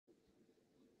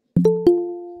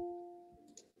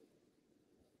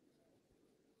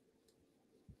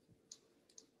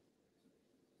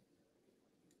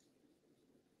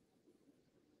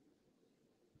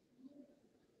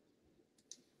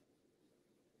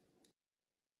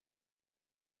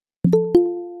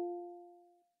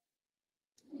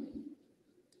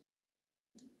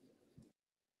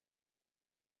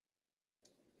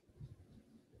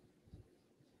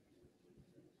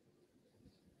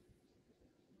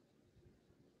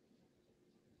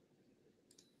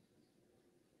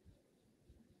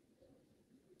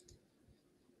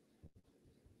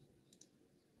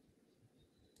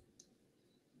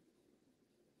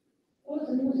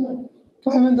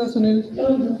काय म्हणता Sunil?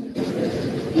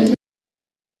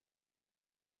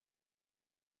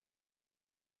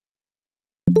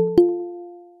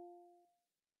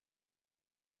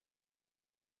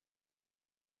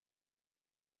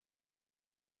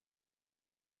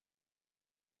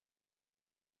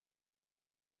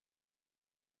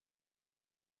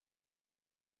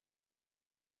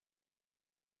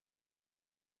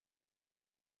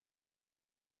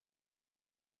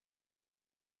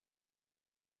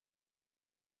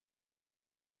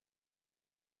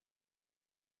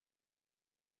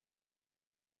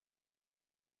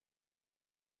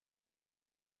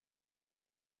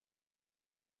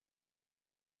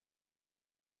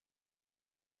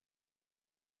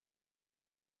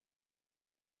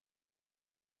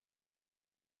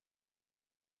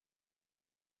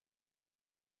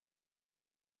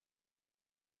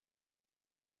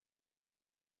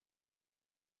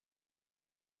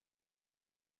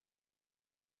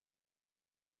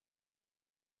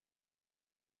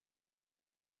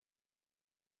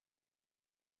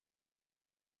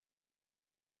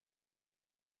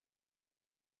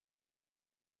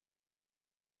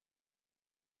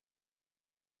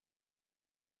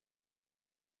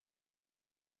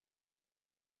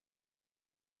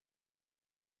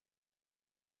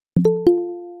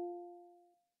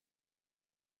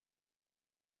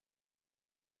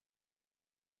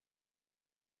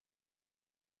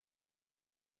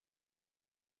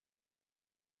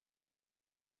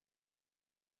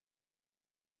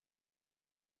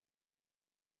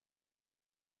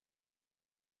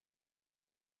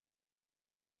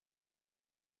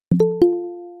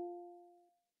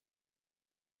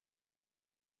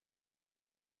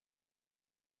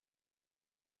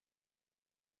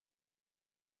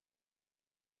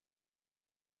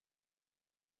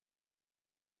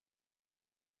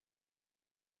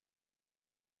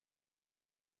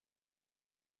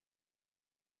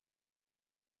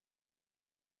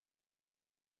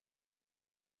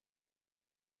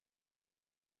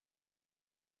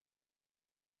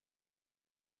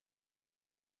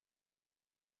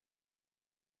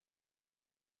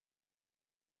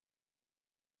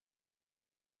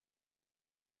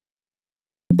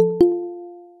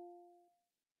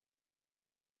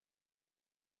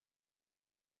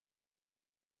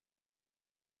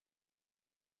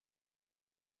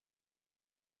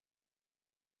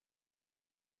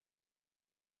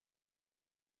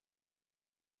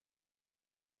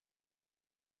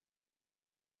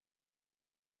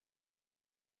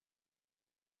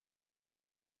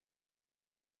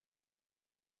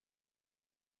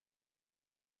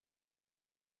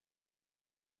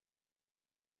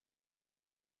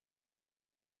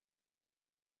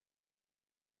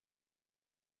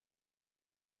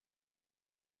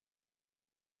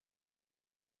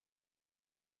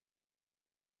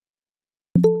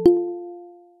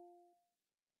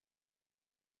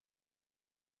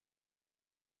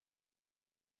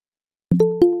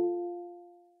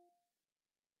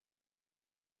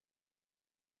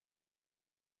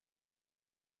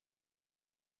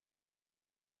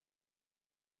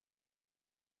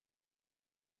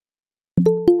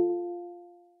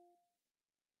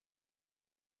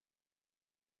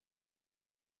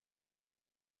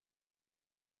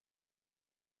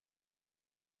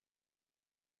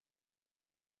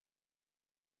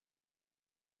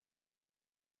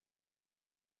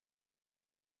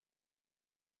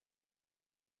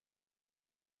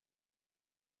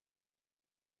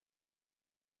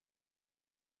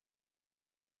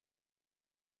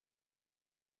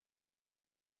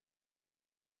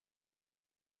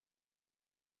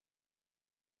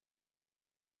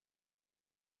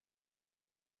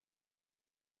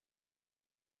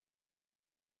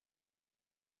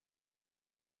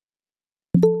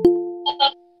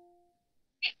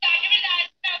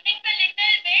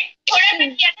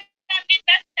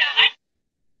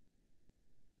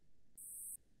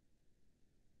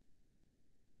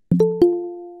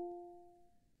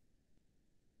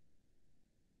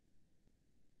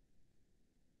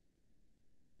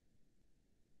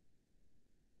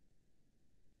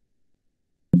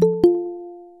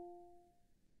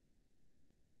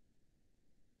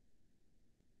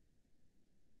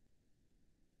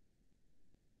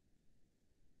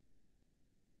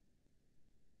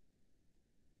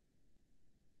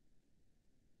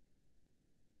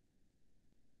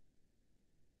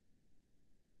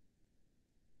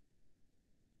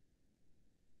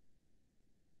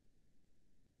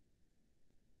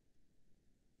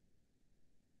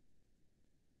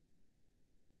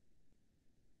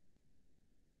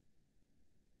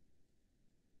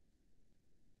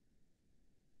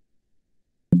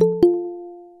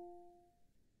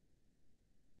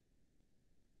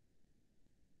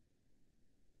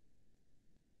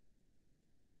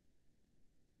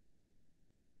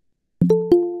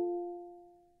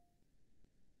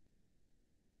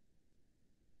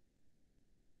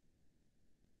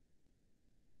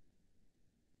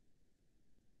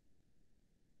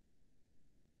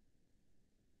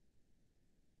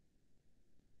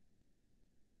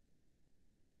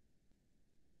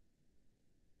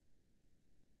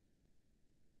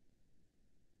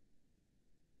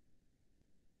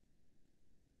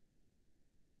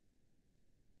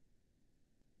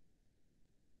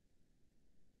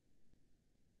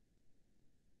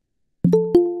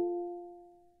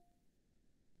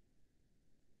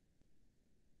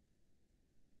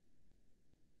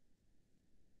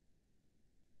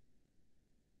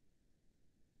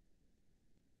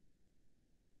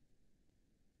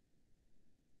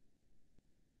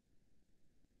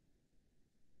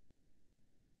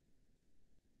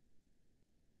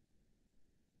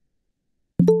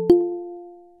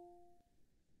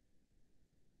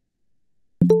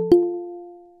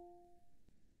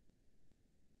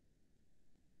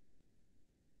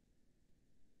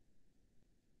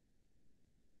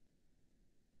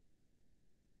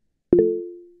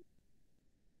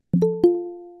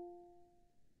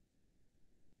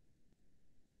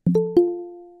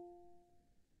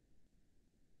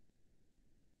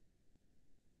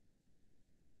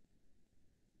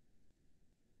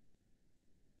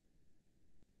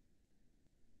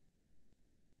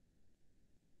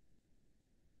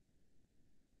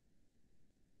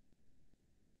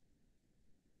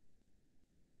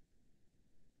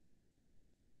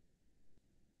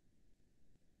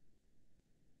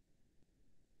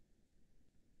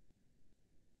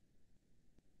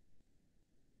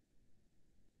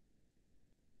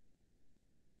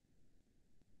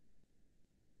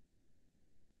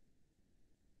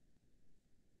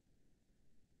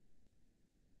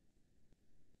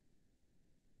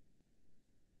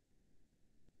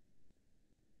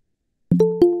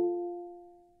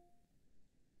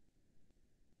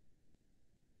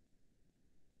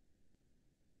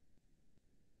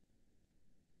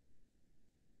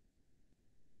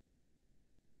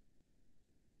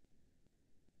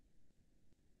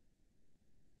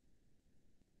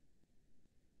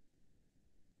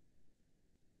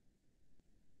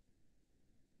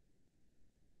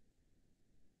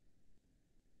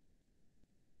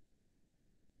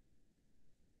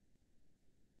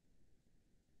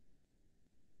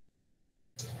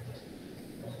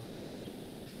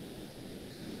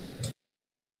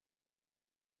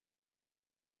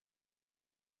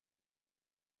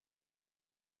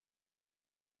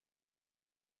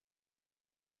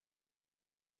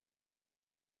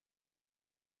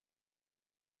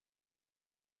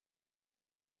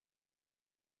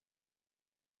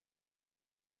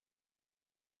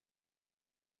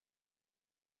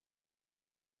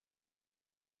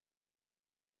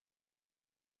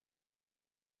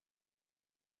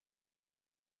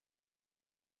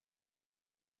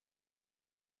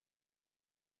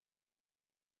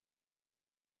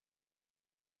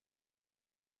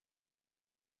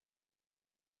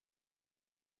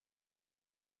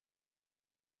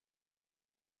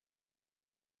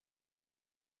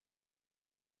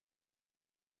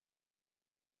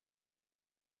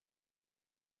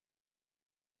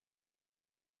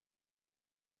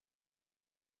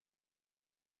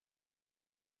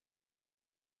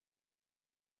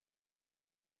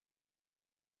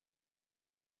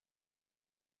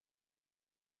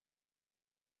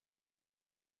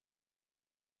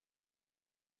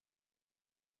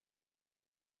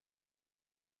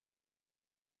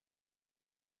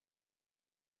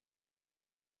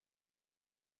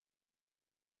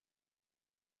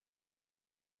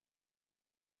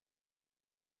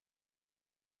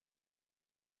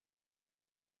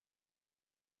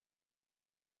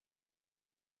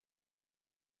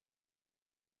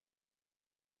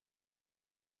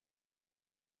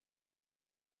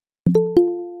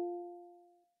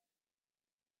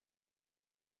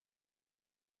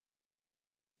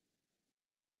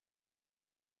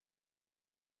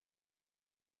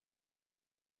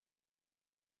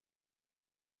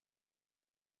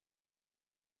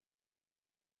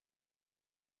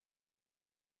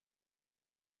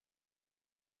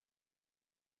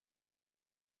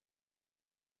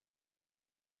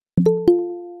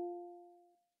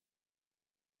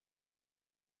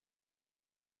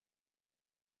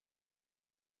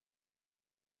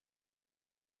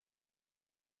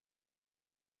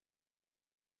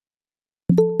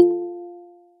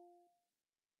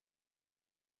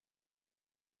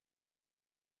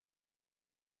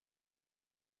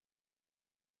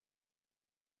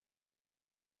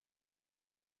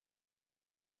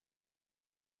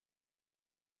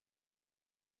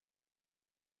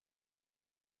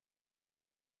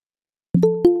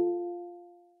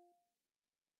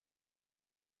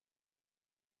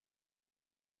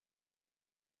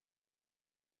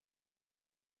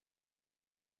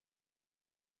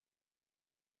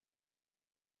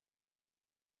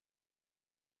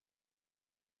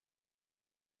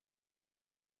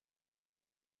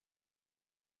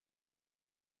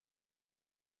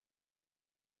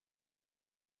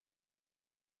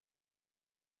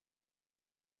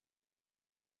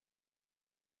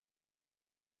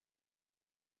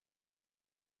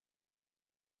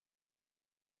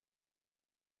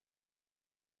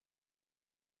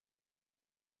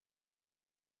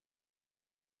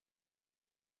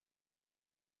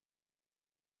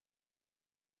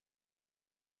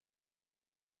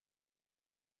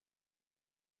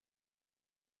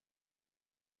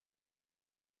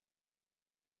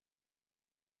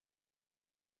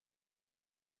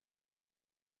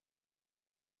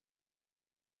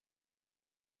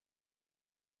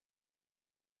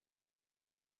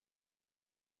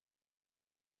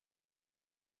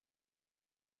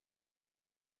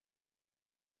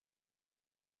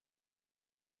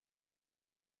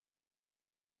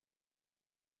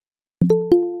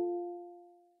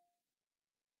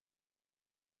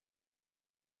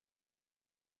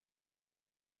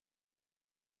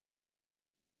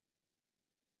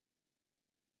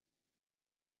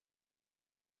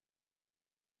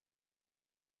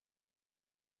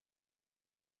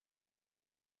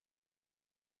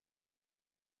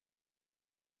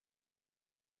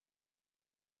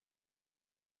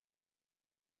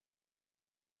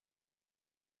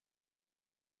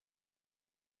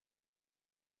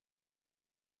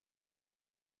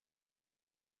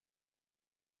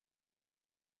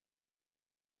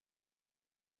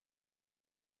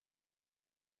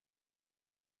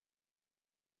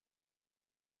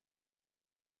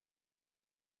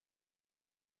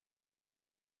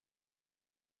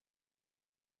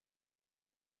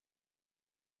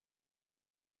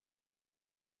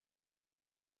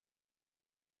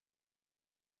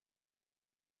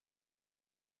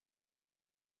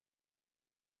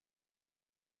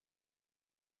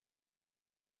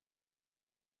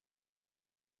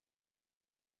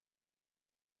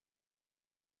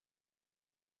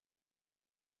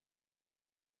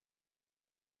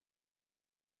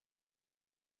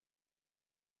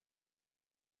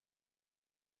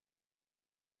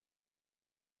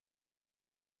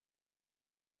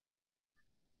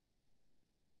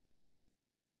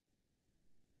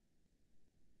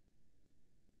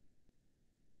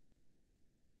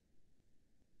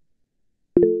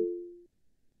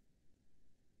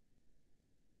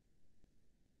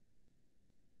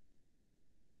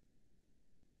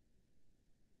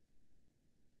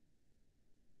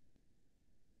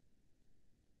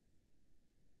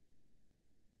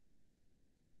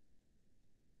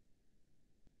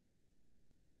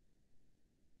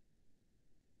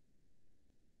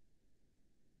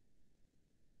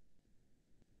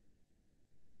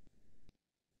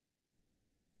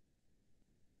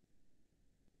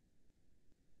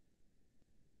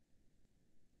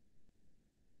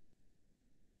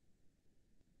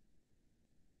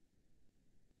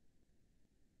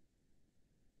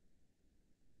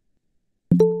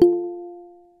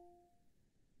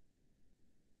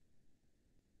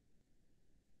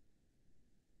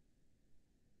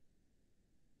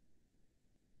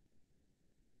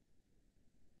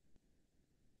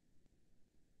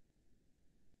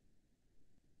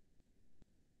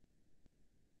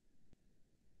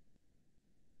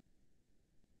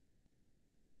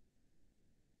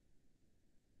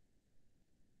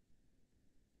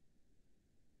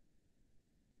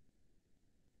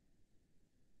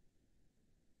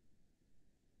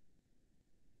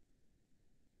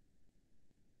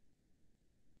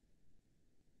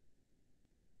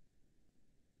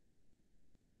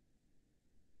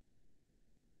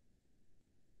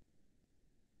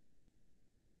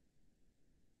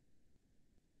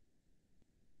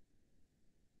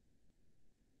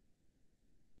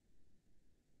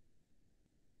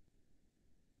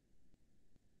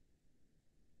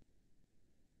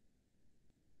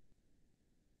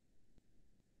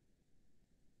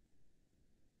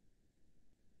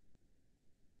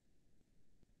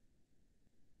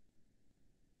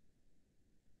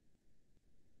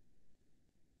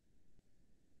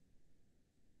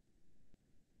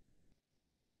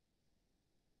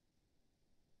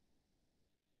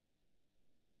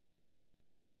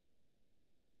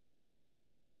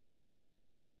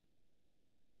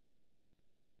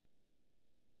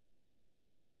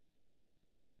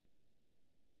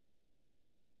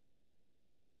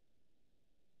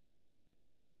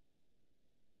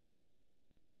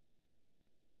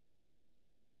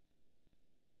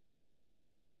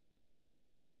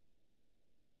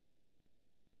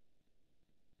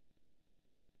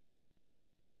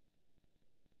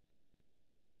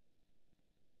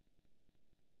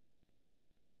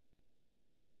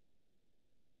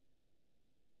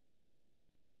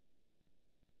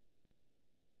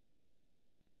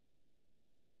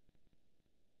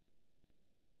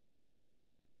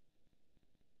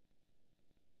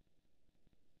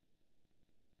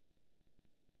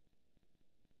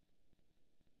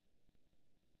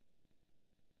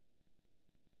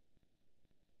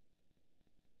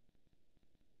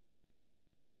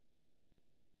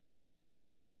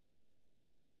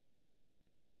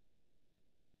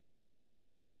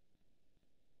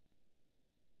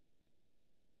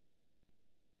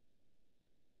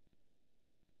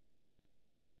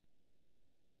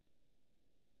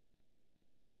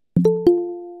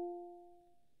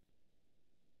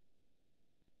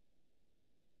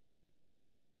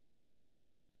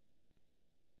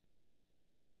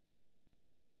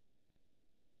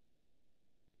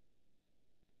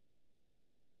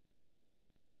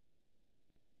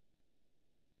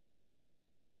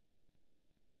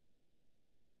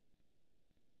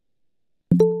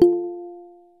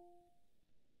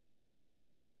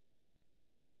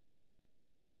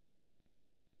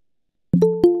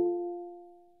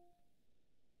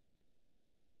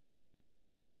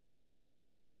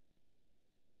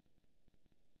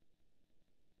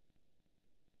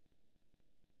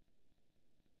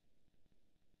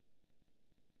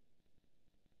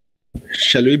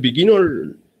 Shall we begin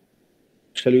or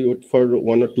shall we wait for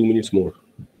 1 or 2 minutes more?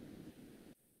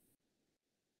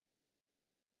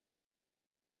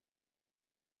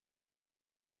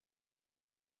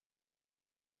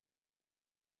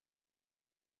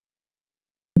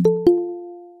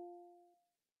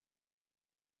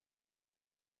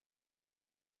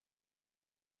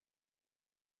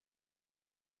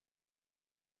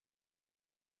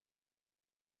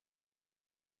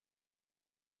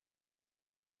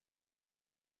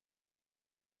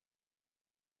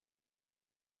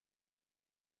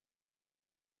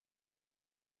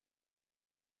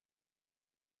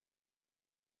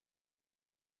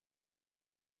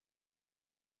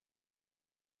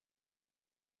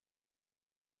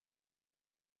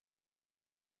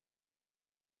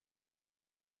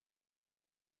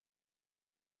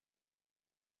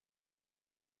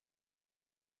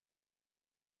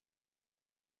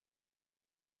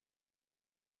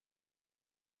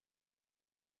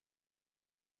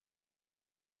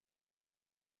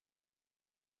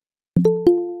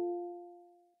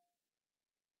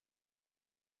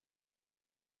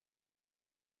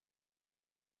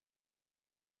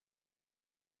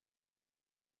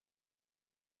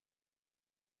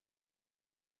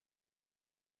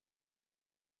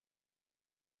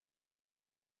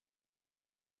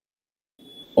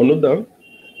 Another,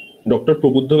 Dr.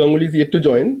 Prabhuddha Ganguly is yet to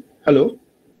join. Hello.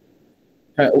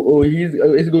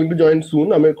 He's going to join soon.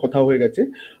 আমার কথা হয়ে গেছে।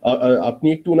 আপনি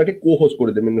একটু ওনাকে co-host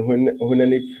করে দেবেন when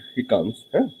and if he comes,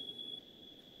 হ্যাঁ?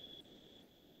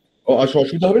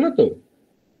 অসুবিধা হবে না তো?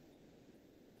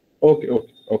 ওকে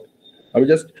ওকে ওকে। আমি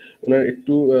জাস্ট ওনার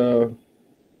একটু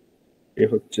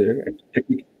হচ্ছে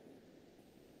technique.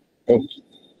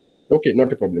 Okay, not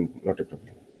a problem, not a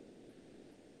problem.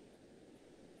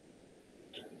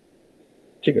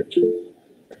 ঠিক আছে,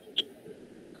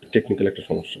 টেকনিক্যাল একটা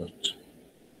সমস্যা হচ্ছে।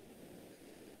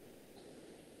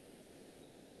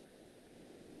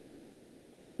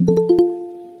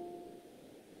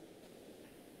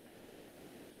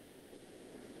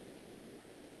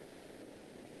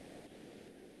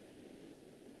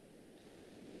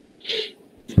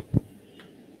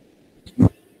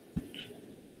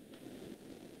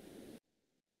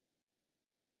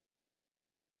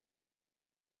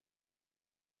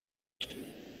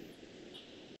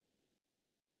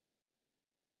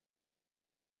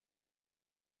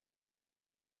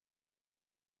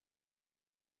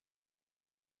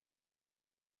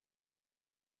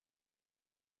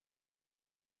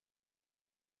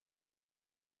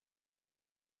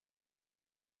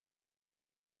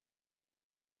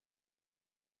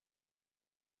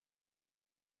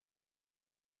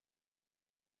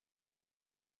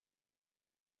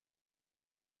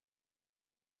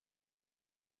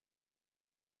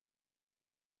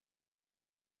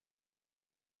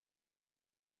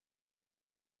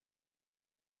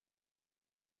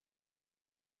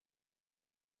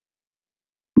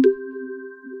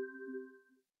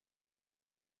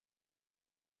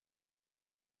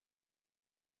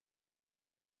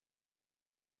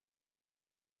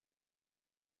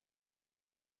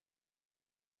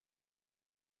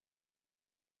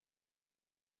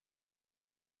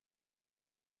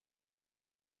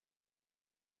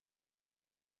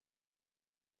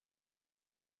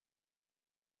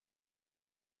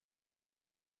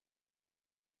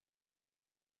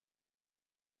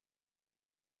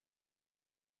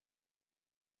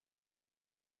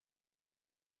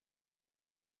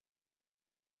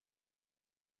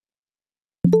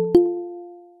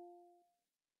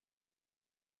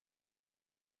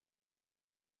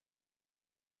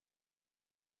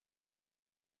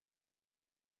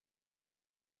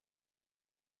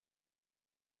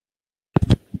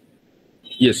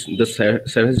 Yes, the sir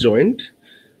has joined.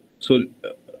 So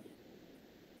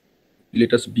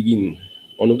let us begin.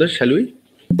 Another, shall we?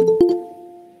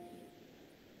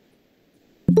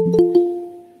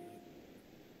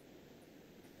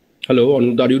 Hello,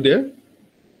 Anand, are you there?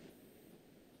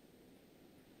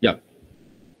 Yeah.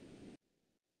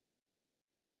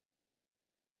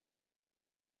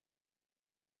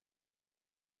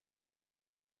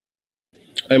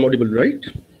 I'm audible, right?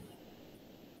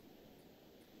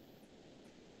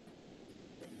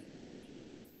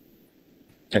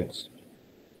 Thanks.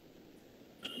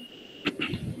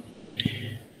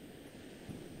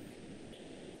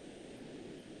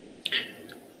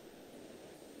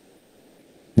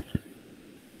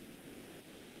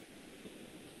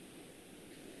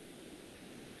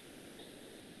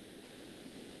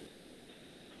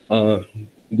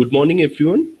 Good morning,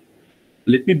 everyone.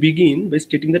 Let me begin by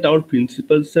stating that our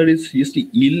principal sir is seriously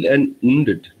ill and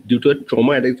wounded due to a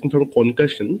trauma arising from a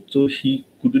concussion, so he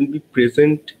couldn't be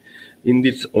present in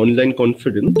this online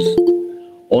conference.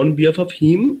 On behalf of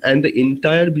him and the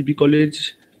entire BB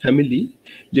College family,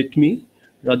 let me,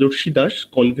 Rajarshi Das,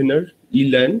 convener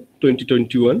ELAN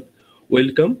 2021,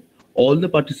 welcome all the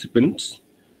participants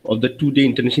of the two-day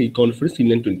international e-conference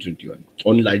ELAN 2021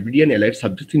 on library and allied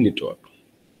subjects in network.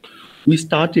 We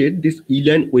started this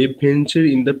ELAN web venture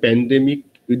in the pandemic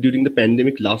during the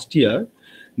pandemic last year.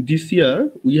 This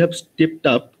year, we have stepped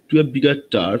up to a bigger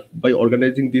turf by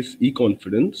organizing this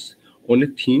e-conference on a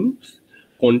theme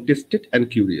contested and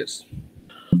curious.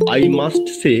 I must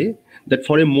say that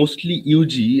for a mostly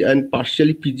UG and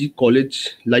partially PG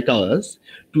college like ours,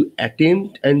 to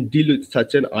attempt and deal with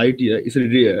such an idea is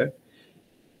rare,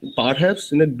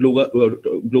 perhaps in a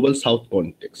global South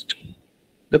context.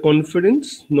 The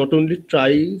conference not only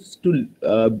tries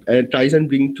and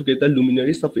bring together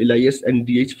luminaries of LIS and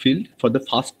DH field for the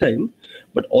first time,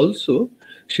 but also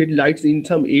shed lights in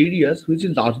some areas which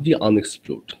is largely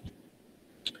unexplored.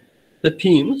 The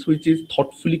themes, which is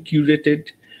thoughtfully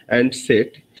curated and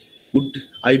set,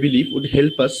 I believe, would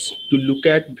help us to look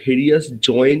at various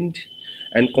joint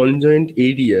and conjoint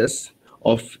areas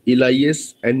of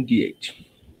LIS and DH.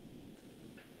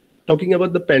 Talking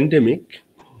about the pandemic,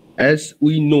 as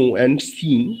we know and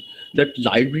seen that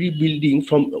library building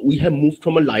we have moved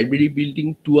from a library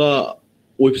building to a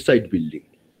website building.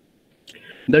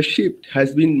 The shift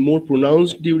has been more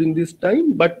pronounced during this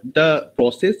time, but the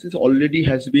process is already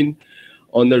has been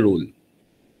on the roll.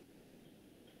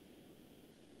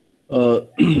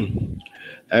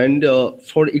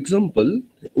 For example,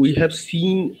 we have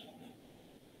seen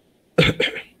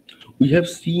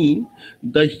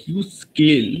the huge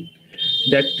scale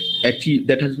that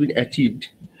has been achieved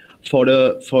for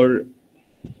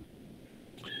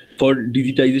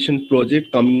digitization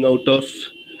project coming out of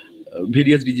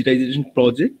various digitization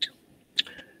project,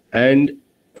 and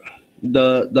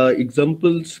the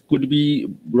examples could be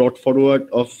brought forward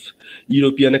of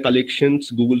Europeana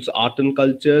collections, Google's art and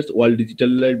cultures, World Digital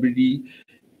Library,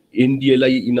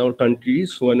 NDLI in our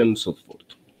countries, so on and so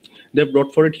forth. They have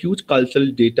brought forward huge cultural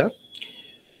data,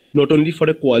 not only for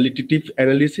a qualitative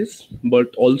analysis,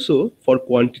 but also for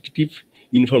quantitative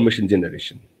information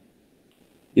generation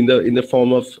in the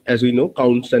form of, as we know,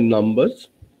 counts and numbers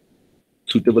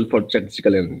suitable for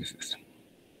statistical analysis.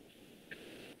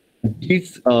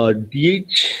 This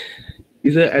DH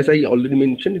is, as I already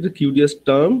mentioned, is a curious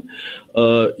term.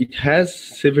 It has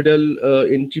several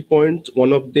entry points,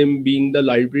 one of them being the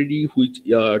library, which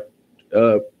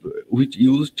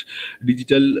used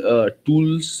digital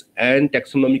tools and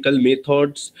taxonomical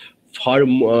methods far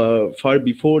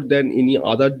before than any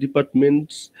other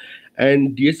departments.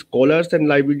 And DH scholars and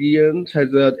librarians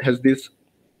has this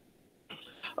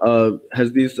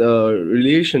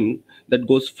relation that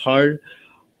goes far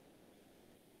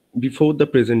before the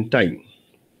present time.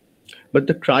 But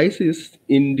the crisis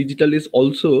in digital is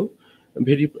also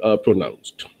very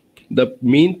pronounced. The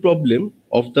main problem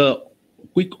of the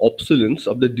quick obsolescence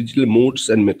of the digital modes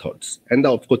and methods, and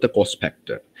of course the cost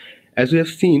factor. As we have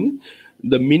seen,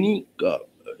 the many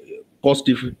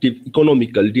cost-effective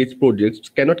economical DH projects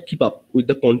cannot keep up with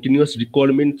the continuous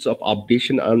requirements of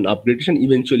updation and upgradation,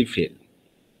 eventually fail.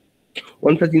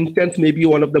 One such instance may be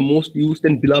one of the most used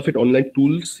and beloved online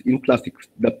tools in classics,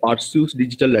 the Perseus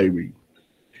Digital Library.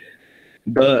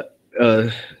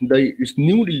 Its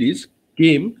new release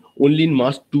came only in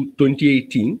March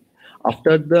 2018,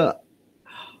 after the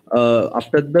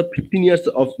 15 years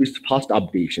of its first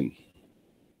updation.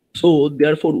 So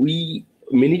therefore,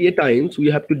 many times we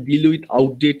have to deal with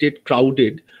outdated,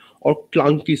 crowded, or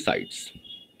clunky sites.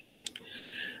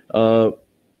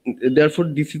 Therefore,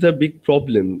 this is a big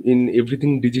problem in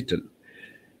everything digital.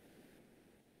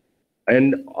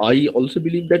 And I also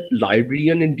believe that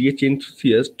librarian and DH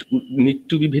enthusiasts need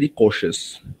to be very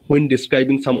cautious when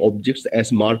describing some objects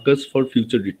as markers for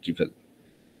future retrieval.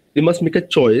 They must make a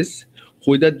choice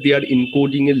whether they are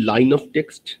encoding a line of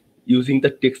text using the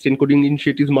text encoding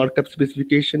initiatives markup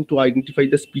specification to identify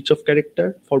the speech of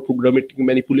character for programmatic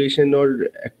manipulation or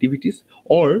activities,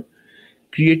 or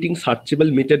creating searchable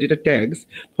metadata tags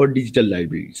for digital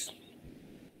libraries.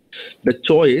 The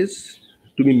choice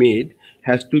to be made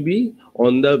has to be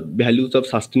on the values of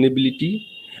sustainability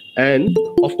and,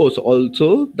 of course,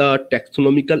 also the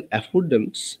taxonomical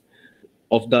affordance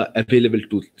of the available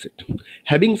toolset.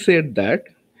 Having said that,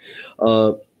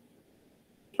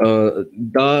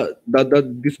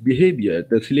 this behavior,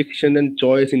 the selection and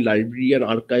choice in library and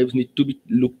archives need to be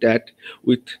looked at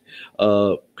with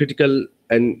critical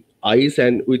eyes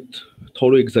and with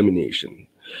thorough examination.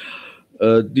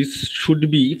 This should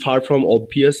be far from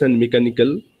obvious and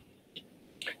mechanical,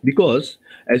 because,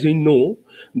 as we know,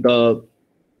 the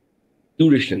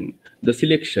curation, the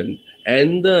selection,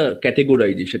 and the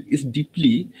categorization is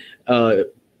deeply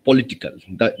political.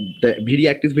 The very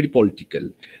act is very political.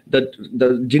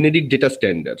 The generic data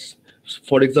standards,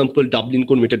 for example, Dublin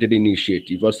Code Metadata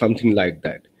Initiative or something like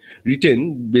that,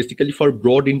 written basically for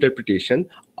broad interpretation,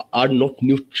 are not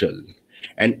neutral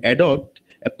and adopt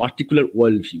a particular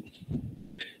worldview.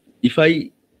 If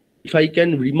I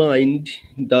can remind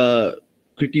the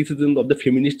criticism of the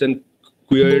feminist and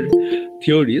queer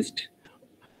theorist,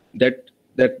 that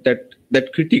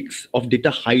critics of data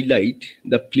highlight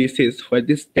the places where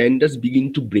these standards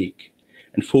begin to break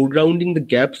and foregrounding the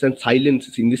gaps and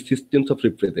silences in the systems of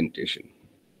representation.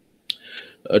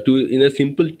 In a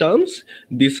simple terms,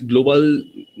 these global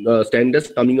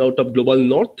standards coming out of global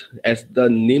north, as the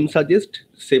name suggests,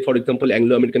 say for example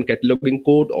Anglo-American Cataloging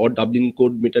Code or Dublin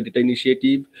Code Metadata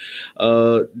Initiative,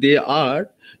 they are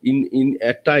in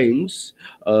at times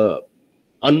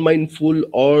unmindful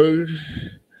or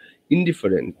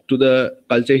indifferent to the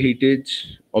culture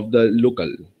heritage of the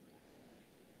local.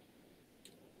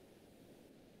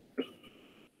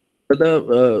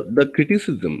 The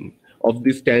criticism of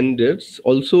these standards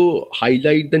also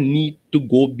highlight the need to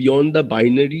go beyond the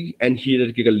binary and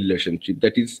hierarchical relationship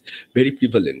that is very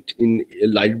prevalent in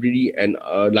library and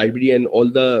all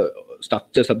the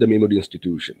structures of the memory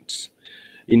institutions,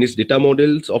 in its data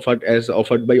models offered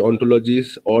by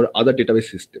ontologies or other database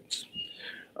systems.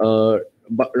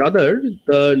 But rather,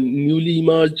 the newly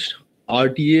emerged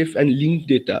RDF and linked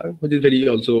data, which is very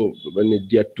also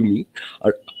dear to me,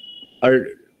 are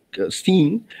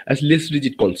seen as less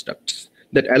rigid constructs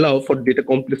that allow for data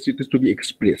complexities to be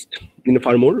expressed in a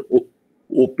far more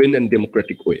open and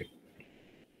democratic way.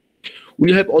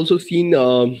 We have also seen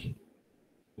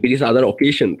various other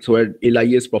occasions where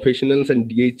LIS professionals and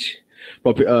DH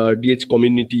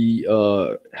community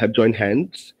have joined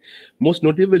hands, most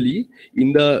notably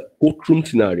in the courtroom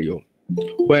scenario,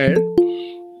 where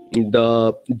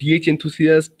the DH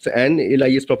enthusiasts and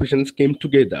LIS professionals came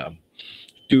together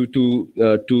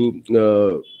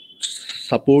to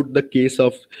support the case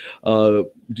of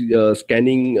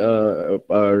scanning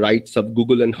rights of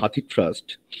Google and Hathi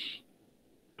Trust,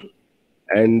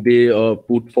 and they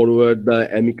put forward the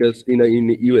amicus in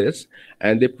the US,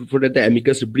 and they put forward the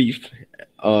amicus brief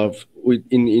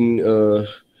in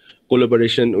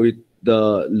collaboration with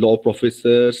the law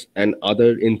professors and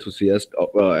other enthusiasts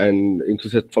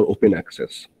for open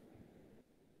access.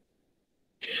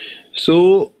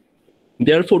 So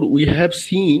therefore, we have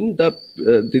seen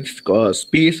this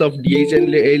space of DH and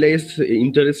LIS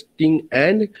interesting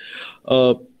and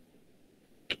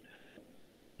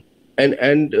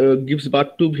gives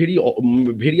birth to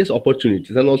various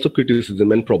opportunities and also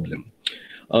criticism and problem.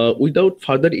 Without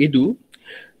further ado,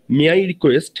 may I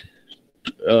request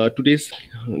today's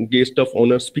guest of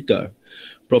honor speaker,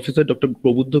 Professor Dr.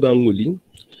 Prabhuddha Ganguly,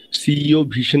 CEO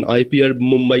Vision IPR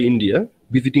Mumbai, India,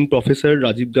 visiting Professor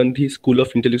Rajiv Gandhi School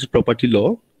of Intellectual Property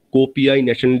Law, Co-PI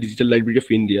National Digital Library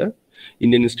of India,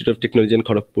 Indian Institute of Technology in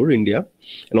Kharagpur, India,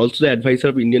 and also the advisor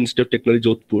of Indian Institute of Technology,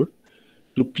 Jodhpur,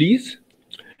 to please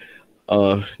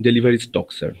deliver his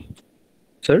talk, sir.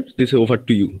 Sir, this is over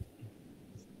to you.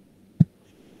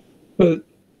 Well,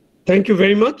 thank you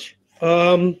very much.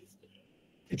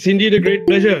 It's indeed a great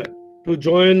pleasure to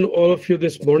join all of you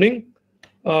this morning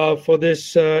for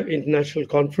this international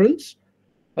conference.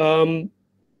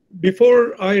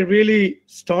 Before I really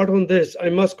start on this, I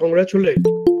must congratulate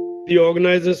the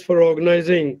organizers for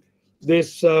organizing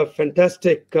this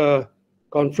fantastic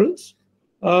conference.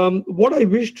 What I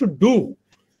wish to do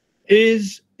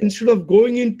is, instead of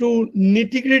going into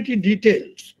nitty-gritty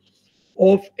details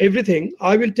of everything,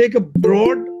 I will take a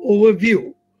broad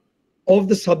overview of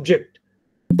the subject,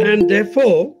 and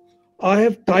therefore I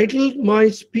have titled my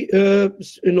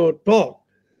talk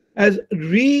as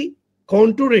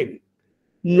Recontouring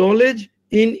Knowledge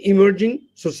in Emerging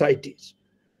Societies.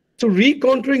 So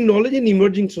recontouring knowledge in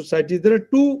emerging societies, there are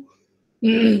two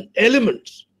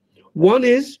elements. One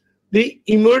is the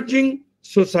emerging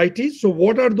societies. So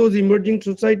what are those emerging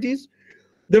societies?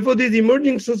 Therefore, these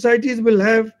emerging societies will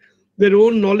have their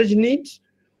own knowledge needs,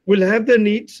 will have their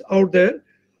needs out there,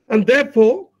 and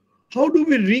therefore, how do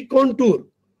we recontour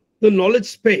the knowledge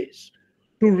space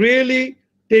to really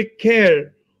take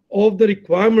care of the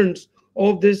requirements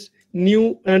of this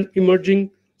new and emerging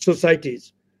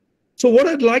societies? So what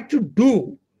I'd like to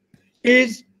do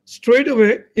is straight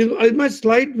away, is my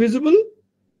slide visible?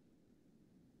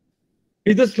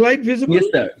 Is the slide visible? Yes,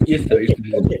 sir. Yes, sir.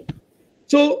 Okay.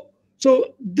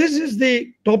 So this is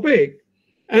the topic,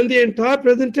 and the entire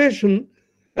presentation,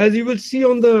 as you will see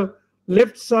on the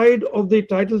left side of the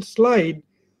title slide,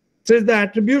 says the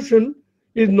attribution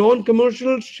is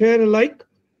non-commercial share alike,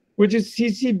 which is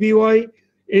CCBY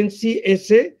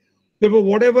NCSA. Therefore,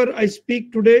 whatever I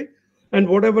speak today and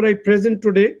whatever I present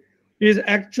today is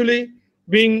actually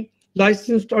being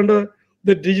licensed under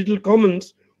the Digital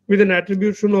Commons with an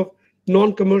attribution of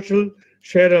non-commercial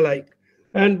share alike,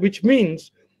 and which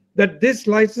means that this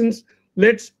license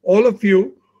lets all of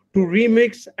you to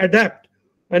remix, adapt,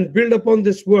 and build upon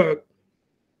this work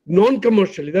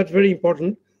non-commercially. That's very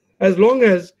important, as long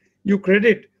as you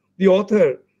credit the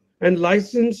author and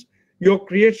license your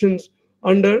creations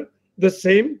under the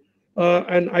same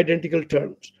and identical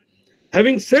terms.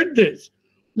 Having said this,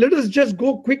 let us just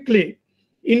go quickly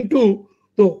into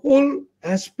the whole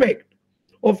aspect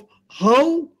of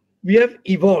how we have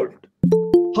evolved,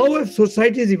 how have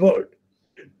societies evolved.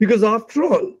 Because after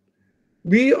all,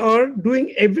 we are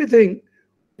doing everything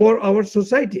for our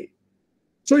society.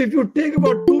 So if you take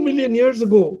about 2 million years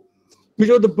ago, which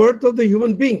was the birth of the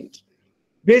human beings,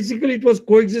 basically it was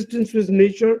coexistence with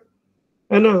nature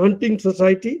and a hunting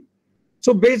society.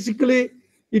 So basically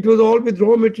it was all with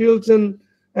raw materials and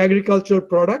agricultural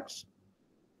products.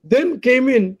 Then came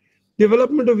in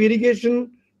development of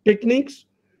irrigation techniques,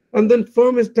 and then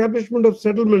firm establishment of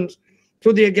settlements.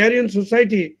 So the agrarian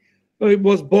society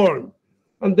was born.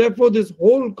 And therefore this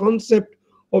whole concept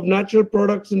of natural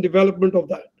products and development of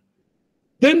that.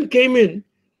 Then came in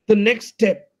the next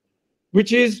step,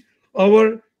 which is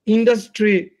our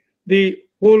industry, the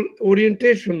whole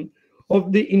orientation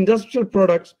of the industrial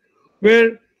products,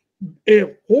 where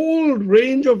a whole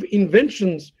range of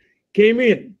inventions came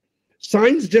in.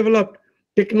 Science developed,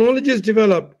 technologies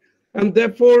developed, and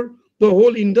therefore the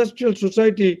whole industrial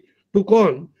society took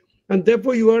on. And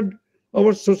therefore you had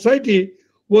our society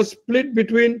was split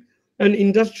between an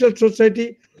industrial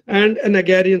society and an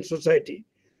agrarian society.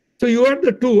 So you had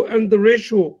the two, and the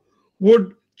ratio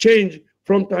would change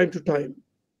from time to time.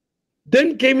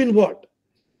 Then came in what?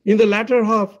 In the latter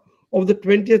half of the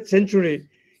 20th century,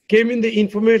 came in the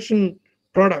information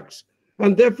products,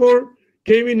 and therefore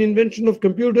came in invention of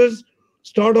computers,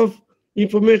 start of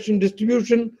information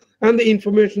distribution, and the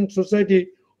information society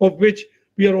of which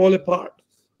we are all a part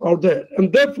out there.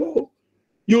 And therefore,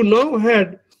 you now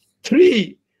had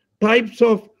three types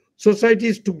of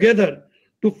societies together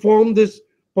to form this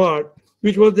part,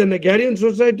 which was an agrarian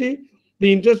society,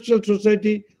 the industrial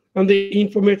society, and the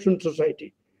information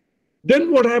society.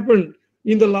 Then what happened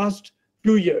in the last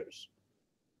few years?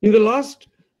 In the last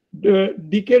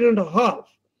decade and a half,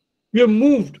 we have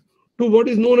moved to what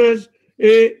is known as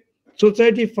a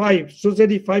Society 5,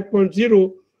 Society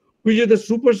 5.0, which is the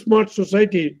super smart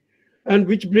society, and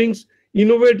which brings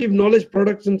innovative knowledge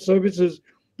products and services,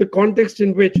 the context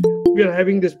in which we are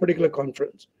having this particular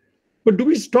conference. But do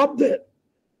we stop there?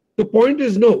 The point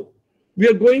is no, we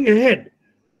are going ahead.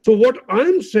 So what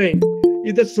I'm saying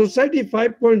is that Society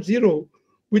 5.0,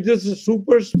 which is a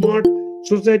super smart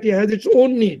society, has its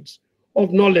own needs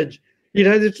of knowledge. It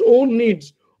has its own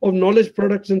needs of knowledge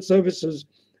products and services,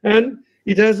 and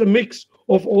it has a mix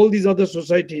of all these other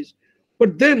societies.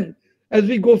 But then as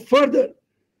we go further,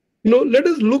 let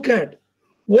us look at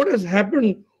what has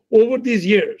happened over these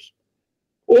years.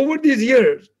 Over these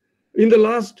years, in the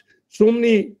last so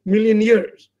many million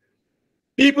years,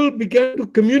 people began to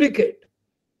communicate.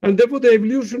 And therefore the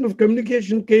evolution of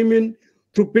communication came in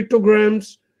through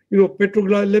pictograms,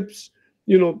 petroglyphs,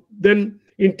 then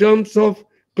in terms of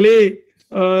clay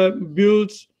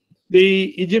builds, the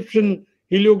Egyptian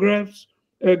heliographs,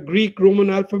 Greek, Roman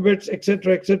alphabets,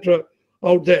 etc.,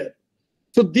 out there.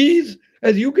 So these,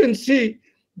 as you can see,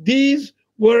 these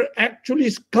were actually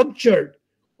sculptured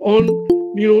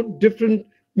on different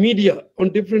media,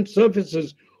 on different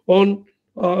surfaces, on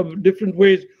different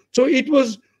ways. So it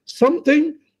was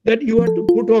something that you had to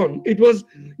put on. It was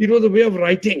a way of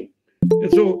writing.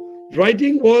 And so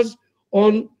writing was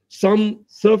on some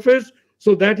surface.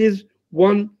 So that is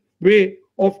one way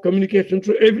of communication.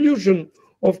 So evolution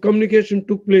of communication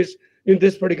took place in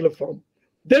this particular form.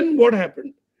 Then what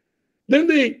happened? Then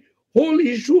the whole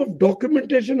issue of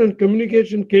documentation and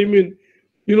communication came in.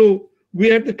 We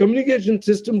had the communication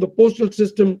system, the postal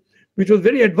system, which was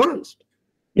very advanced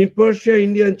in Persia,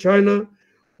 India, and China.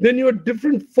 Then you had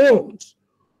different forms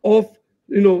of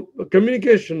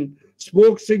communication,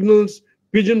 smoke signals,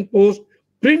 pigeon post,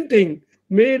 printing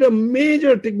made a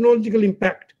major technological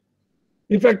impact.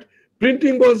 In fact,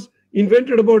 printing was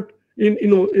invented about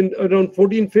in around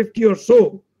 1450 or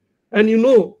so, and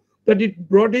that it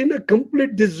brought in a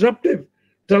complete disruptive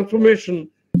transformation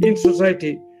in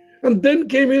society. And then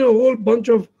came in a whole bunch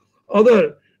of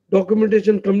other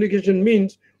documentation communication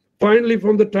means, finally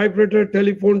from the typewriter,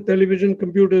 telephone, television,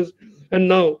 computers, and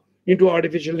now into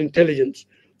artificial intelligence.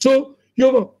 So You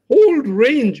have a whole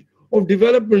range of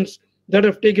developments that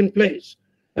have taken place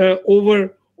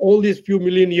over all these few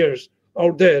million years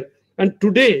out there. And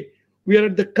today, we are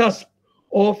at the cusp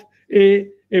of a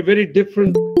very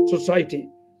different society.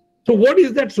 So what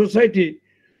is that society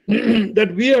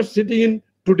that we are sitting in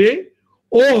today,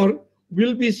 or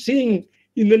will be seeing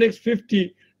in the next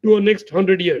 50 to the next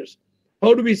 100 years?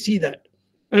 How do we see that?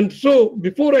 And so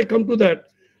before I come to that,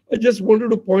 I just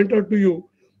wanted to point out to you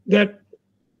that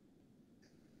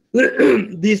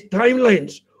these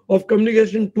timelines of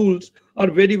communication tools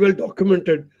are very well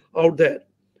documented out there.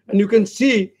 And you can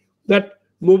see that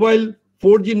mobile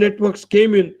 4G networks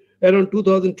came in around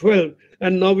 2012,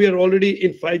 and now we are already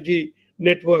in 5G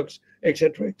networks,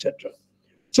 etc., etc.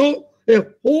 So a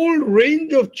whole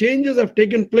range of changes have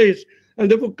taken place,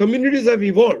 and therefore communities have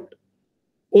evolved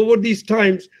over these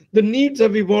times. The needs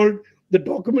have evolved, the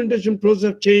documentation process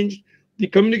have changed, the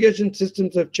communication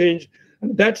systems have changed,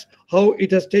 and that's how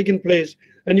it has taken place.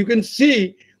 And you can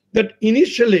see that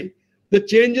initially the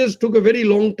changes took a very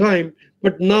long time,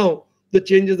 but now the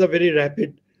changes are very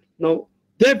rapid. Now,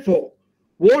 therefore,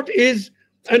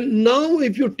 and now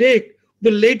if you take the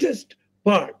latest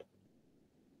part,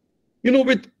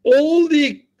 with all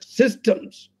the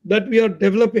systems that we are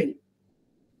developing,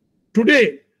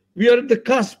 today we are at the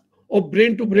cusp of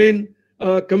brain-to-brain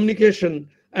communication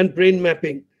and brain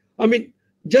mapping. I mean,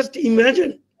 just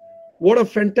imagine what a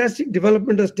fantastic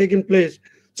development has taken place.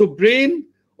 So brain,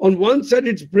 on one side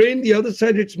it's brain, the other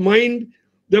side it's mind.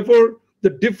 Therefore, the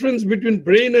difference between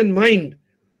brain and mind,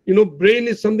 brain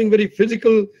is something very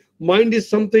physical, mind is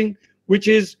something which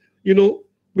is, you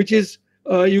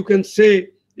can say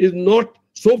is not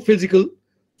so physical.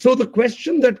 So the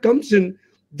question that comes in,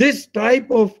 this type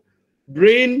of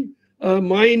brain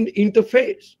mind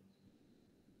interface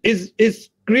is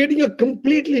creating a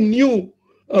completely new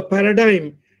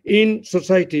paradigm in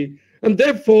society. And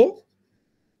therefore,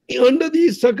 under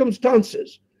these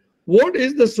circumstances, what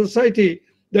is the society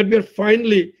that we are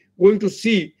finally going to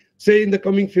see, say, in the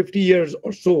coming 50 years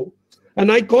or so?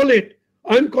 And I'm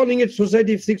calling it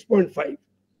Society 6.5.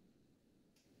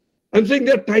 I'm saying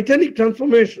there are titanic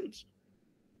transformations.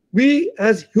 We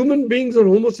as human beings or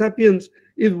Homo sapiens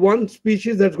is one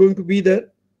species that's going to be there.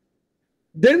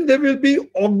 Then there will be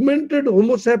augmented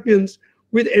Homo sapiens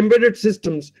with embedded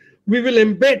systems. We will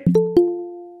embed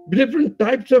different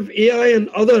types of AI and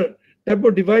other type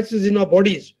of devices in our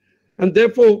bodies. And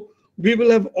therefore, we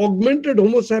will have augmented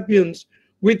Homo sapiens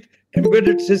with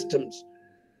embedded systems.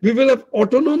 We will have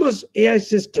autonomous AI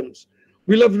systems.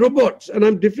 We'll have robots, and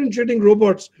I'm differentiating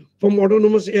robots from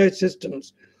autonomous AI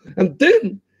systems. And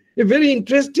then a very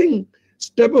interesting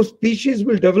type of species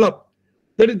will develop.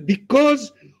 That is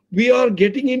because we are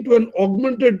getting into an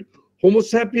augmented Homo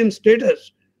sapien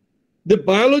status, the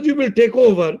biology will take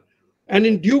over, and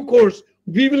in due course,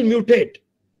 we will mutate,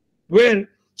 where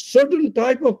certain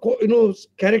type of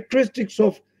characteristics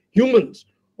of humans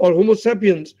or Homo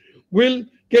sapiens will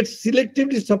get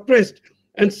selectively suppressed,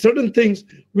 and certain things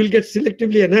will get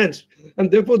selectively enhanced. And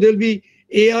therefore, there'll be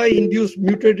AI-induced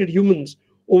mutated humans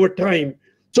over time.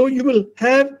 So you will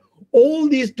have all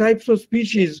these types of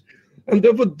species, and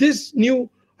therefore this new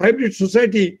hybrid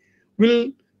society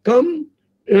will come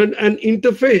and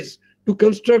interface to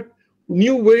construct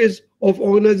new ways of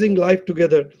organizing life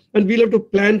together. And we'll have to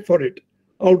plan for it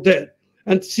out there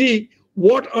and see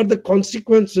what are the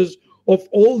consequences of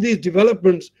all these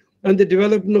developments and the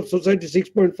development of Society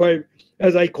 6.5,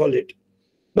 as I call it.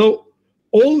 Now,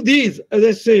 all these, as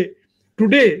I say,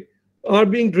 today are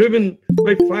being driven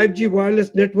by 5G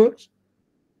wireless networks,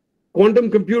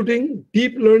 quantum computing,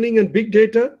 deep learning and big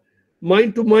data,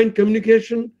 mind-to-mind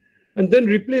communication, and then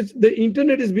the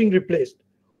internet is being replaced,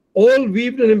 all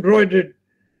weaved and embroidered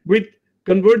with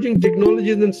converging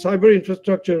technologies and cyber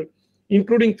infrastructure,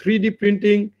 including 3D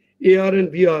printing, AR and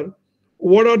VR.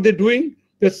 What are they doing?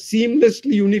 They're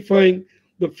seamlessly unifying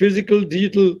the physical,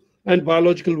 digital, and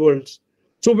biological worlds.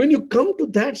 So when you come to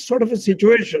that sort of a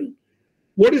situation,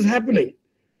 what is happening?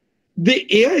 The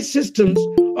AI systems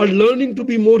are learning to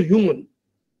be more human.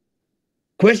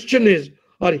 Question is,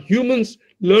 are humans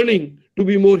learning to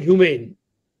be more humane?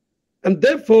 And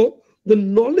therefore, the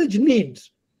knowledge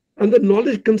needs and the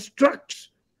knowledge constructs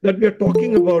that we are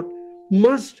talking about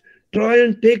must try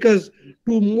and take us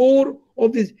to more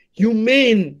of these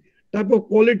humane type of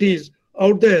qualities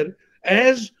out there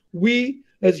as we,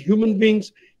 as human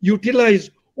beings,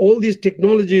 utilize all these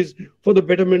technologies for the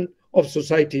betterment of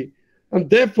society. And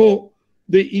therefore,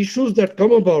 the issues that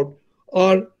come about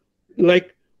are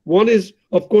like, one is,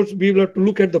 of course, we will have to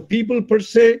look at the people per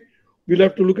se, we'll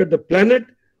have to look at the planet,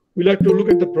 we'll have to look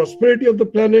at the prosperity of the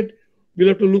planet, we'll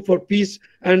have to look for peace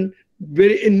and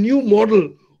a new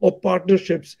model of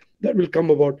partnerships that will come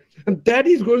about. And that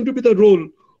is going to be the role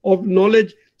of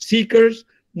knowledge seekers,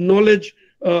 knowledge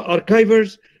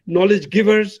archivers, knowledge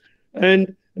givers,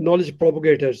 and knowledge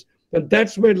propagators. And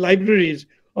that's where libraries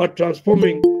are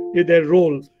transforming their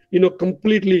role in a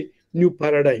completely new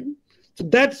paradigm. So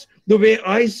that's the way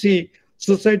I see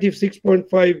Society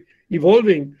 6.5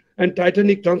 evolving and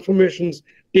titanic transformations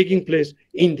taking place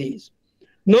in these.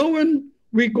 Now, when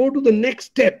we go to the next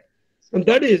step, and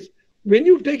that is when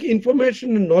you take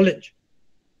information and knowledge,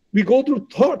 we go through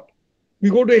thought, we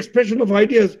go to expression of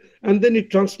ideas, and then it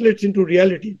translates into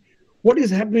reality. What is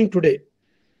happening today?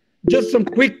 Just some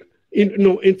quick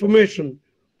information.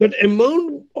 That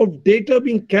amount of data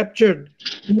being captured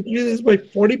increases by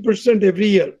 40% every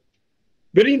year.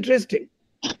 Very interesting.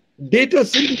 Data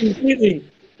seems increasing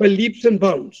by leaps and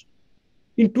bounds.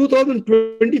 In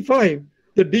 2025,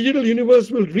 the digital universe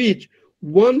will reach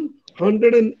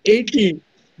 180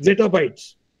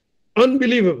 zettabytes.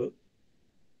 Unbelievable.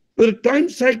 The time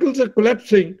cycles are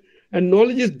collapsing and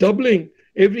knowledge is doubling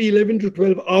every 11 to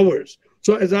 12 hours.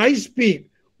 So as I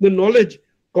speak, the knowledge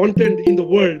content in the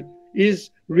world is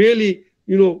really,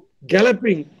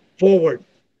 galloping forward.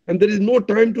 And there is no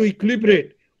time to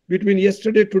equilibrate between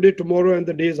yesterday, today, tomorrow, and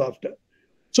the days after.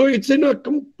 So it's in a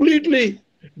completely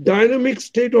dynamic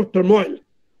state of turmoil.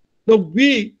 Now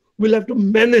we will have to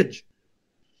manage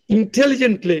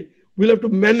intelligently, we'll have to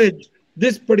manage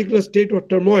this particular state of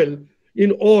turmoil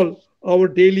in all our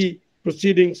daily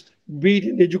proceedings, be it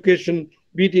in education,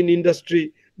 be it in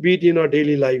industry, be it in our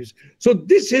daily lives. So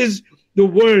this is the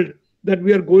world that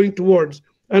we are going towards,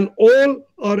 and all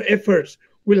our efforts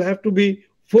will have to be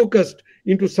focused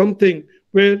into something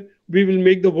where we will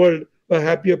make the world a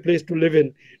happier place to live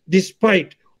in,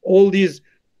 despite all these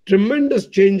tremendous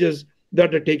changes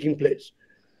that are taking place.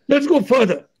 Let's go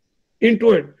further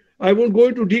into it. I won't go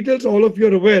into details. All of you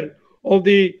are aware of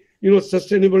the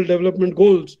Sustainable Development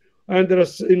Goals, and there are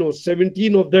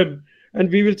 17 of them,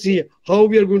 and we will see how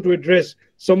we are going to address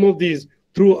some of these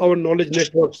through our knowledge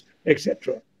networks,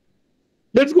 etc.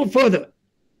 Let's go further.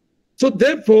 So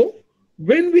therefore,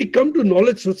 when we come to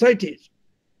knowledge societies,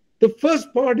 the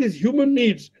first part is human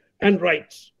needs and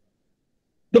rights.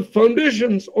 The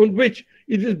foundations on which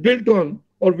it is built on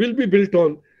or will be built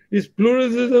on is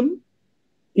pluralism,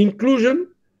 inclusion,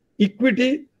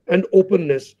 equity, and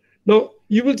openness. Now,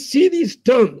 you will see these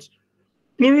terms: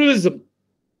 pluralism,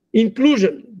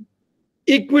 inclusion,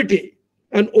 equity,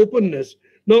 and openness.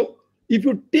 Now, if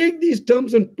you take these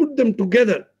terms and put them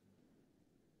together,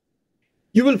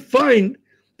 you will find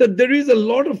that there is a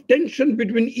lot of tension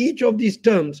between each of these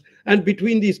terms and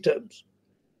between these terms.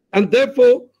 And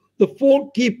therefore, the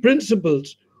four key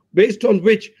principles based on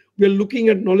which we are looking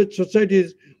at knowledge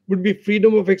societies would be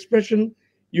freedom of expression,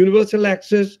 universal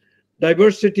access,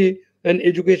 diversity, and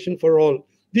education for all.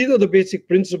 These are the basic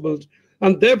principles.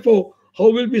 And therefore, how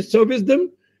will we service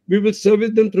them? We will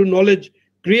service them through knowledge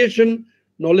creation,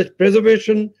 knowledge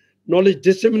preservation, knowledge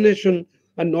dissemination,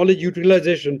 and knowledge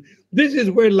utilization. This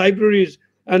is where libraries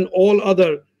and all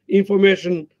other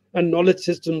information and knowledge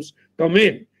systems come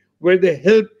in, where they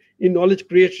help in knowledge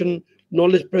creation,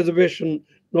 knowledge preservation,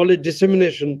 knowledge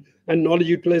dissemination, and knowledge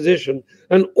utilization.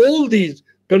 And all these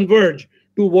converge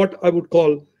to what I would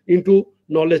call into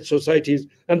knowledge societies.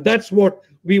 And that's what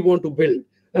we want to build.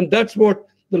 And that's what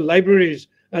the libraries,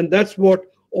 and that's what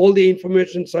all the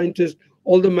information scientists,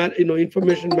 all the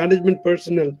information management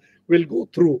personnel will go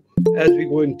through as we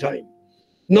go in time.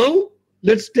 Now,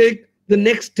 let's take the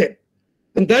next step.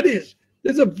 And that is,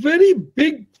 there's a very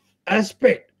big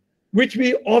aspect which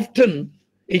we often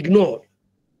ignore.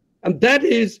 And that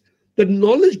is the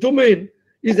knowledge domain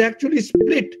is actually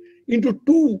split into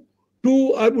two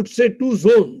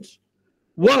zones.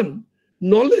 One,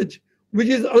 knowledge, which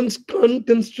is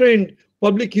unconstrained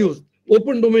public use,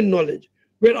 open domain knowledge,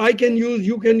 where I can use,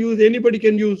 you can use, anybody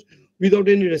can use without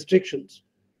any restrictions.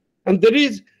 And there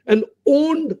is an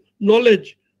owned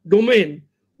knowledge domain,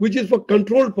 which is for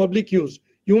controlled public use.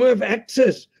 You may have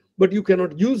access, but you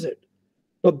cannot use it.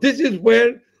 Now, this is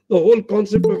where the whole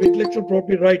concept of intellectual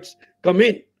property rights come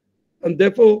in. And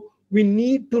therefore, we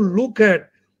need to look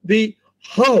at the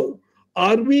how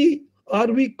are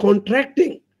we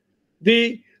contracting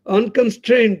the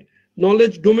unconstrained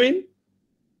knowledge domain,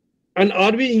 and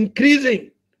are we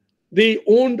increasing the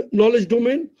owned knowledge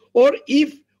domain, or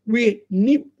if we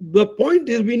need, the point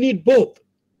is we need both.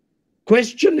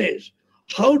 Question is,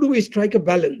 how do we strike a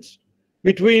balance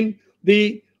between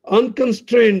the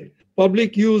unconstrained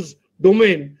public use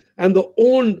domain and the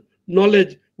owned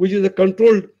knowledge, which is a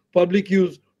controlled public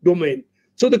use domain?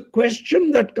 So the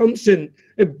question that comes in,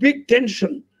 a big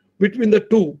tension between the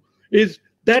two, is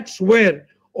That's where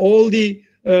all the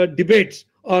debates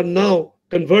are now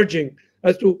converging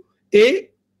as to A,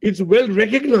 it's well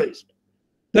recognized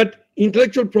that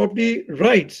intellectual property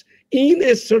rights in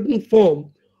a certain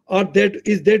form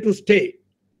is there to stay.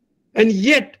 And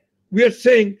yet we are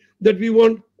saying that we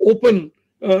want open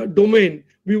domain,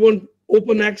 we want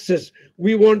open access,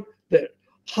 we want that.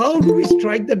 How do we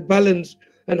strike that balance,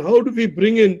 and how do we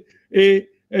bring in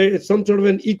some sort of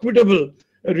an equitable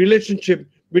relationship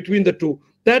between the two?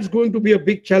 That's going to be a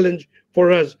big challenge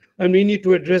for us, and we need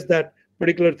to address that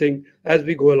particular thing as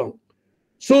we go along.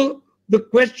 So the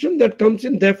question that comes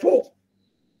in, therefore,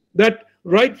 that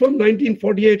right from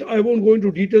 1948, I won't go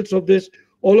into details of this,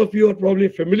 all of you are probably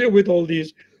familiar with all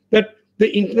these, that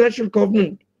the International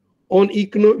Covenant on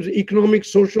Economic,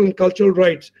 Social, and Cultural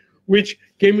Rights, which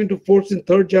came into force in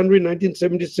 3rd January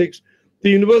 1976, the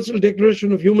Universal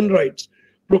Declaration of Human Rights,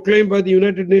 proclaimed by the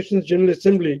United Nations General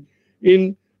Assembly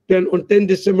on 10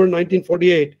 December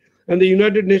 1948, and the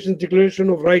United Nations Declaration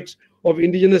of Rights of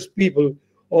Indigenous People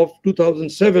of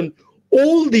 2007,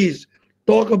 all these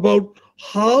talk about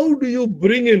how do you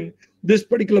bring in this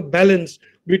particular balance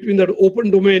between that open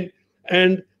domain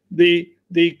and the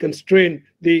constraint,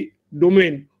 the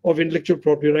domain of intellectual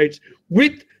property rights,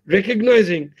 with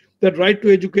recognizing that right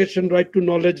to education, right to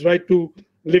knowledge, right to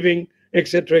living,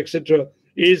 etc.,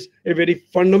 is a very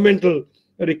fundamental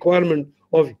requirement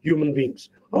of human beings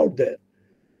out there.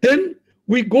 Then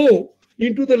we go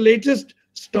into the latest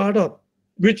startup,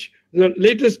 which the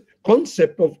latest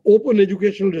concept of open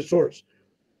educational resource.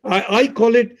 I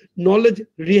call it knowledge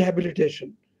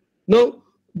rehabilitation. Now,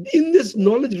 in this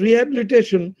knowledge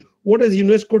rehabilitation, what has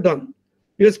UNESCO done?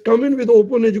 It has come in with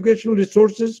open educational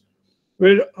resources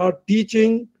where our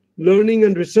teaching, learning,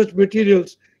 and research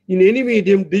materials in any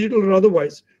medium, digital or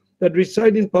otherwise, that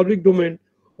reside in public domain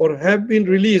or have been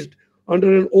released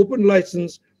under an open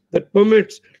license that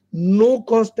permits no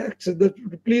cost access.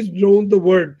 Please note the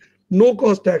word no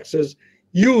cost access,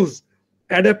 use,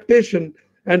 adaptation,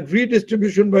 and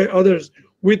redistribution by others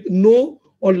with no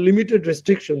or limited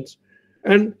restrictions.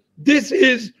 And this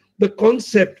is the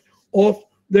concept of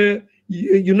the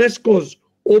UNESCO's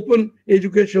open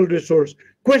educational resource.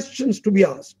 Questions to be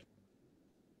asked.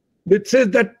 It says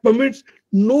that permits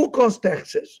no cost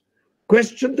access.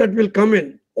 Question that will come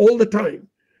in all the time,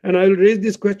 and I will raise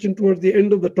this question towards the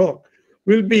end of the talk,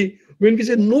 will be when we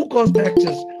say no cost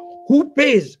access, who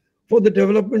pays for the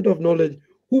development of knowledge?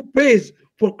 Who pays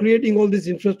for creating all this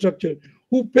infrastructure?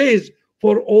 Who pays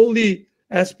for all the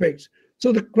aspects?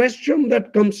 So the question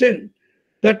that comes in,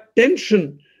 that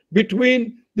tension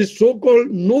between the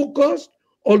so-called no cost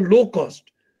or low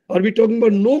cost. Are we talking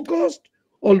about no cost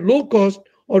or low cost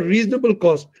or reasonable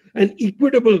cost and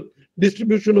equitable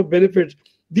distribution of benefits?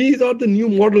 These are the new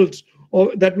models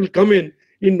that will come in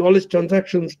knowledge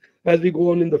transactions as we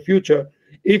go on in the future,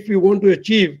 if we want to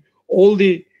achieve all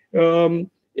the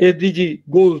SDG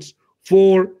goals,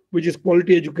 which is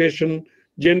quality education,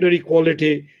 gender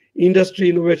equality, industry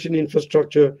innovation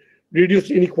infrastructure,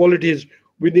 reduce inequalities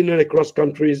within and across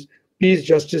countries, peace,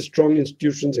 justice, strong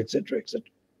institutions, etc.,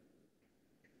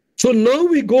 So now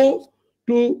we go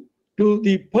to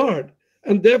the part,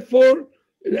 and therefore,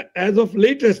 as of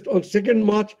latest, on 2nd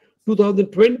March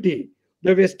 2020,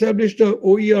 they've established a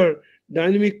OER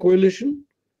dynamic coalition,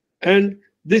 and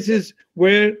this is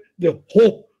where they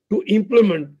hope to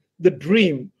implement the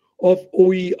dream of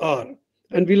OER.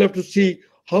 And we'll have to see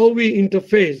how we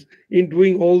interface in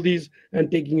doing all these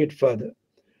and taking it further.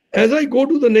 As I go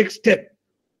to the next step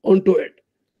onto it,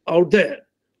 out there,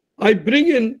 I bring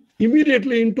in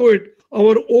immediately into it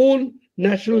our own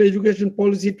National Education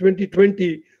Policy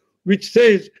 2020, which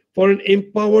says for an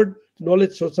empowered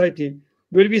knowledge society,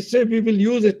 where we say we will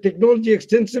use technology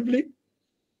extensively.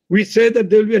 We say that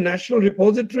there will be a national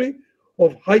repository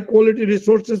of high quality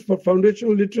resources for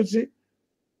foundational literacy,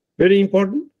 very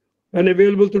important, and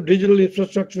available through digital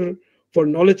infrastructure for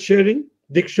knowledge sharing,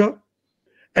 Diksha,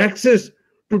 access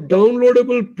to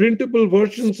downloadable printable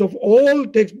versions of all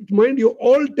textbooks. Mind you,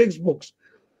 all textbooks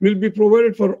will be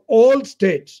provided for all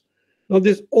states. Now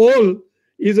this all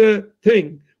is a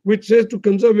thing which says to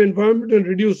conserve environment and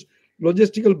reduce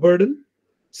logistical burden,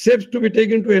 steps to be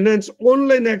taken to enhance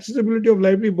online accessibility of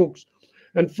library books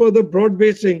and further broad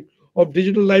basing of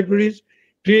digital libraries,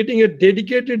 creating a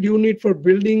dedicated unit for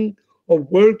building of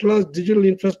world-class digital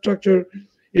infrastructure,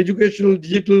 educational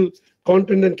digital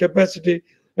content and capacity,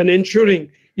 and ensuring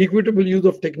equitable use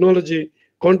of technology,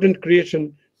 content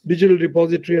creation, digital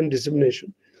repository, and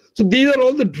dissemination. So these are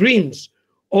all the dreams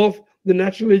of the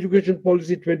National Education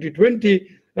Policy 2020,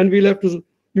 and we'll have to,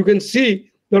 you can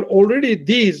see that already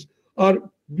these are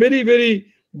very,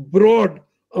 very broad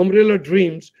umbrella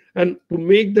dreams, And to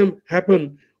make them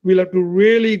happen, we'll have to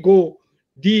really go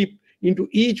deep into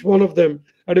each one of them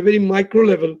at a very micro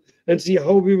level and see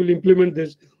how we will implement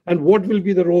this and what will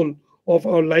be the role of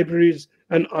our libraries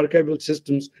and archival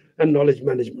systems and knowledge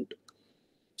management.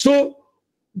 So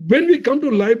when we come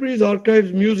to libraries,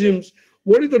 archives, museums,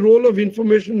 what is the role of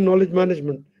information and knowledge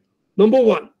management? Number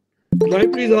one,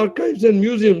 libraries, archives, and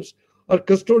museums are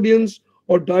custodians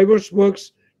of diverse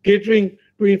works catering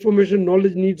to information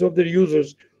knowledge needs of their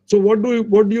users. So what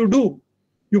do you do?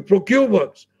 You procure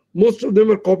works. Most of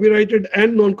them are copyrighted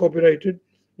and non-copyrighted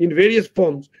in various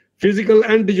forms, physical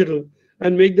and digital,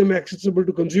 and make them accessible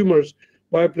to consumers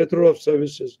by a plethora of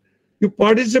services. You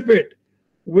participate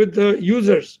with the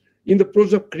users in the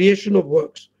process of creation of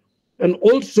works. And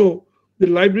also, the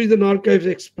libraries and archives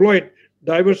exploit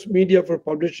diverse media for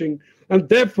publishing, and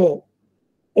therefore,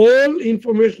 all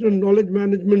information and knowledge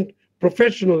management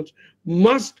professionals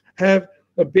must have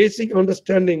a basic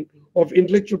understanding of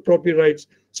intellectual property rights,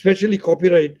 especially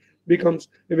copyright becomes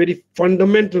a very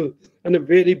fundamental and a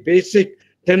very basic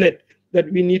tenet that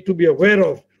we need to be aware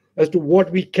of as to what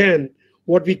we can,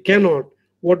 what we cannot,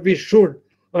 what we should,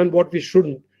 and what we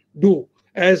shouldn't do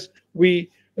as we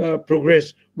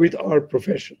progress with our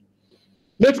profession.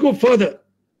 Let's go further.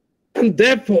 And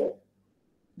therefore,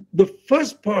 the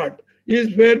first part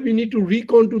is where we need to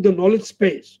recontour the knowledge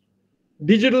space,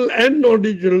 digital and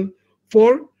non-digital,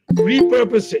 for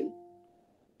repurposing.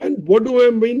 And what do I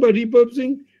mean by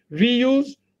repurposing?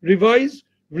 Reuse, revise,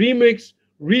 remix,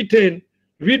 retain,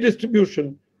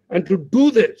 redistribution. And to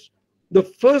do this, the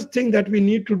first thing that we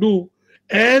need to do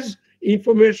as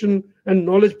information and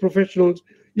knowledge professionals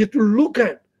is to look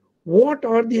at what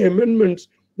are the amendments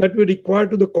that we require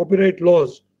to the copyright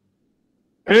laws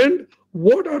and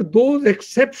what are those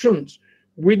exceptions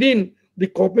within the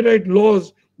copyright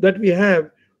laws that we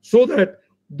have, so that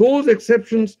those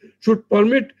exceptions should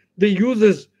permit the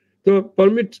users of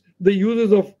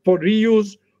for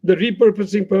reuse, the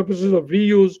repurposing purposes of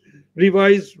reuse,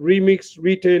 revise, remix,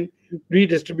 retain,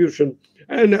 redistribution.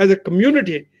 And as a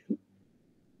community,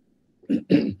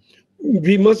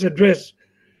 we must address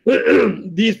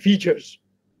these features.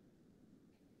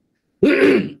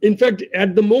 In fact,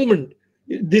 at the moment,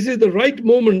 this is the right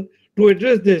moment to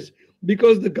address this,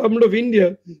 because the government of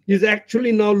India is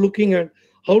actually now looking at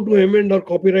how to amend our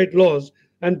copyright laws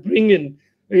and bring in,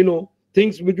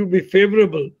 things which would be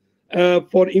favorable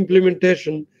for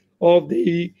implementation of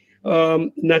the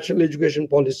national education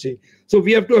policy. So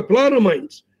we have to apply our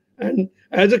minds and,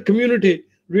 as a community,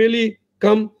 really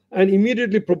come and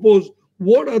immediately propose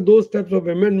what are those types of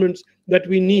amendments that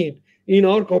we need in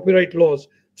our copyright laws,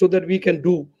 so that we can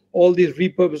do all these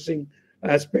repurposing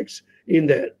aspects in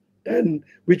there, and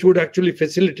which would actually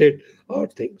facilitate our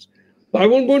things. I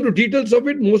won't go into details of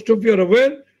it. Most of you are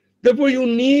aware. Therefore, you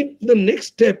need the next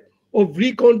step of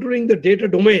recontouring the data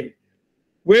domain,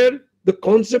 where the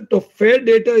concept of fair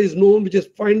data is known, which is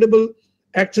findable,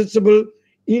 accessible,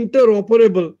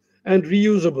 interoperable, and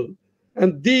reusable.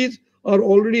 And these are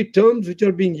already terms which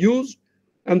are being used,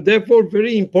 and therefore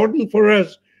very important for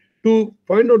us to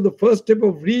find out. The first step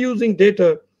of reusing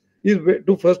data is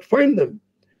to first find them.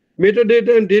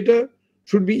 Metadata and data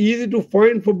should be easy to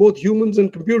find for both humans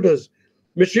and computers.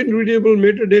 Machine-readable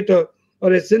metadata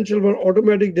are essential for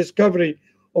automatic discovery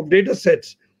of data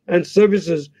sets and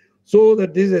services, so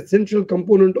that this is an essential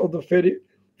component of the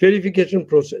verification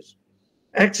process.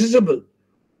 Accessible.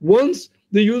 Once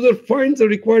the user finds the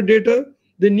required data,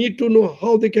 they need to know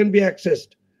how they can be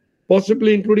accessed,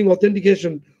 possibly including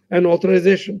authentication and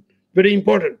authorization. Very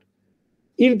important.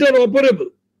 Interoperable.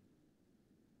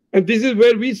 And this is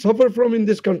where we suffer from in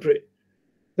this country,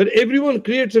 that everyone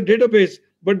creates a database,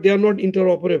 but they are not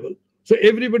interoperable. So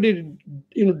everybody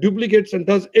duplicates and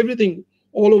does everything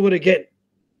all over again.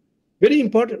 Very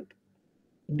important.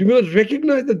 We must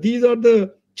recognize that these are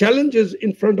the challenges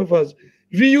in front of us.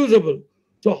 Reusable.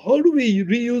 So how do we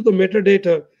reuse the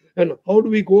metadata, and how do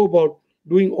we go about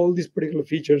doing all these particular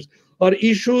features are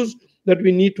issues that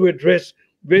we need to address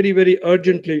very, very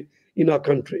urgently in our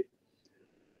country.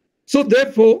 So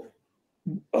therefore,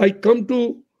 I come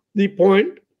to the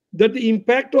point that the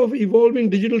impact of evolving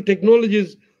digital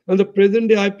technologies and the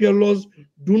present-day IPR laws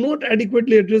do not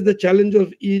adequately address the challenge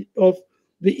of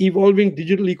the evolving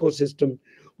digital ecosystem.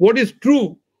 What is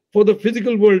true for the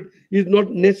physical world is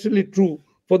not necessarily true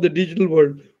for the digital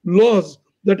world. Laws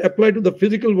that apply to the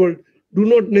physical world do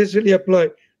not necessarily apply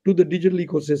to the digital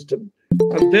ecosystem.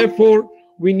 And therefore,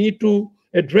 we need to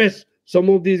address some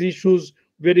of these issues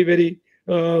very, very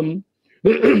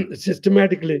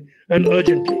systematically and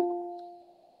urgently.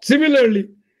 Similarly,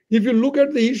 if you look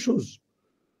at the issues,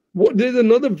 there is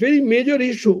another very major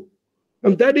issue,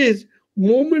 and that is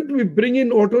moment we bring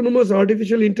in autonomous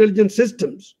artificial intelligence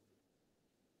systems,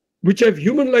 which have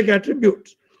human-like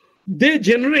attributes, they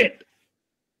generate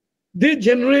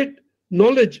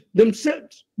knowledge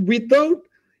themselves without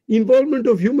involvement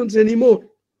of humans anymore.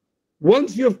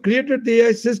 Once you have created the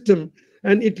AI system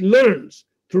and it learns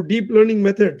through deep learning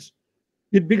methods,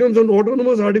 it becomes an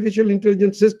autonomous artificial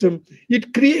intelligence system.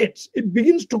 It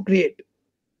begins to create.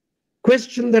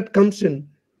 Question that comes in: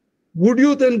 would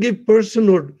you then give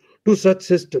personhood to such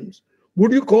systems?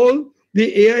 Would you call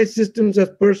the AI systems as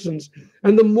persons?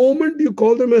 And the moment you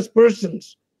call them as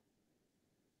persons,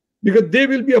 because they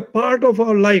will be a part of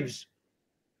our lives,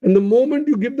 and the moment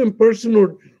you give them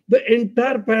personhood, the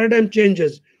entire paradigm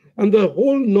changes, and the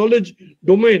whole knowledge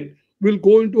domain will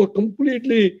go into a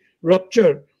completely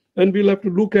rupture, and we'll have to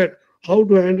look at how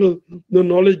to handle the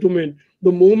knowledge domain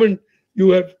the moment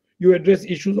you address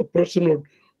issues of personhood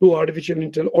to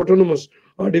autonomous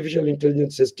artificial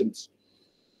intelligence systems.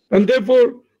 And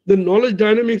therefore, the knowledge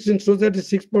dynamics in Society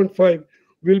 6.5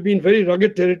 will be in very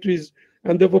rugged territories,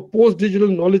 and therefore post-digital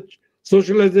knowledge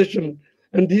socialization,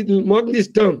 and these will mark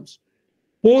these terms: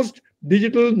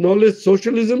 post-digital knowledge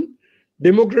socialism,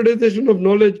 democratization of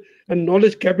knowledge, and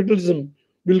knowledge capitalism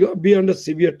will be under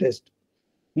severe test.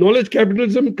 Knowledge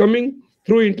capitalism coming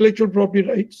through intellectual property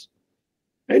rights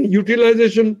and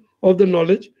utilization of the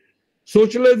knowledge,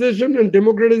 socialization and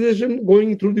democratization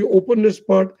going through the openness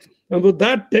part, and with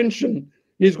that tension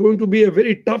is going to be a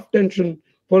very tough tension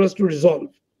for us to resolve.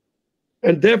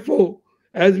 And therefore,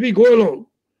 as we go along,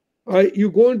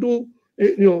 you go into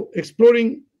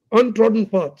exploring untrodden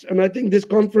paths, and I think this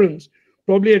conference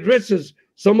probably addresses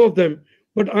some of them.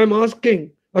 But I'm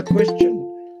asking a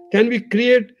question: can we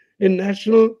create a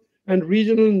national and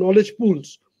regional knowledge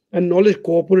pools and knowledge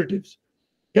cooperatives?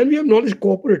 Can we have knowledge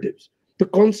cooperatives? The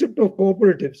concept of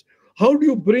cooperatives. How do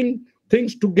you bring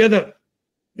things together?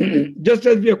 Just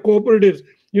as we have cooperatives,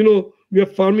 we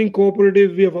have farming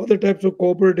cooperatives, we have other types of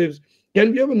cooperatives.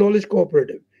 Can we have a knowledge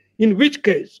cooperative? In which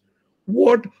case,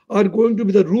 what are going to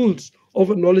be the rules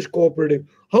of a knowledge cooperative?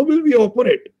 How will we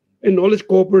operate a knowledge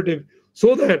cooperative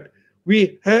so that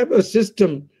we have a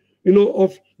system,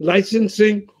 of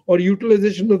licensing or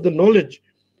utilization of the knowledge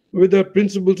with the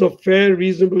principles of fair,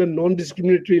 reasonable, and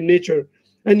non-discriminatory nature,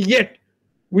 and yet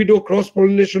we do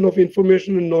cross-pollination of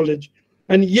information and knowledge,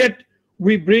 and yet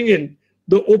we bring in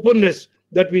the openness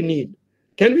that we need?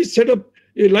 Can we set up,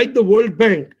 like the World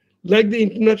Bank, like the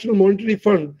International Monetary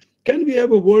Fund, can we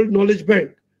have a World Knowledge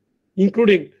Bank,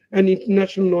 including an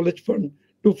International Knowledge Fund,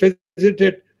 to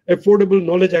facilitate affordable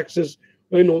knowledge access,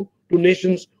 to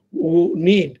nations who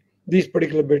need these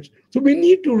particular bits? So we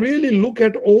need to really look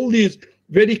at all these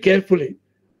very carefully.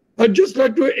 I'd just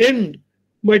like to end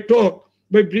my talk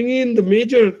by bringing in the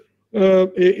major,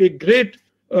 a great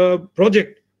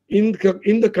project in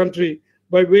the country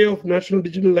by way of National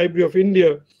Digital Library of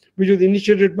India, which was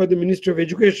initiated by the Ministry of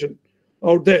Education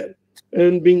out there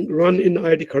and being run in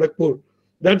IIT Kharagpur.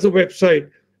 That's the website.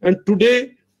 And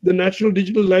today, the National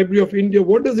Digital Library of India,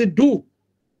 what does it do?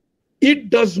 It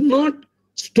does not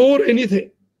store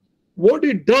anything. What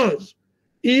it does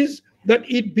is that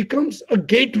it becomes a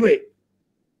gateway.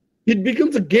 It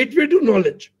becomes a gateway to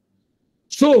knowledge.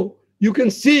 So you can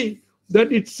see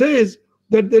that it says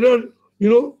that there are,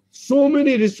 so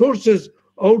many resources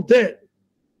out there,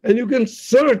 and you can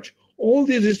search all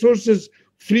these resources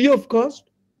free of cost.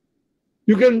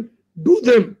 You can do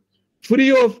them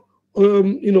free of,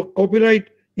 copyright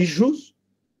issues.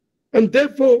 And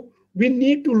therefore, we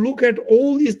need to look at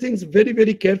all these things very,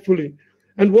 very carefully.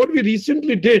 And what we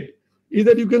recently did is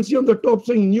that you can see on the top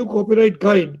saying new copyright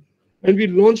guide, and we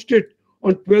launched it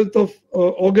on 12th of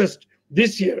August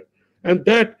this year. And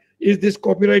that is this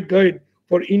copyright guide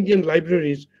for Indian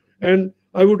libraries. And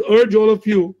I would urge all of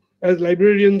you as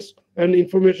librarians and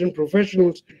information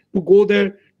professionals to go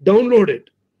there, download it,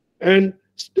 and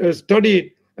study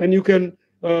it, and you can,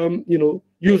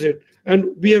 use it.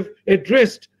 And we have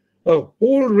addressed a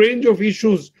whole range of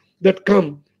issues that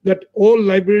come, that all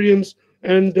librarians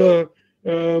and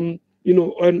and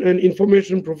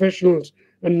information professionals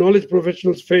and knowledge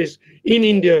professionals face in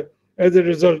India as a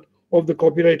result of the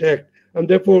Copyright Act. And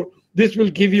therefore, this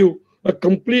will give you a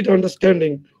complete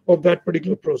understanding of that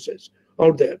particular process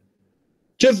out there.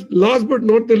 Just last but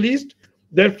not the least,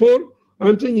 therefore,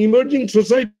 I'm saying emerging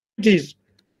societies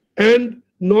and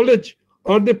knowledge,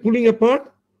 are they pulling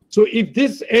apart? So if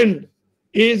this end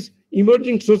is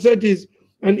emerging societies,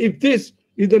 and if this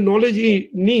is the knowledge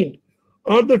need,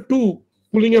 are the two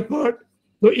pulling apart?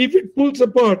 Now, if it pulls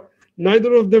apart,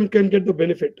 neither of them can get the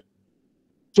benefit.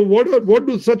 So what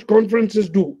do such conferences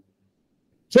do?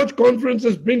 Such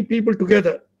conferences bring people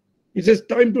together. It says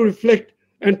time to reflect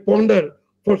and ponder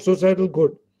for societal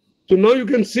good. So now you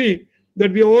can see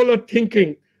that we all are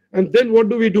thinking, and then what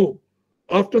do?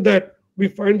 After that, we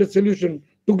find a solution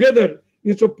together.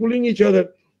 Instead of pulling each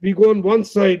other, we go on one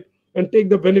side and take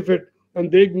the benefit, and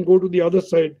they can go to the other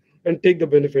side and take the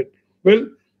benefit. Well,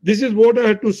 this is what I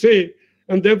had to say,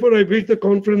 and therefore I wish the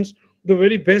conference the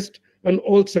very best and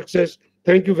all success.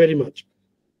 Thank you very much.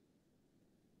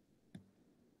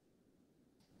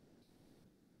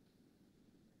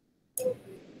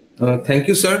 Thank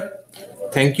you, sir.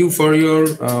 Thank you for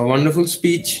your wonderful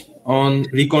speech on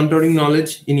recontouring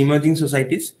knowledge in emerging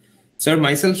societies. Sir,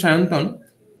 myself, Shayantan,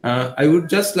 I would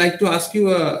just like to ask you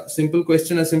a simple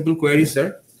question, a simple query,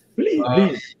 sir.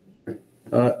 Please.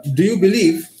 Do you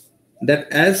believe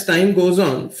that as time goes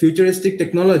on, futuristic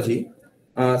technology,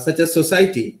 such as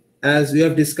society, as we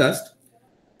have discussed,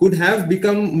 could have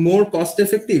become more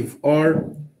cost-effective,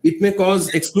 or it may cause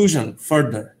exclusion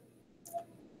further?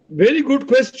 Very good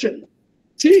question.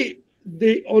 See,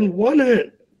 on one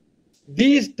hand,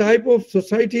 these type of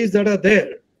societies that are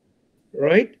there,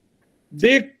 right?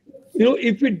 They,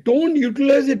 if we don't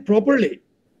utilize it properly,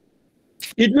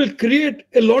 it will create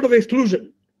a lot of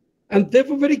exclusion. And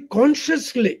therefore, very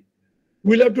consciously,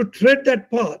 we'll have to tread that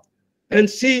path and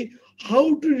see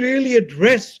how to really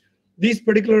address these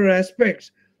particular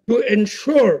aspects to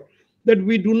ensure that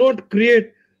we do not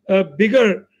create a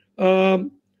bigger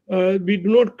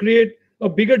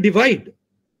divide,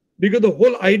 because the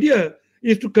whole idea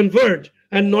is to converge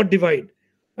and not divide.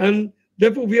 And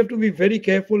therefore, we have to be very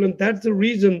careful, and that's the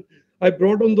reason I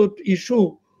brought on the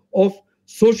issue of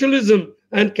socialism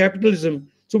and capitalism.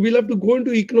 So we'll have to go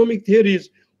into economic theories,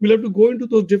 we'll have to go into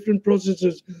those different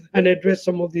processes and address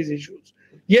some of these issues.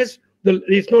 Yes,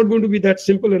 it's not going to be that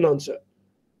simple an answer.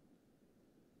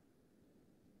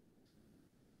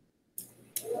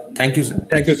 Thank you, sir.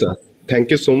 Thank you, sir.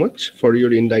 Thank you so much for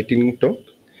your enlightening talk.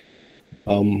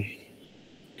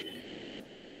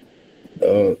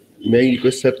 May I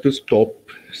request sir to stop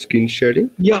screen sharing?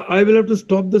 Yeah, I will have to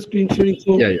stop the screen sharing.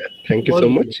 So yeah. Thank you so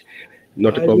much.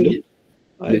 Not a problem.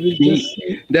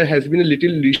 There has been a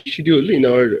little reschedule in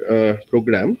our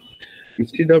program.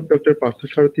 Instead of Dr.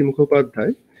 Parthasarathi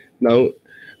Mukhopadhyay, now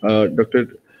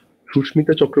Dr.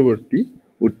 Sushmita Chakraborty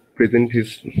would present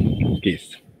his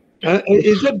case.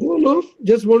 Is that gone off?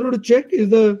 Just wanted to check. Is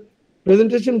the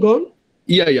presentation gone?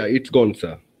 Yeah, it's gone,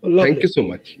 sir. Lovely. Thank you so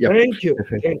much. Yeah. Thank you.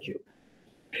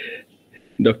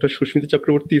 Dr. Sushmita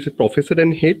Chakraborty is a professor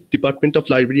and head, Department of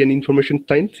Library and Information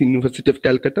Science, University of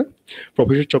Calcutta.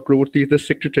 Professor Chakraborty is the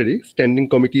Secretary, Standing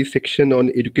Committee Section on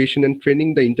Education and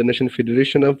Training, the International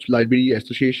Federation of Library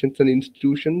Associations and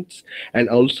Institutions, and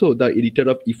also the editor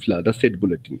of IFLA, the said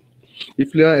bulletin.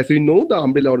 IFLA, as we know, the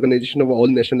umbrella organization of all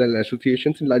national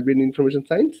associations in library and information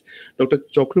science. Dr.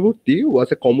 Chakraborty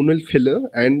was a Commonwealth Fellow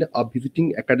and a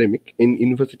visiting academic in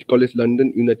University College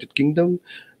London, United Kingdom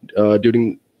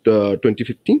during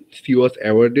 2015. She was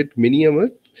awarded many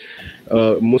awards,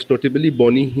 most notably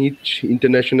Bonnie Hitch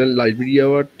International Library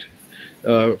Award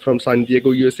from San Diego,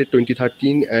 USA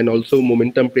 2013, and also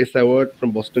Momentum Press Award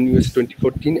from Boston, US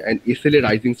 2014, and SLA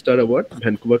Rising Star Award,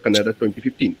 Vancouver, Canada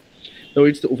 2015. Now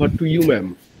it's over to you,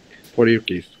 ma'am, for your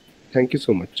case. Thank you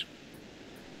so much.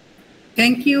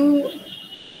 Thank you,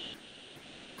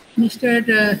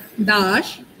 Mr.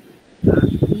 Dash.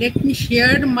 Let me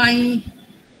share my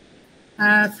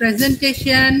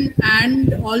presentation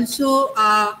and also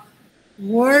a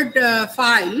Word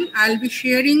file. I'll be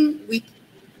sharing with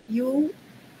you,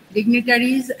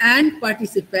 dignitaries and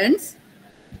participants.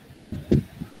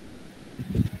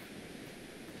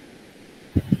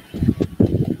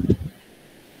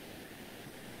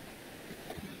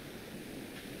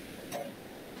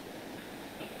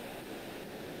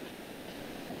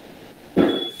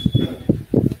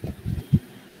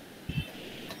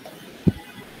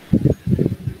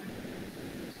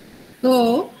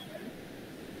 So,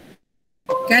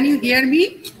 can you hear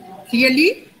me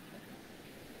clearly?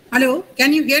 Hello,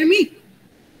 can you hear me?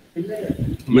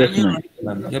 Yes,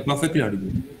 ma'am. You're perfectly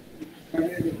audible.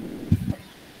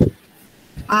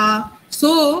 At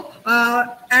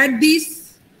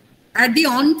the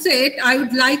onset, I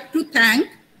would like to thank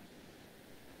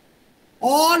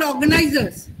all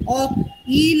organizers of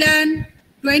ELAN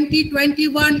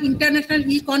 2021 International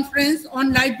E-Conference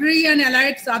on Library and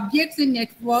Allied Subjects in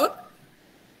Network.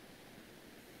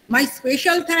 My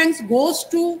special thanks goes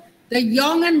to the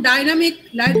young and dynamic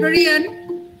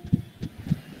librarian,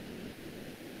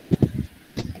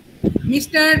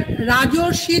 Mr.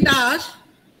 Rajorshi Das,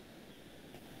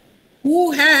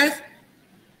 who has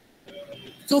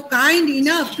so kind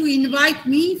enough to invite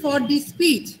me for this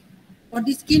speech, for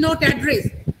this keynote address.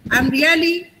 I'm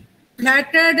really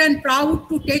flattered and proud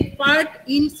to take part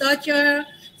in such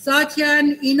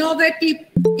an innovative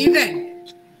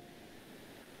event.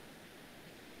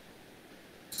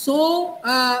 So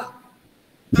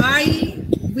I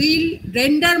will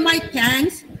render my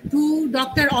thanks to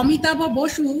Dr. Amitabha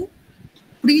Bosu,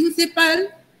 Principal,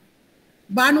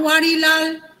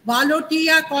 Banwarilal,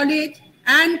 Bhalotia College,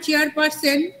 and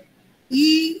Chairperson,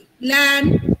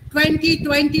 ELAN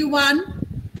 2021.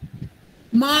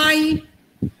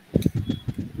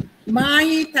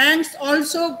 My thanks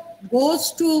also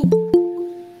goes to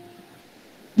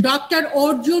Dr.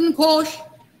 Arjun Ghosh,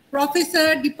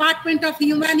 Professor, Department of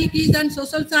Humanities and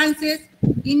Social Sciences,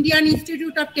 Indian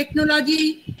Institute of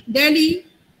Technology, Delhi,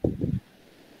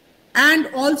 and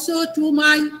also to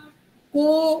my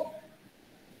co-panelist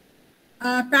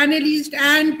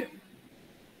and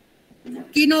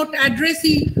keynote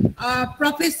addressee,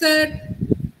 Professor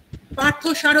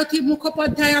Partho Sharathi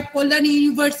Mukhopadhyay of Kalyani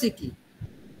University.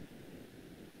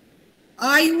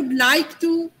 I would like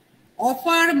to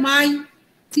offer my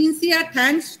sincere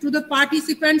thanks to the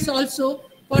participants also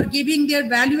for giving their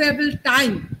valuable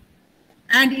time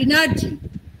and energy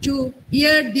to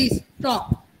hear this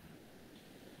talk.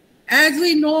 As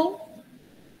we know,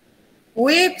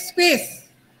 web space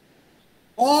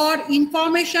or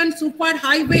information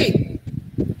superhighway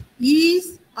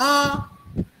is a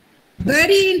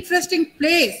very interesting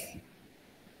place.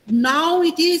 Now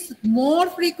it is more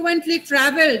frequently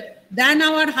traveled than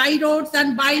our high roads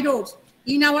and by roads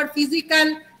in our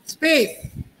physical space.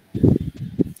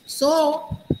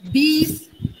 So this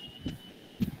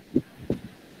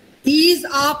is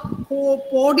a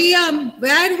podium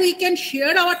where we can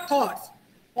share our thoughts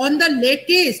on the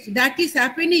latest that is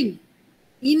happening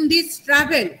in this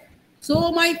travel.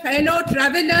 So my fellow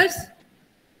travelers,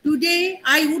 today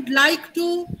I would like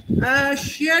to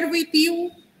share with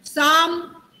you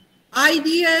some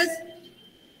ideas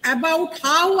about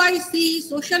how I see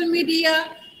social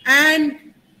media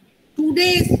and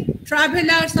today's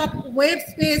travelers of web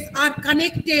space are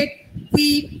connected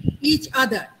with each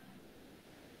other.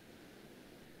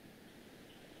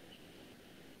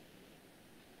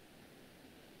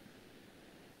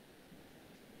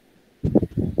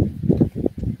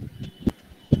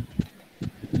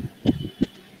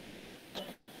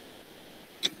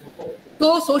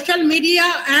 So social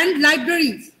media and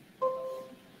libraries.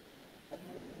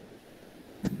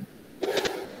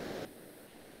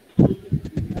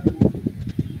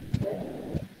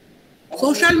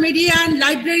 Social media and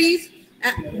libraries.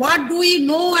 What do we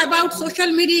know about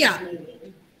social media?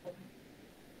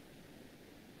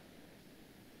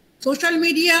 Social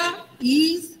media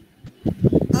is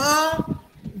a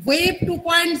Web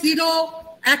 2.0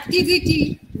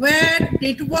 activity where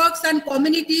networks and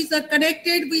communities are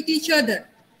connected with each other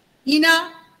in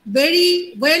a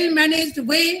very well managed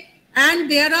way, and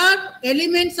there are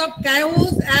elements of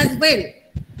chaos as well.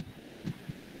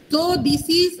 So this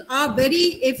is a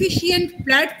very efficient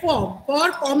platform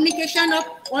for communication of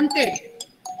content.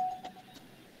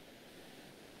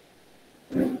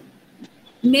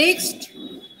 Next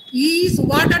is,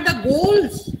 what are the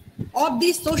goals of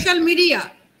this social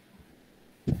media?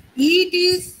 It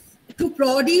is to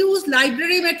produce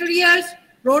library materials,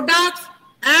 products,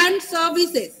 and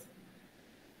services.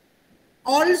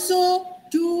 Also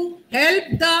to help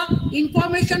the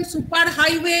information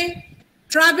superhighway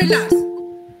travelers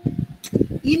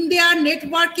in their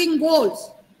networking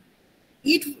goals.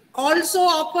 It also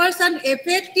offers an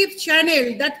effective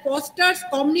channel that fosters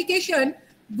communication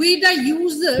with the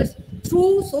users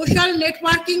through social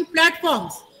networking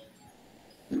platforms.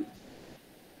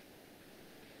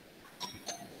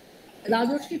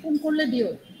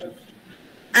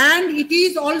 And it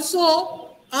is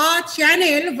also a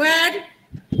channel where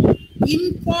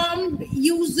informed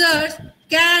users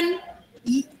can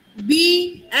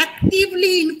be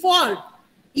actively involved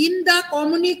in the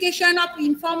communication of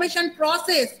information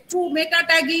process through meta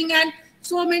tagging and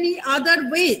so many other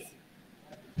ways.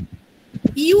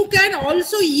 You can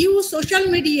also use social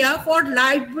media for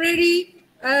library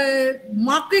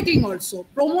marketing also,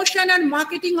 promotion and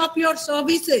marketing of your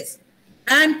services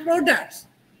and products.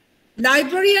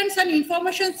 Librarians and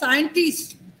information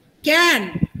scientists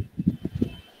can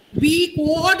be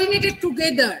coordinated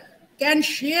together, can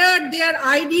share their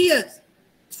ideas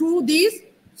through this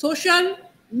social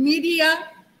media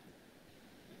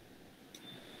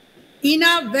in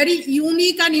a very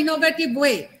unique and innovative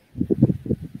way.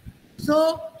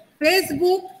 So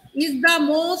Facebook is the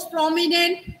most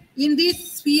prominent in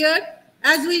this sphere.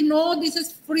 As we know, this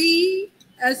is free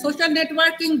social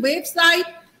networking website.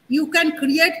 You can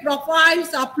create profiles,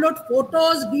 upload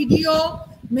photos, video,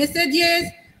 messages,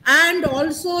 and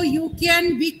also you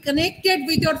can be connected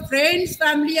with your friends,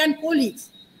 family, and colleagues.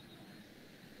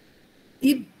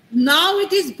 Now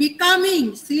it is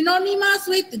becoming synonymous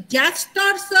with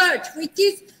gesture search, which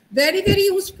is very, very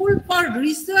useful for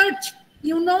research.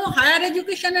 You know, higher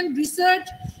education and research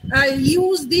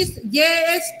use this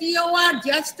JSTOR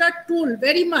gesture tool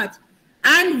very much.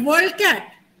 And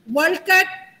WorldCat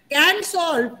can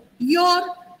solve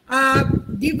your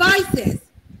devices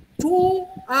through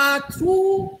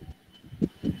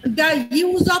the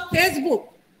use of Facebook.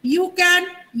 You can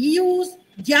use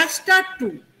gesture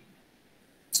tool.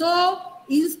 So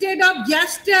instead of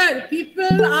gesture,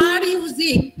 people are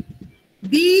using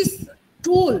this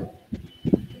tool.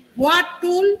 What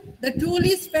tool? The tool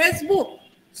is Facebook.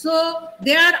 So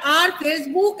there are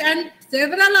Facebook and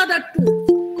several other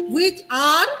tools which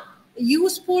are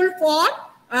useful for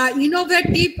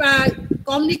innovative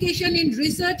communication in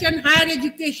research and higher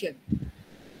education.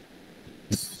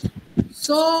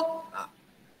 So,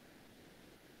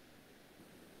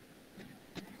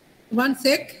 one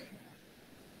sec.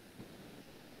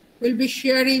 We'll be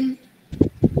sharing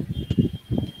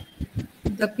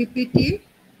the PPT.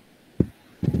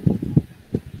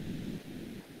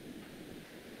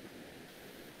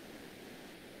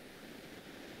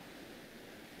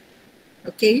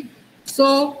 Okay,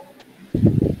 so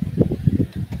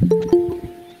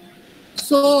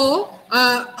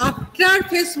after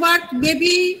FaceWork,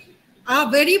 maybe a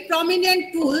very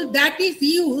prominent tool that is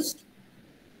used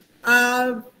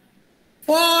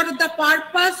for the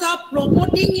purpose of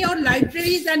promoting your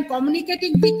libraries and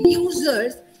communicating with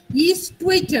users is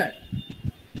Twitter.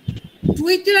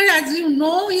 Twitter, as you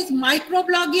know, is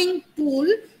microblogging tool,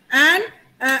 and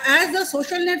as a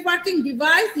social networking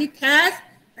device, it has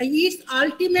its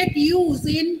ultimate use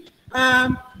in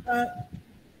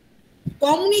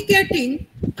communicating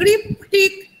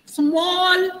cryptic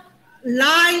small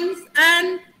lines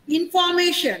and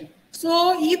information.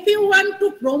 So if you want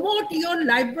to promote your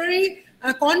library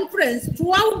conference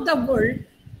throughout the world,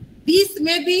 this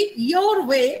may be your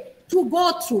way to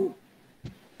go through.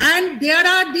 And there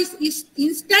are these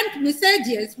instant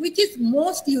messages, which is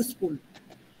most useful.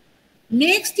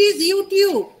 Next is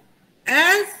YouTube.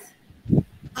 As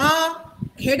a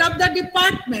head of the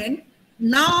department,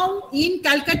 now in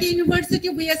Calcutta University,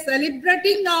 we are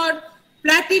celebrating our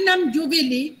Platinum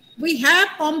Jubilee. We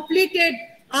have completed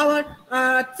our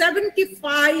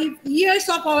 75 years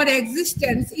of our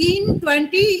existence in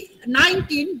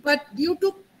 2019, but due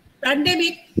to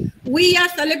pandemic, we are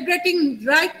celebrating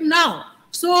right now.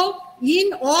 So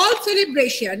in all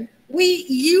celebration, we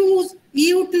use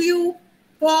YouTube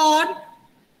for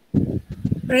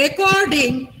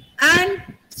recording and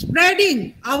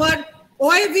spreading our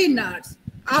webinars,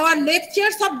 our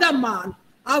lectures of the month,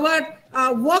 our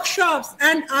workshops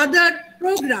and other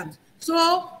programs.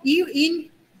 So in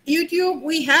YouTube,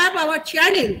 we have our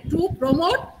channel to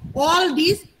promote all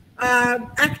these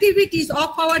activities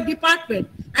of our department,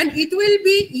 and it will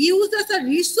be used as a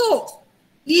resource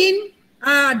in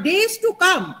days to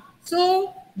come.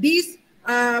 So this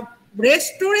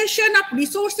restoration of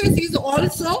resources is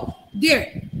also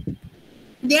there.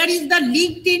 There is the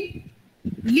LinkedIn.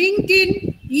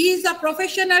 LinkedIn is a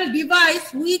professional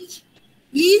device which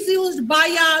is used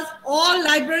by us, all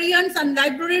librarians and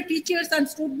library teachers and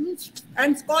students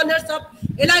and scholars of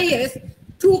LIS,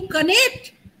 to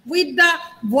connect with the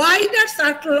wider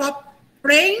circle of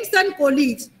friends and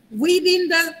colleagues within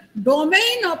the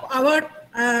domain of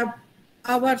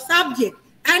our subject.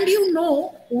 And you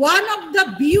know, one of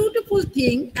the beautiful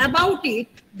things about it,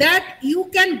 that you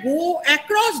can go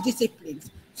across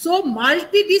disciplines. So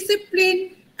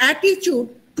multidiscipline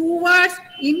attitude towards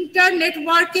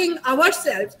inter-networking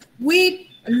ourselves with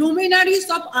luminaries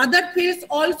of other fields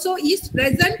also is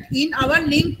present in our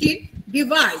LinkedIn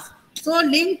device. So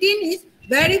LinkedIn is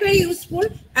very, very useful.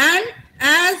 And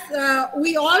as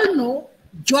we all know,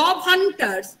 job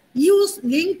hunters use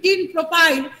LinkedIn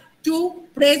profile to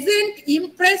present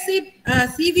impressive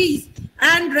CVs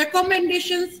and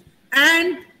recommendations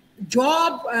and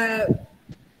job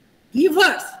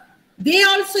givers. They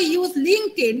also use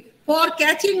LinkedIn for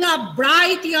catching up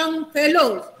bright young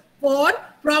fellows for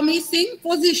promising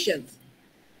positions.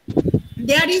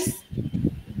 There is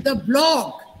the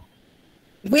blog.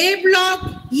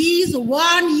 Weblog is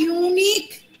one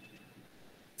unique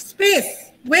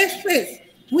web space,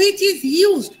 which is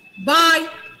used by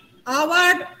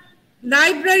our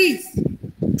libraries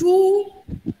to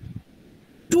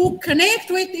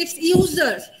connect with its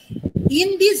users.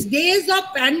 In these days of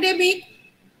pandemic,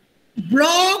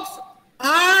 blogs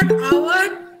are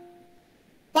our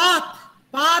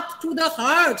path to the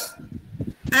hearts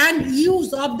and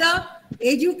use of the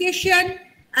education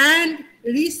and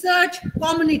research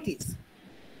communities.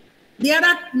 There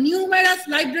are numerous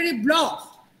library blogs.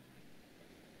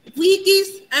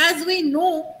 Wikis, as we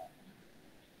know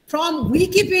from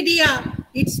Wikipedia,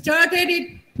 it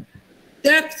started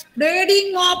the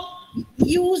spreading of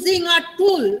using a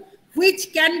tool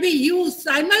which can be used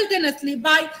simultaneously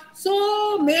by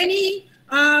so many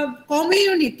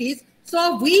communities.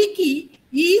 So Wiki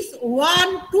is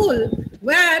one tool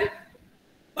where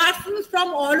persons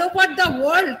from all over the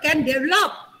world can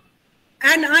develop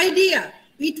an idea.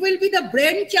 It will be the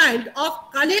brainchild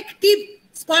of collective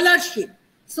scholarship.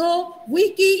 So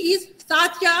Wiki is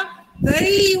such a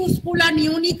very useful and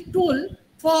unique tool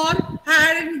for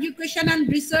higher education and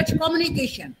research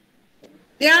communication.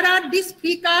 There is this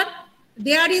Flickr.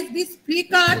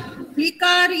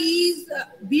 Flickr is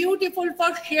beautiful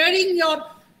for sharing your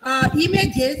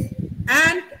images,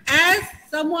 and as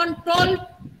someone told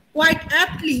quite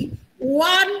aptly,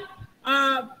 one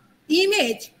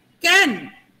image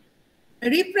can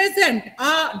represent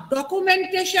a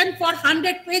documentation for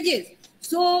 100 pages.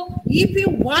 So if you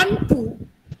want to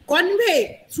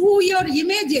convey through your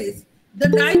images, the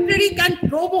library can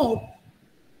promote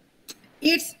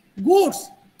its goods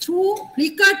through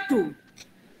Flickr too.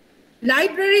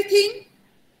 Library thing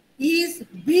is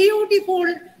beautiful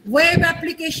web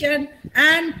application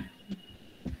and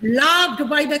loved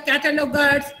by the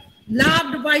catalogers,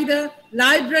 loved by the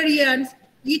librarians.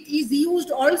 It is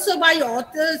used also by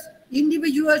authors,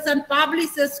 individuals, and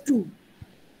publishers too.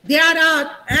 There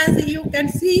are, as you can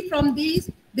see from these,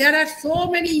 there are so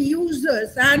many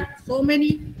users and so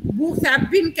many books have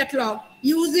been cataloged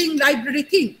using library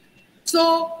thing.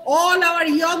 So all our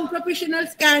young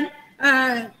professionals can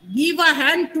give a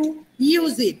hand to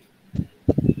use it.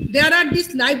 There are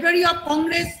this Library of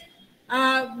Congress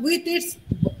with its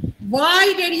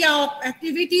wide area of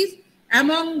activities.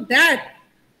 Among that,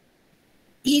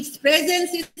 its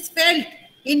presence is felt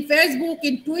in Facebook,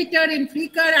 in Twitter, in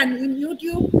Flickr, and in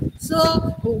YouTube. So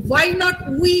why not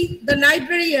we, the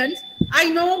librarians? I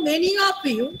know many of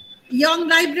you, young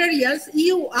librarians,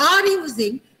 you are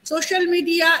using social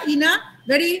media in a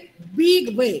very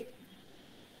big way.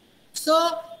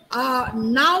 So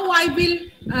now I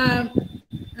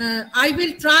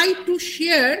will try to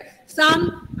share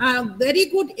some very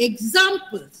good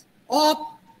examples of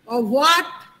what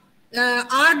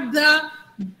are the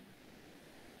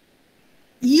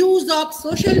use of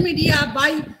social media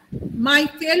by my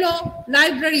fellow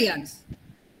librarians.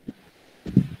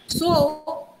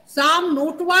 So some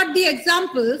noteworthy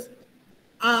examples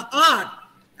are,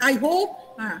 I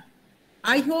hope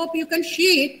you can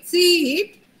see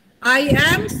it. I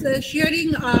am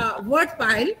sharing a Word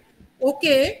file.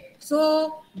 Okay,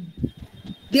 so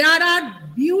there are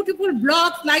beautiful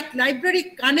blogs like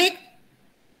Library Connect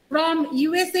from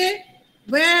USA,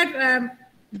 where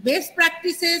best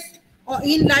practices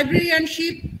in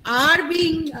librarianship are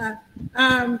being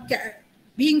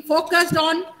focused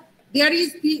on. There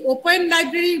is the Open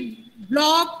Library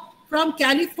blog from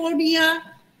California.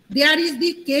 There is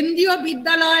the Kendriya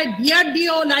Vidyalaya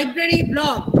DRDO library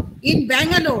blog in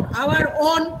Bangalore, our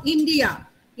own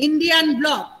Indian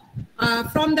blog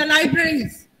from the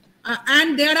libraries.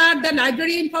 And there are the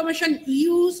library information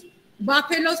use,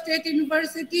 Buffalo State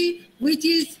University, which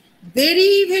is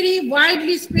very, very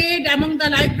widely spread among the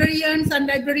librarians and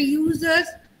library users.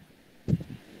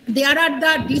 There are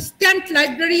the distant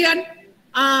librarian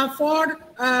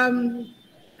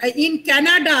in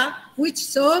Canada, which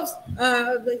serves,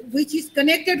 which is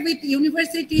connected with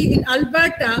university in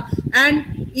Alberta,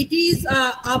 and it is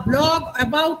a blog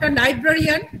about a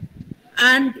librarian,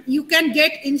 and you can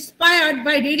get inspired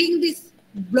by reading this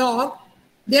blog.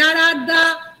 There are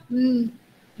the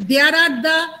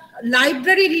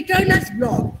library returners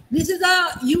blog. This is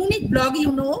a unique blog,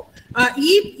 you know.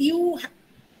 If you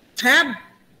have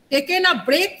taken a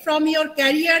break from your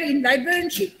career in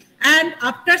librarianship and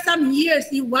after some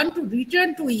years you want to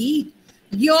return to it,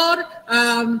 your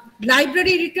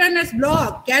library returners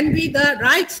blog can be the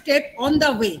right step on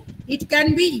the way. It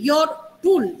can be your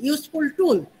tool, useful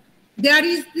tool. There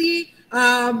is the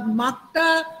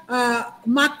Makta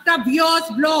Bios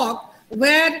blog,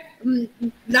 where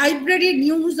library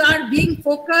news are being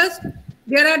focused.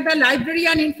 There are the Library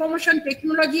and Information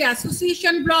Technology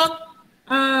Association blog,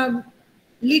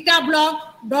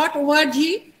 litablog.org.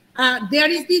 There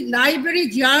is the Library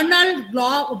Journal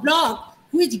blog,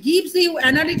 which gives you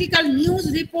analytical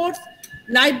news reports.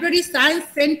 Library Science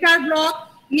Center blog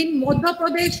in Madhya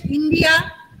Pradesh,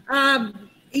 India.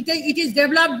 It is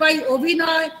developed by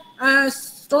Obinoy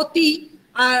Stoti,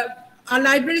 a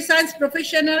library science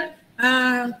professional.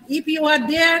 If you are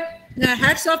there,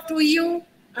 hats off to you.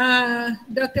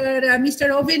 Mr.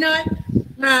 Ovinay.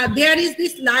 There is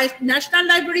this National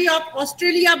Library of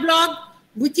Australia blog,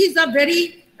 which is a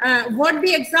very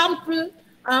worthy example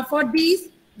for these.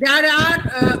 There are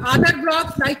other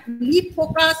blogs like Leap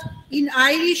Focus in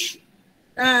Irish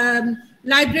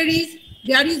libraries.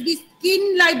 There is this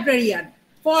Kin Librarian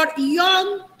for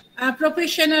young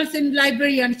professionals in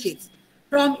librarianships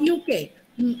from UK.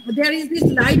 There is this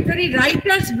Library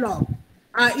Writers blog.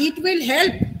 It will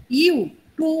help you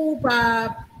to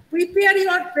prepare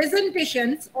your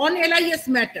presentations on LIS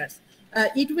matters.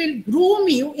 It will groom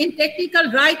you in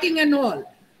technical writing and all.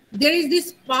 There is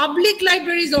this public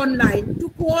libraries online to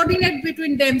coordinate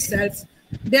between themselves.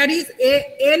 There is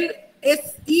a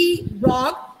LSE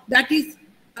blog that is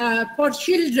for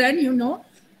children, you know.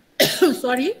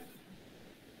 Sorry.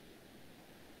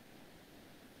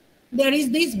 There is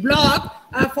this blog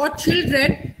for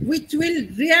children which will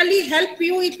really help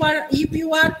you if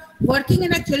you are working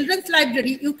in a children's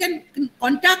library. You can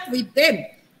contact with them.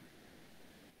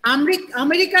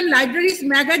 American Libraries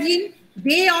Magazine,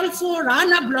 they also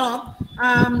run a blog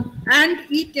and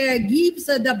it gives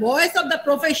the voice of the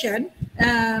profession.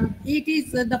 It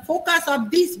is the focus of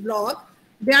this blog.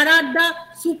 There are the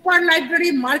Super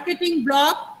Library Marketing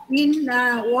blog in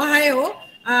Ohio,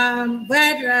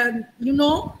 where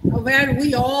where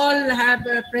we all have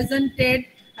presented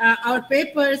our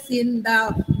papers in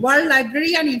the World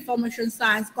Library and Information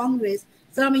Science Congress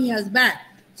some years back.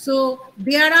 So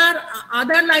there are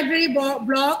other library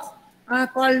blogs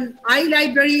called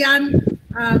iLibrarian,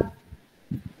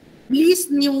 Police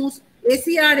News,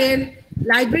 ACRL.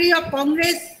 Library of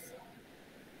Congress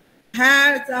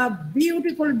has a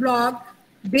beautiful blog.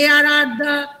 There are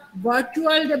the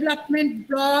Virtual Development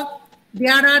blog.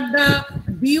 There are the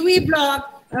DV blog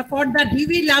for the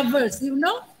DV lovers, you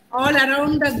know, all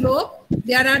around the globe.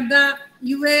 There are the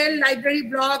UL library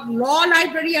blog. Law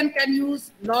librarian can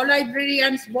use Law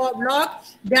Librarian's blog.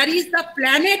 There is the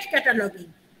Planet Cataloging,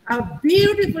 a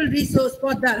beautiful resource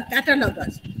for the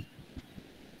catalogers.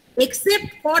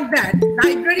 Except for that,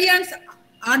 librarians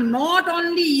are not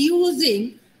only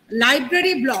using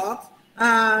library blogs,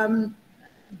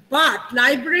 but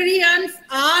librarians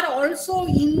are also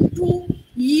into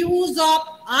use of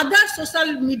other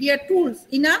social media tools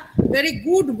in a very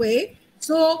good way.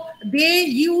 So they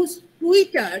use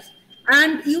Twitter,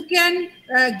 and you can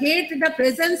get the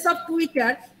presence of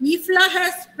Twitter. IFLA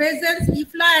has presence.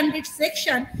 IFLA and its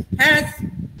section has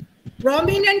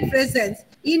prominent presence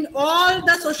in all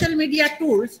the social media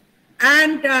tools,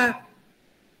 and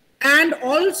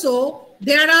also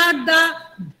there are the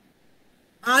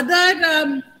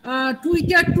other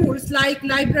Twitter tools like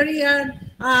library.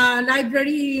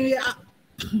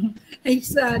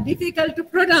 It's difficult to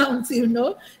pronounce, you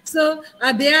know. So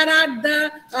there are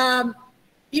the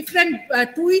different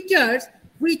Twitters,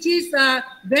 which is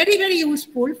very, very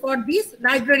useful for these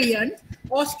librarians.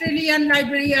 Australian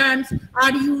librarians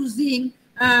are using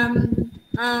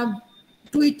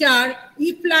Twitter.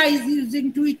 IFLA is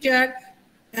using Twitter.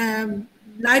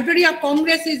 Library of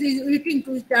Congress is using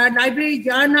Twitter. Library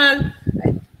Journal.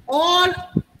 All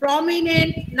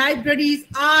prominent libraries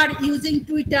are using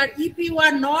Twitter. If you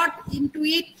are not into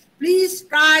it, please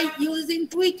try using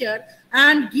Twitter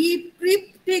and give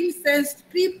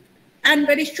script and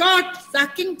very short,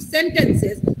 succinct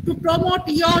sentences to promote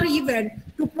your event,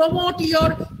 to promote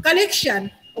your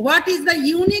collection. What is the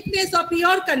uniqueness of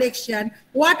your collection?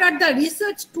 What are the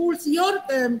research tools your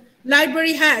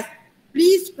library has?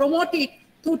 Please promote it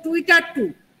through Twitter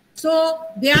too. So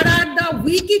there are the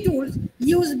wiki tools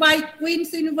used by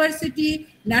Queen's University,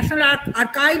 National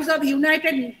Archives of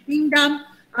United Kingdom,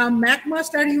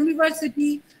 McMaster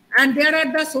University, and there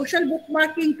are the social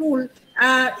bookmarking tool.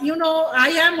 You know, I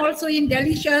am also in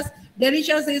Delicious.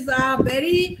 Delicious is a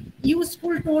very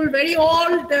useful tool, very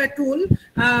old tool,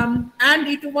 and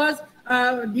it was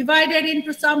divided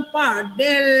into some part,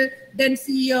 Dell, then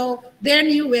CEO, then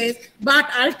US, but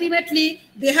ultimately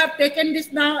they have taken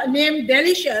this name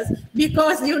Delicious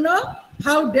because you know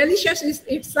how delicious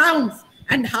it sounds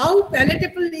and how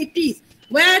palatable it is,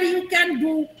 where you can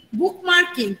do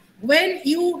bookmarking. When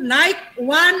you like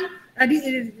one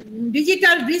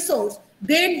digital resource,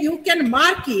 then you can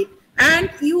mark it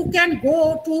and you can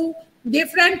go to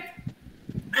different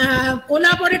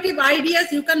collaborative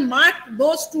ideas. You can mark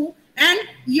those two and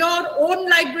your own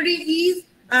library is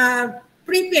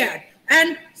prepared.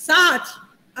 And such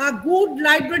a good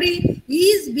library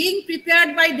is being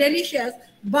prepared by Delicious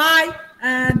by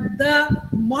the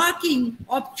marking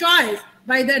of choice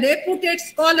by the reputed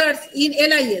scholars in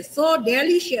LIS. So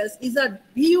Delicious is a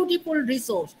beautiful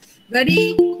resource,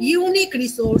 very unique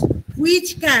resource,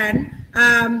 which can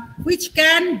which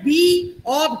can be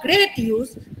of great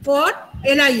use for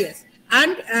LIS.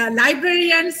 And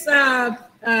librarians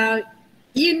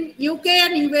in UK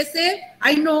and USA,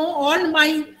 I know all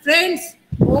my friends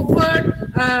over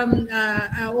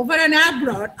and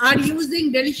abroad are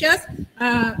using Delicious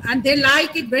and they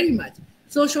like it very much.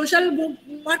 So social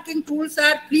bookmarking tools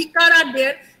are Flickr are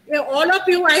there. All of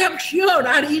you, I am sure,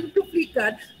 are into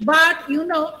Flickr, but you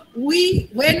know,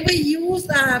 when we use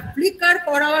Flickr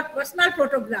for our personal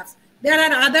photographs, there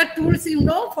are other tools, you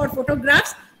know, for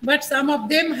photographs, but some of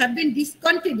them have been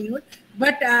discontinued.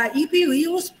 But if you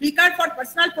use Flickr for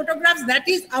personal photographs, that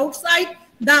is outside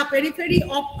the periphery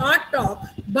of our talk.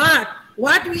 But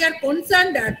what we are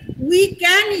concerned that we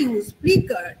can use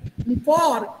Flickr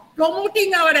for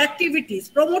promoting our activities,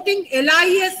 promoting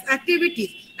LIS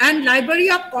activities, and Library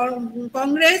of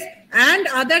Congress and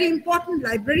other important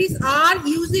libraries are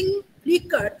using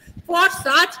Flickr for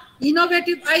such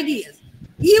innovative ideas.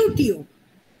 YouTube,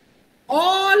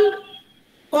 all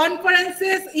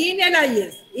conferences in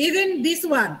LIS, even this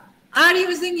one, are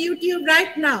using YouTube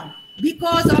right now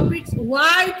because of its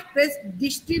wide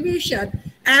distribution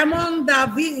among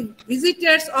the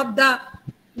visitors of the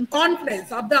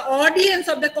conference, of the audience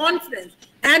of the conference,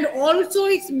 and also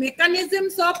its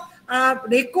mechanisms of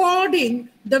recording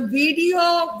the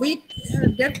video with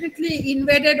definitely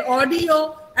embedded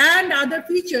audio and other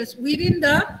features within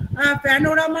the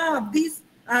panorama of this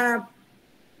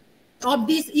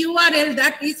URL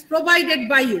that is provided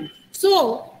by you.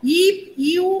 So if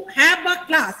you have a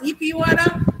class, if you are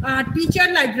a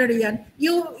teacher librarian,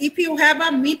 if you have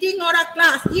a meeting or a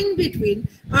class in between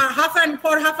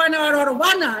for half an hour or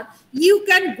 1 hour, you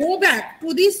can go back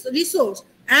to this resource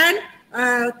and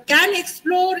can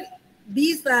explore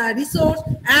this resource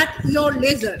at your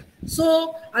leisure.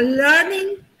 So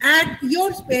learning at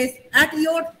your space, at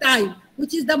your time,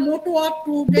 which is the motto of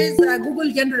today's Google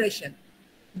generation.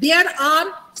 There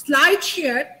are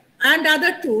SlideShare and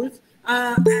other tools.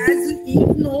 As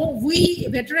you know, we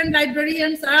veteran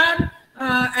librarians are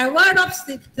aware of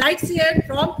SlideShare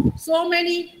from so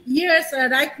many years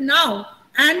right now,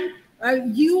 and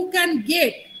you can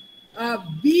get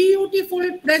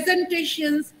beautiful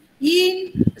presentations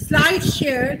in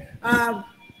SlideShare,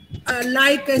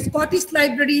 like Scottish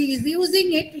Library is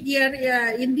using it here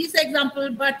in this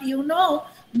example, but you know,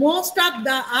 most of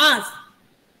us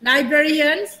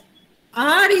librarians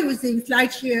are using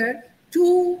SlideShare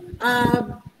to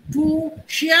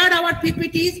share our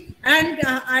PPTs, and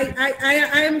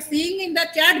I am seeing in the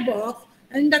chat box,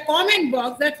 in the comment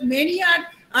box, that many are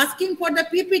asking for the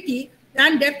PPT,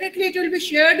 and definitely it will be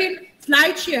shared in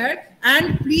SlideShare.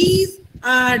 And please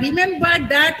remember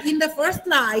that in the first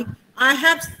slide, I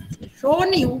have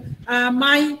shown you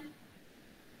my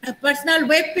personal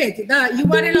web page. The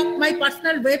URL of my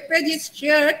personal web page is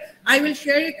shared. I will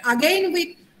share it again with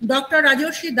Dr.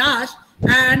 Rajarshi Das,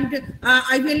 and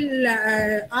I will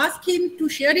ask him to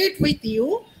share it with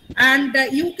you, and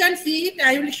you can see it.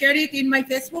 I will share it in my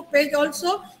Facebook page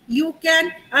also. You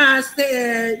can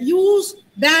use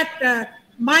that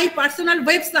my personal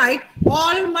website,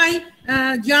 all my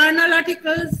journal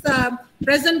articles,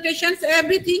 presentations,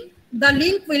 everything, the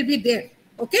link will be there.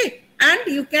 Okay, and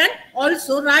you can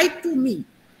also write to me.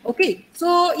 Okay,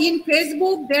 so in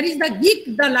Facebook there is the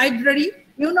Geek the Library.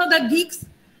 You know, the geeks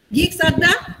are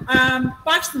the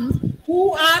persons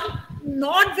who are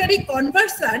not very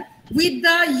conversant with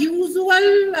the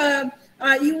usual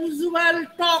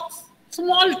talks,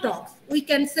 small talks, we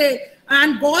can say,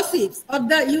 and gossips of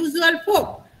the usual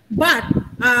folk. But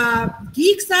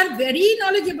geeks are very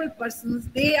knowledgeable persons.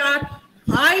 They are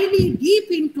highly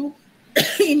deep into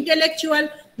intellectual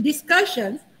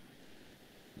discussions,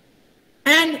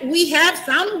 and we have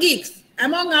some geeks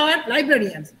among our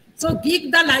librarians. So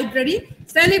Geek the Library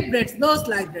celebrates those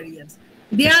librarians.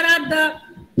 There are the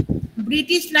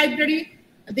British Library,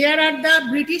 there are the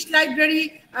British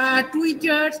Library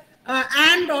Twitters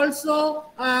and also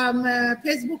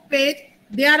Facebook page.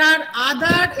 There are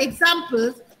other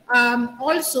examples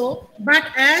also, but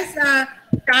as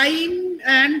time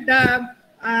and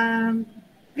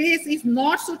place is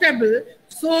not suitable,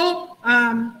 so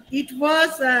it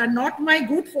was not my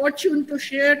good fortune to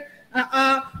share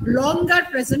a longer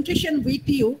presentation with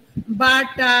you, but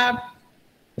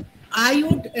I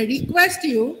would request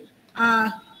you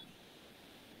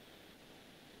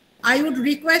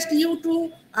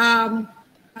to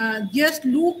just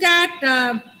look at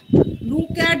the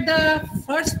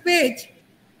first page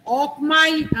of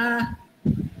my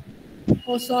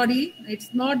oh sorry,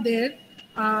 it's not there.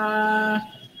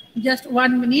 Just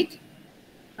 1 minute.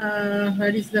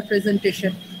 Where is the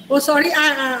presentation? Oh sorry,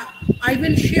 I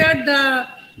will share the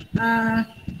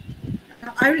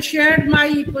I will share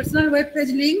my personal web page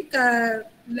link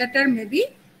later maybe.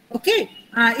 Okay,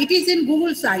 it is in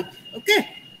Google site. Okay,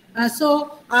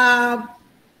 so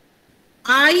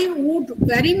I would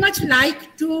very much like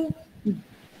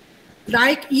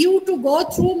you to go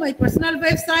through my personal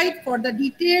website for the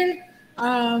detailed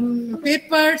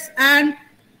papers and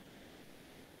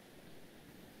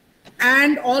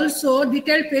also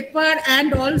detailed paper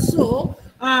and also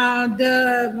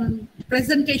the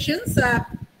presentations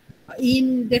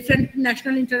in different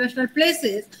national international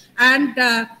places, and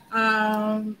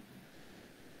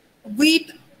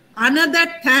with another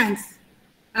thanks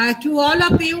to all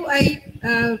of you, I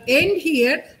end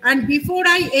here, and before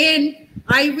I end,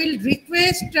 I will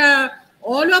request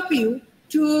all of you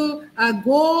to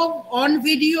go on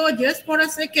video just for a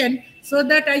second so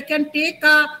that I can take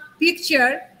a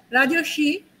picture.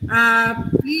 Rajoshi,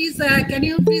 please, can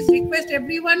you please request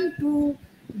everyone to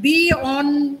be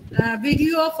on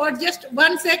video for just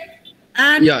 1 sec?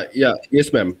 And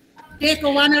yes, ma'am. Take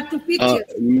 1 or 2 pictures.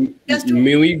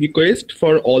 May we request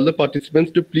for all the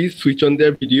participants to please switch on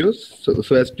their videos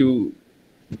so as to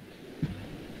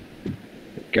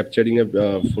capturing a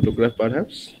photograph,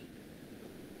 perhaps.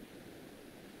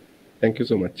 Thank you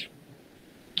so much.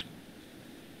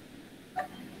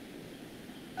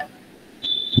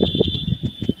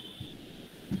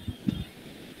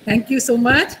 Thank you so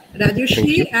much,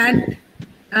 Rajoshi, and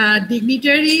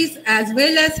dignitaries as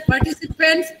well as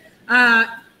participants.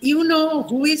 You know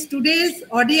who is today's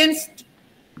audience.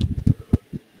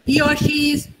 He or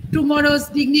she is tomorrow's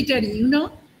dignitary, you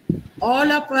know.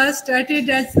 All of us started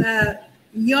as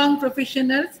young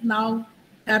professionals, now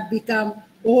have become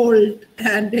old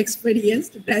and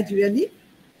experienced gradually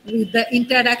with the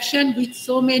interaction with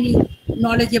so many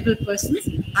knowledgeable persons.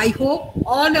 I hope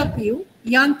all of you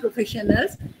young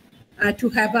professionals to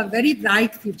have a very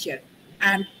bright future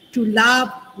and to love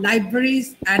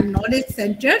libraries and knowledge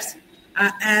centers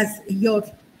as your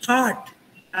heart,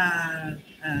 as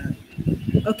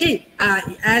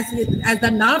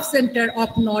the nerve center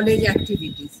of knowledge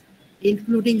activities,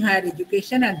 including higher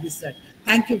education and research.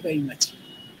 Thank you very much.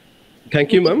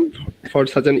 Thank you, ma'am, for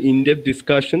such an in-depth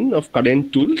discussion of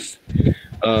current tools.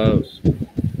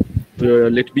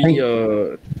 Let me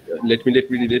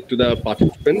relate to the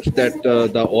participants that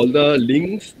all the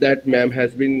links that ma'am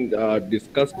has been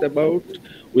discussed about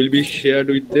will be shared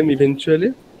with them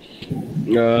eventually.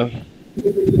 Now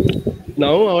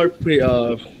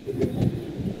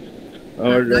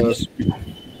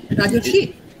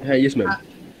Rajoshi. Yes, ma'am.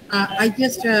 I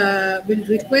just will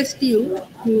request you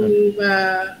to,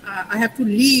 I have to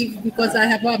leave because I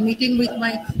have a meeting with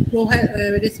my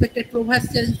respected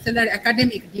Provost Chancellor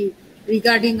academic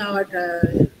regarding our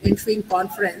ensuing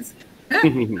conference. Not a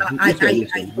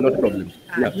problem.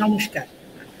 Namaskar.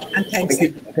 And thanks.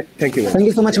 Thank you. Thank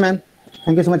you so much, ma'am.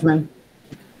 Thank you so much, ma'am.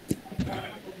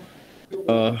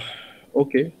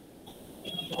 Okay.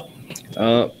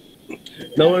 Now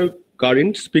our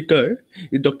current speaker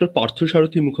is Dr. Partho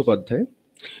Sarathi Mukhopadhyay.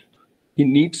 He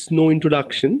needs no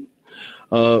introduction,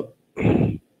 but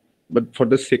for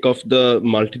the sake of the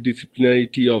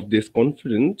multidisciplinarity of this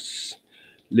conference,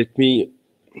 let me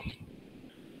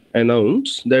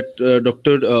announce that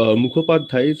Dr.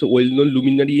 Mukhopadhyay is a well-known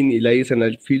luminary in LIS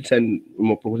and fields, and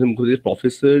Professor Mukhopadhyay is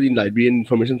professor in Library and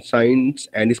Information Science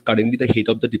and is currently the head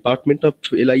of the Department of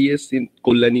LIS in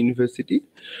Kolkata University.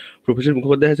 Professor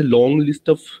Mukhopadhyay has a long list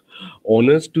of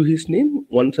honors to his name.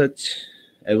 One such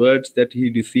awards that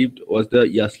he received was the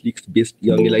YASLIC's Best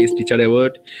Young LIS Teacher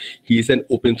Award. He is an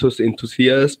open source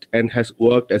enthusiast and has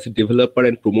worked as a developer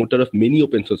and promoter of many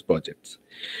open source projects.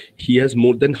 He has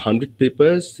more than 100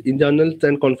 papers in journals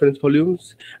and conference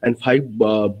volumes and 5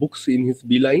 books in his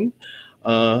beeline.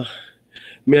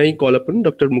 May I call upon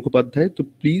Dr. Mukhopadhyay to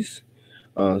please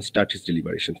start his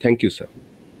deliberation. Thank you, sir.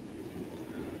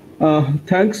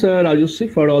 Thanks,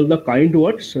 Rajoshi, for all the kind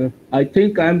words. I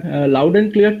think I'm loud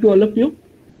and clear to all of you.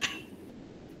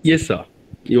 Yes, sir.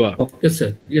 You are. Oh, yes,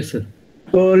 sir. Yes, sir.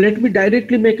 So let me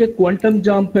directly make a quantum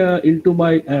jump into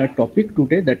my topic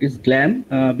today, that is GLAM,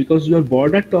 because your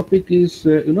broader topic is,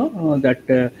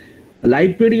 that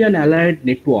library and allied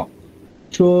network.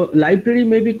 So library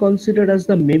may be considered as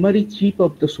the memory chip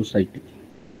of the society.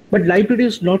 But library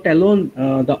is not alone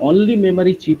the only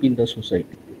memory chip in the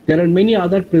society. There are many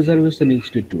other preservation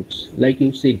institutes, like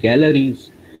you say, galleries,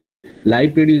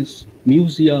 libraries,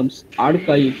 museums,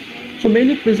 archives. So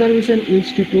many preservation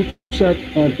institutes are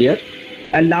there.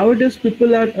 And nowadays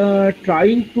people are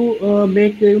trying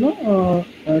to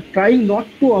trying not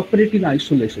to operate in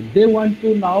isolation. They want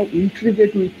to now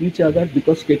integrate with each other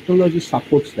because technology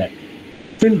supports that.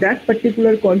 So in that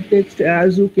particular context,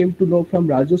 as you came to know from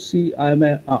Rajoshi, I am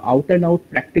a out and out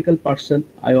practical person.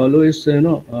 I always,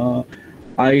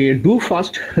 I do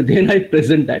first, then I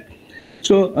present that.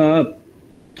 So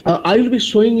I will be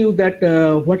showing you that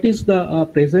what is the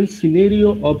present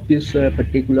scenario of this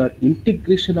particular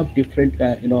integration of different,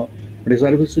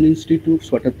 preservation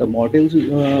institutes, what are the models,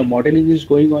 modeling is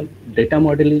going on, data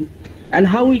modeling, and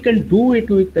how we can do it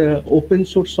with open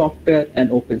source software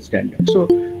and open standards. So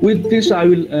with this, I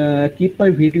will keep my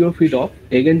video feed off.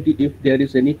 Again, if there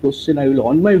is any question, I will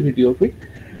on my video feed.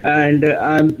 And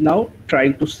I'm now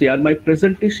trying to share my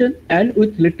presentation and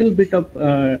with little bit of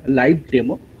live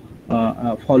demo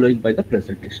following by the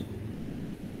presentation.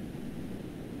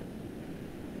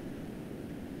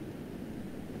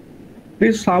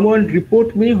 Please someone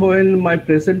report me when my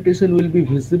presentation will be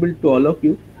visible to all of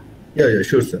you. Yeah,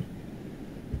 sure, sir.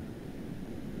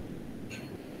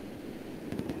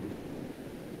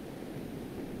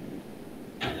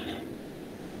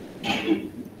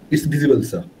 It's visible,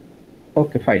 sir.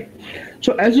 Okay, fine.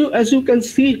 So as you can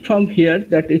see from here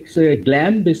that it's a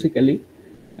GLAM basically,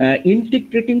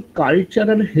 integrating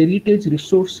cultural heritage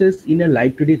resources in a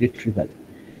library retrieval.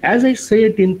 As I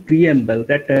said in preamble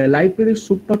that libraries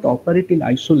should not operate in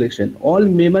isolation. All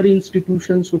memory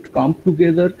institutions should come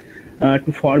together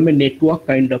to form a network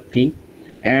kind of thing.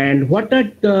 And what are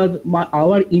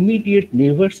our immediate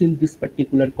neighbors in this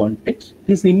particular context?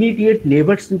 These immediate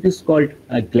neighbors, it is called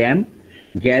GLAM,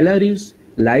 galleries,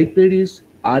 libraries,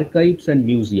 archives, and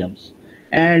museums.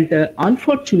 And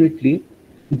unfortunately,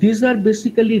 these are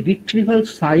basically retrieval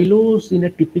silos in a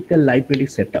typical library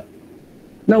setup.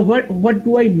 Now, what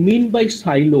do I mean by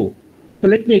silo? So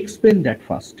let me explain that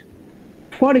first.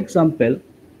 For example,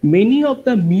 many of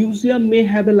the museum may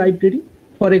have a library.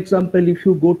 For example, if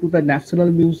you go to the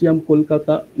National Museum,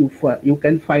 Kolkata, you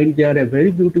can find there a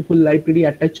very beautiful library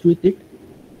attached with it.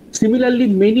 Similarly,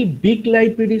 many big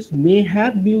libraries may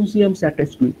have museums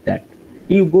attached with that.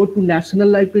 You go to National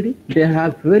Library, they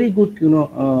have very good,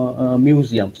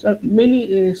 museums.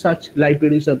 Many such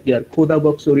libraries are there.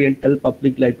 Khodabox Oriental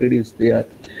Public Library is there.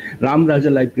 Ram Raja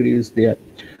Library is there.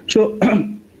 So,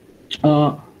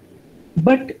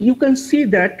 but you can see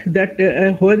that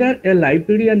whether a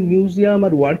library and museum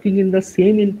are working in the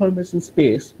same information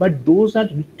space, but those are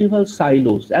retrieval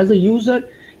silos. As a user,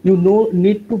 you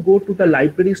need to go to the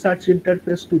library search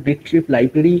interface to retrieve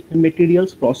library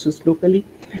materials processed locally.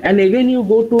 And again, you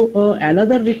go to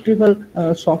another retrieval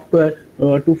software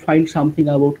to find something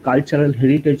about cultural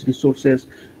heritage resources.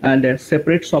 And a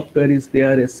separate software is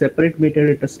there, a separate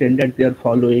metadata standard they are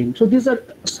following. So these are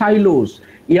silos,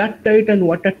 airtight and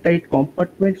watertight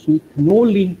compartments with no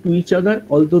link to each other,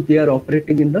 although they are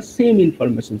operating in the same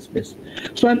information space.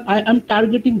 So I'm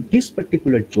targeting this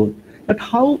particular zone. But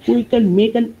how we can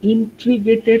make an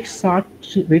integrated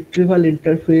search retrieval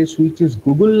interface which is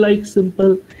Google-like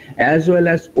simple as well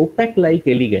as opaque-like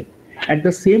elegant. At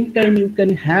the same time, you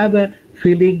can have a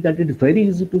feeling that it's very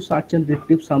easy to search and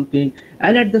retrieve something,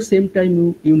 and at the same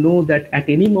time, you know that at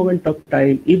any moment of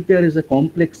time, if there is a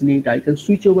complex need, I can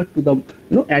switch over to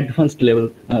the advanced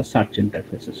level search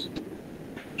interfaces.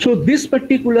 So this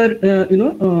particular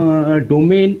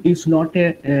domain is not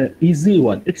a easy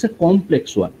one; it's a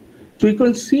complex one. So you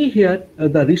can see here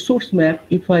the resource map.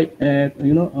 If I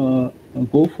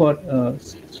go for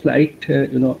slight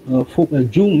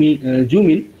zoom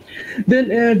in,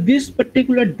 then this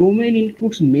particular domain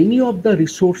includes many of the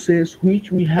resources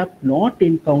which we have not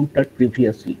encountered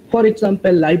previously. For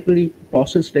example, library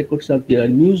process records are there,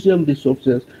 museum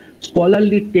resources,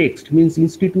 scholarly text means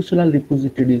institutional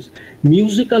repositories,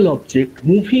 musical object,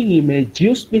 moving image,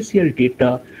 geospatial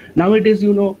data. Nowadays,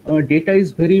 data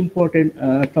is very important.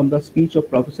 From the speech of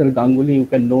Professor Ganguly, you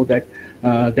can know that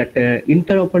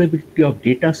interoperability of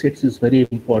data sets is very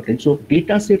important. So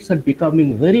data sets are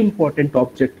becoming very important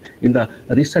object in the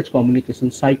research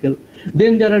communication cycle.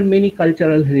 Then there are many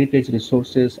cultural heritage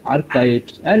resources,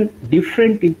 archives, and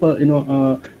different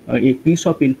a piece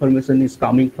of information is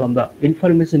coming from the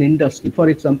information industry, for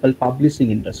example,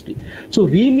 publishing industry. So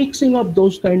remixing of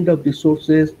those kind of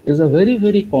resources is a very,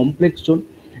 very complex zone.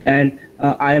 And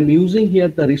I am using here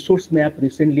the resource map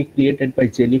recently created by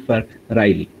Jennifer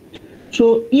Riley.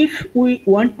 So if we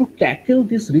want to tackle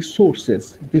these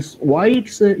resources, this wide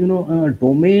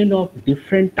domain of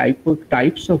different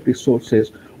types of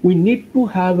resources, we need to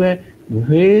have a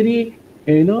very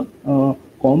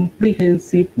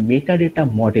comprehensive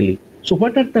metadata modeling. So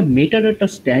what are the metadata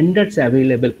standards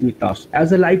available with us?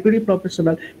 As a library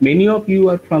professional, many of you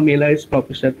are from LIS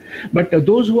profession, but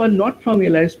those who are not from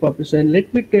LIS profession,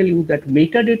 let me tell you that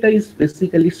metadata is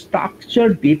basically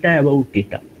structured data about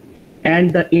data.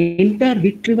 And the entire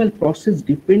retrieval process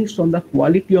depends on the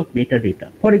quality of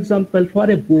metadata. For example, for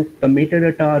a book, the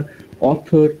metadata are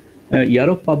author, year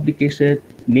of publication,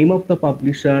 name of the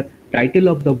publisher, title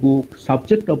of the book,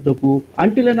 subject of the book.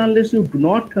 Until and unless you do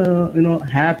not,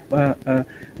 have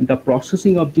the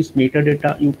processing of this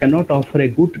metadata, you cannot offer a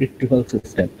good retrieval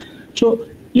system. So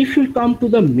if you come to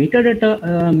the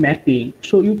metadata mapping,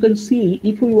 so you can see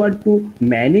if we want to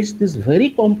manage this very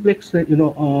complex,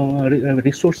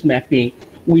 resource mapping,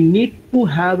 we need to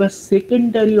have a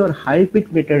secondary or hybrid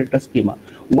metadata schema.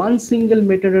 One single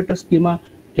metadata schema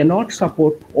cannot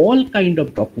support all kind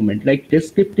of document, like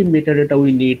descriptive metadata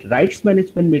we need, rights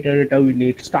management metadata we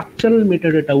need, structural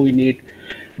metadata we need.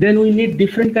 Then we need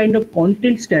different kind of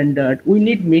content standard. We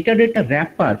need metadata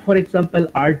wrapper, for example,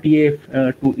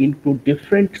 RDF to include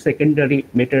different secondary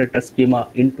metadata schema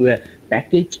into a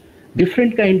package,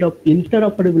 different kind of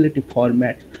interoperability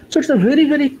format. So it's a very,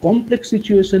 very complex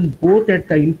situation, both at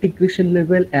the integration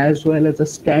level as well as the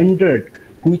standard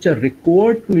which are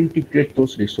required to integrate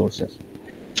those resources.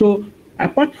 So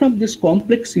apart from this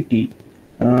complexity,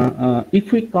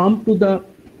 if we come to the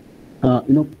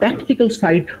practical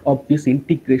side of this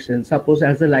integration, suppose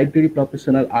as a library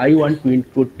professional, I want to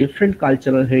include different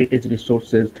cultural heritage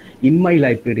resources in my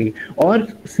library, or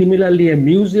similarly a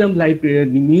museum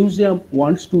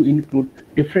wants to include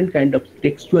different kind of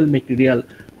textual material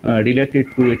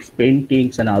related to its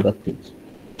paintings and other things.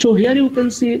 So here you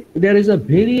can see there is a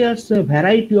various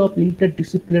variety of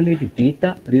interdisciplinary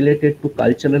data related to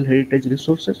cultural heritage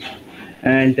resources.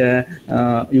 And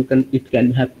it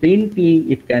can have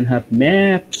painting, it can have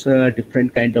maps,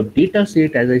 different kind of data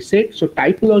set, as I said. So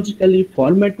typologically,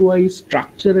 format-wise,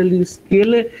 structurally,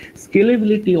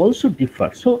 scalability also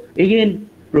differs. So again,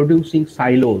 producing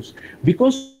silos.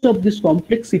 Because of these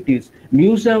complexities,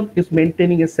 museum is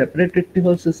maintaining a separate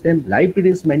retrieval system, library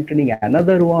is maintaining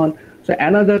another one, so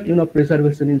another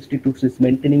preservation institute is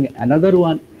maintaining another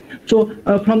one. So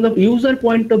from the user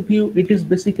point of view, it is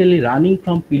basically running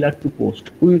from pillar to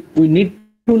post. We need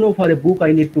to know, for a book,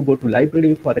 I need to go to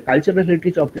library. For a cultural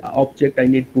heritage object, I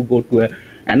need to go to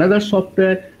another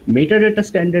software. Metadata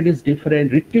standard is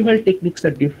different. Retrieval techniques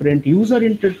are different. User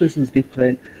interface is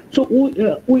different. So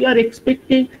we are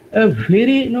expecting a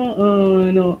very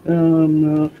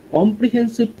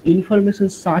comprehensive information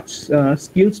such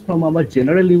skills from our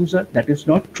general user. That is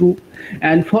not true.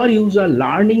 And for user,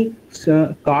 learning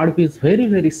curve is very,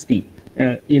 very steep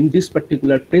in this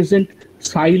particular present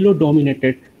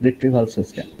silo-dominated retrieval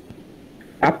system.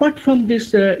 Apart from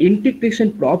this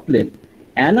integration problem,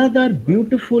 another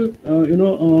beautiful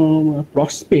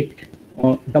prospect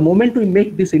the moment we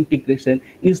make this integration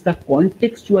is the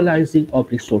contextualizing of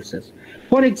resources.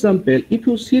 For example, if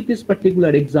you see this particular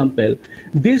example,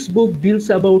 this book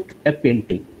deals about a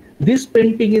painting. This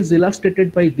painting is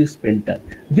illustrated by this painter.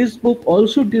 This book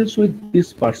also deals with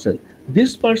this person.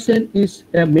 This person is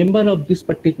a member of this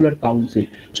particular council.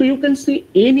 So you can see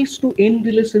end-to-end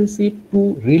relationship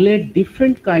to relate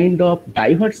different kind of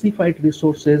diversified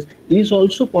resources is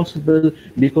also possible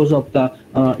because of the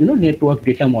network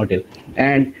data model.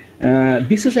 And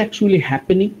this is actually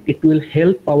happening. It will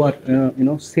help our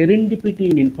serendipity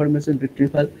in information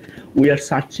retrieval. We are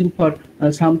searching for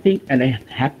something and a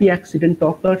happy accident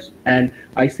occurs, and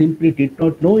I simply did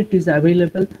not know it is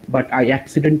available, but I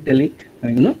accidentally,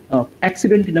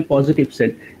 accident in a positive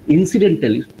sense,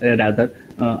 incidentally rather,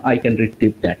 I can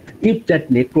retrieve that if that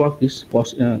network is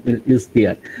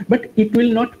there. But it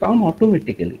will not come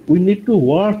automatically. We need to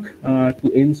work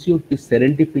to ensure this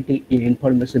serendipity in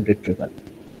information retrieval.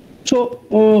 So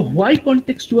why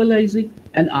contextualizing,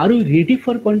 and are we ready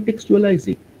for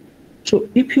contextualizing? So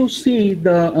if you see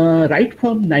the right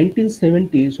from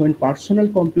 1970s, when personal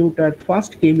computer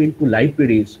first came into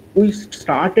libraries, we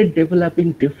started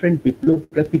developing different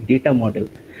bibliographic data model.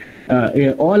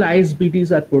 All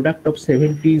ISBDs are product of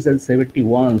 70s and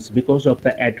 71s because of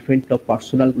the advent of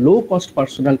low-cost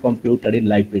personal computer in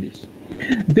libraries.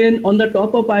 Then on the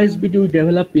top of ISBD, we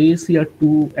developed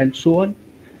AACR2 and so on.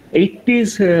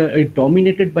 80s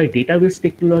dominated by database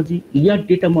technology, ER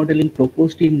data modeling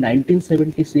proposed in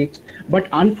 1976, but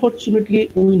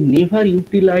unfortunately we never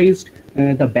utilized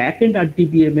the backend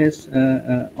RDBMS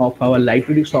of our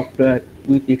library software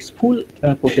with its full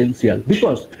potential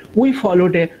because we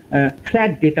followed a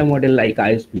flat data model like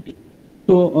ISBD.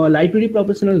 So library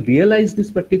professionals realized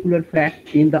this particular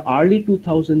fact. In the early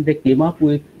 2000s, they came up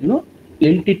with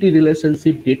entity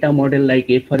relationship data model like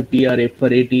F for BR, F for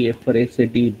AD, F for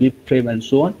SAD, BibFrame, and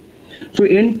so on. So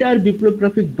entire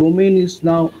bibliographic domain is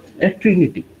now a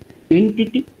trinity: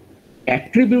 entity,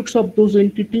 attributes of those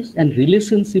entities and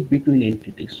relationship between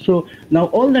entities. So now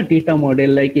all the data model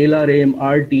like LRM,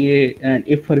 RDA, and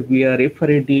FRVR,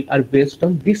 FRAD are based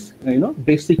on this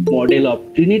basic model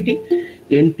of Trinity,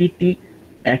 entity,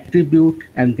 attribute,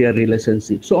 and their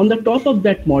relationship. So on the top of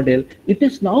that model, it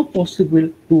is now possible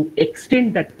to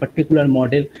extend that particular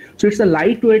model. So it's a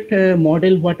lightweight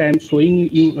model what I am showing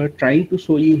you, trying to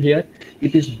show you here.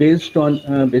 It is based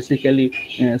on basically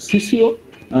CCO,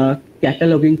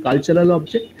 cataloging cultural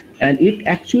object, and it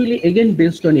actually again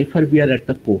based on FRVR at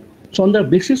the core. So on the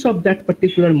basis of that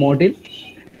particular model,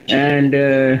 and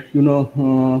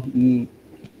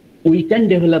we can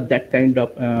develop that kind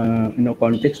of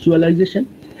contextualization.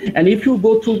 And if you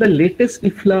go through the latest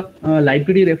IFLA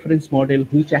library reference model,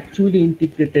 which actually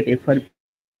integrated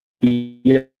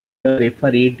FRVR,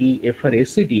 FRAD,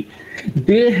 FRACD,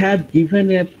 they have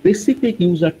given a specific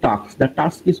user task. The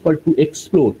task is called to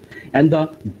explore, and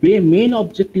the main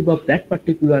objective of that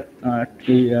particular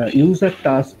user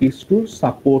task is to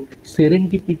support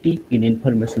serendipity in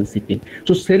information seeking.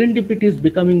 So serendipity is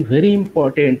becoming very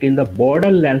important in the broader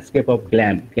landscape of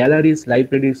GLAM, galleries,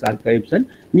 libraries, archives, and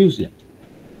museums.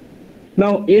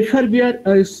 Now,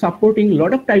 FRVR is supporting a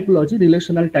lot of typology,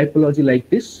 relational typology like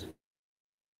this.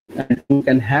 And you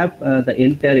can have the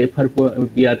entire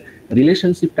FRVR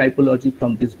relationship typology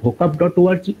from this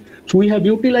vocab.org. So we have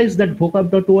utilized that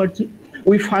vocab.org.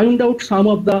 We found out some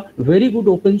of the very good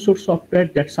open source software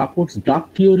that supports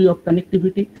dark theory of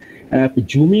connectivity,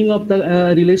 zooming of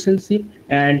the relationship,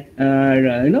 and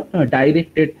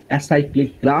directed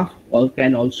acyclic graph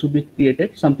can also be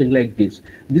created, something like this.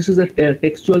 This is a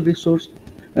textual resource.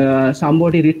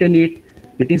 Somebody written it.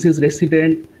 It is his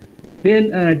resident.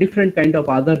 Then different kind of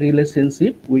other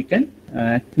relationship we can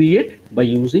create by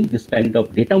using this kind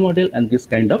of data model and this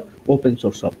kind of open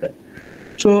source software.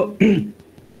 So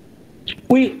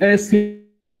we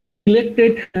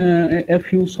selected a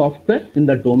few software in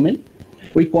the domain.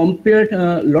 We compared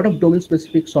a lot of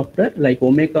domain-specific software like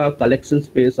Omeka, Collection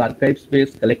Space, Archive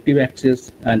Space, Collective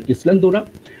Access, and Islandora.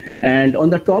 And on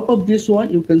the top of this one,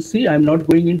 you can see, I'm not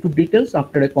going into details.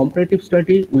 After a comparative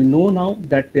study, we know now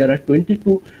that there are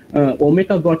 22,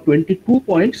 Omeka got 22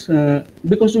 points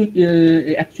because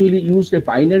we actually used a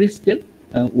binary scale,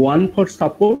 1 for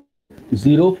support,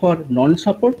 0 for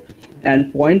non-support,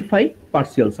 and 0.5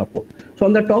 partial support. So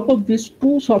on the top of these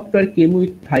two software came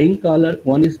with fine color.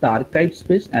 One is the Archive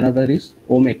Space, another is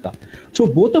Omeka. So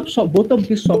both of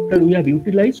these software we have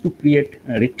utilized to create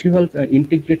retrieval,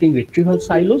 integrating retrieval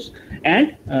silos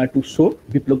and to show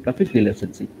bibliographic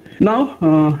relationship. Now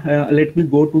let me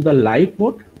go to the live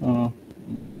mode.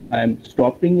 I am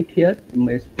stopping it here in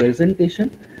my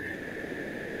presentation.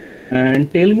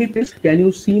 And tell me please, can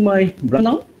you see my browser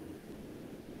now?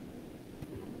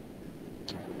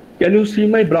 Can you see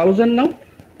my browser now?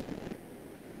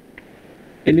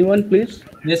 Anyone, please?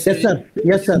 Yes, sir.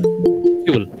 Yes, sir.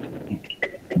 Cool.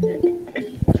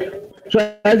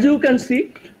 So as you can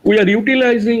see, we are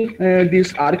utilizing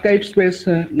this Archive Space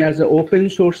as an open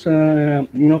source,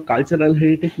 cultural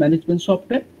heritage management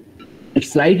software. It's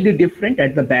slightly different.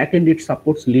 At the back end, it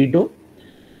supports Lido.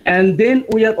 And then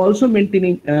we are also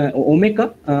maintaining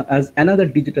Omeka as another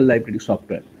digital library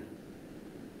software.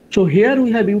 So here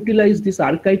we have utilized this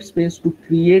Archive Space to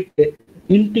create an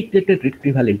integrated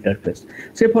retrieval interface.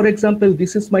 Say, for example,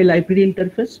 this is my library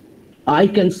interface. I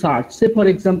can search. Say, for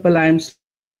example, I am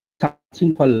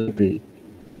searching for library.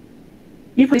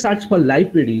 If I search for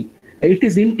library, it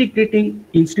is integrating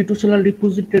institutional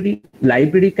repository,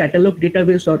 library catalog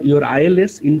database, or your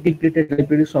ILS, integrated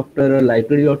library software or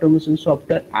library automation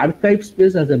software, Archive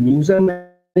Space as a museum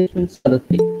management other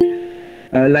thing.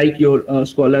 Like your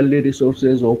scholarly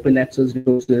resources, open access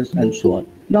resources, and so on.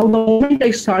 Now, the moment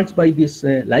I search by this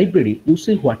library, you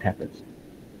see what happens.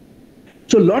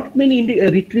 So, lot many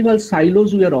retrieval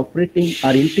silos we are operating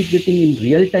are integrating in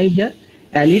real time here,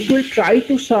 and it will try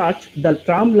to search the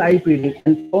term library,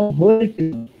 and from where it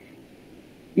is,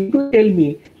 it will tell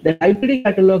me the library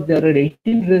catalog. There are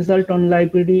 18 results on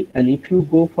library, and if you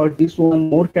go for this one,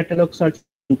 more catalog search.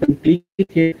 You can click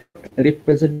here,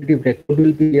 representative record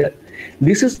will be here.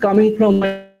 This is coming from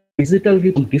my digital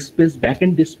disk space,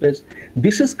 backend disk space.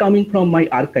 This is coming from my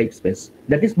Archive Space,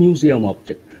 that is museum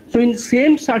object. So in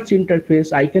same search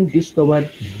interface, I can discover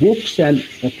books and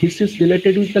thesis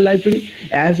related with the library,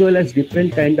 as well as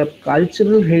different kind of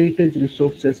cultural heritage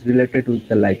resources related with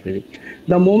the library.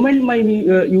 The moment my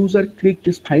user click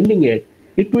is finding it,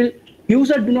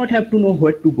 user do not have to know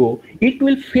where to go. It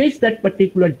will fetch that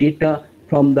particular data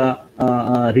from the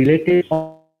related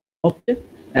object,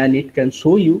 and it can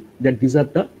show you that these are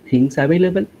the things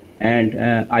available, and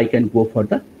I can go for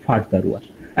the further one.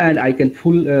 and I can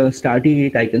full study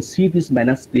it. I can see this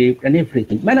manuscript and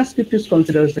everything. Manuscript is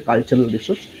considered as a cultural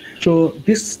resource. So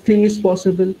this thing is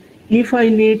possible. If I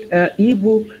need an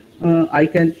ebook, I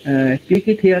can click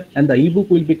it here and the ebook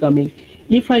will be coming.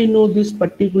 If I know this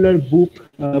particular book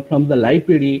from the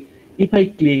library, if I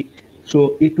click,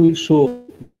 so it will show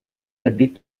the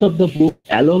details of the book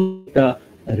along with the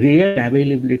rare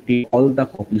availability, all the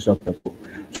copies of the book.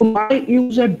 So my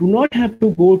user do not have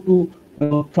to go to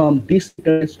from this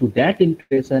interest to that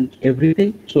interest and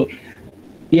everything. So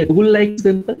yeah, Google like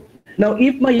simple. Now,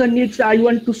 if my user needs, I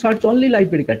want to search only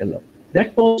library catalog.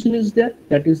 That option is there.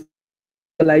 That is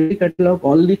the library catalog.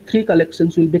 Only 3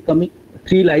 collections will be coming,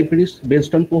 3 libraries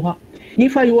based on Poha.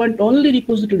 If I want only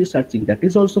repository searching, that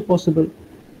is also possible.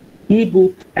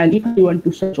 Ebook, and if you want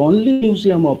to search only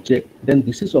museum object, then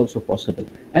this is also possible,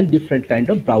 and different kind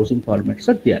of browsing formats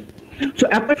are there. So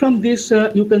apart from this,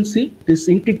 you can see this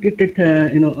integrated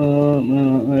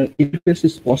interface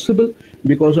is possible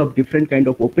because of different kind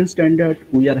of open standard.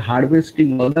 We are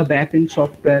harvesting all the backend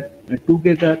software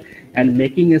together and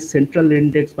making a central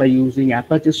index by using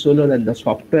Apache Solr, and the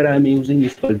software I'm using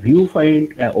is called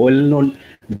Viewfind, a well-known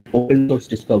open source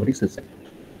discovery system.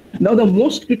 Now, the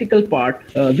most critical part,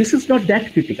 this is not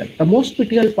that critical. The most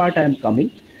critical part I am coming,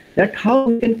 that how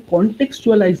we can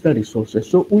contextualize the resources.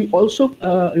 So we also,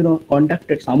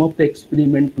 conducted some of the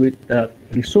experiment with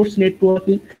resource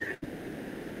networking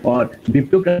or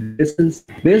bibliography-based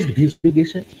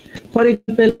visualization. For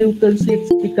example, you can see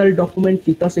typical document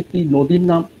Titasekti Nodin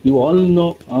Naam. You all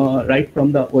know, right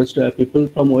from the West, people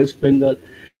from West Bengal,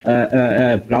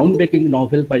 groundbreaking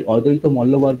novel by Adwaita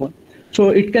Mallavarman. So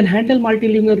it can handle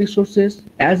multilingual resources.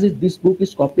 As this book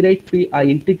is copyright free, I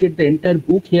integrate the entire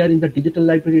book here in the digital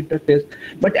library interface.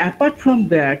 But apart from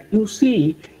that, you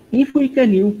see, if we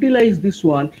can utilize this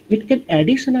one, it can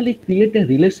additionally create a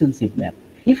relationship map.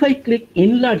 If I click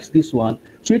enlarge this one,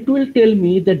 so it will tell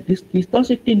me that this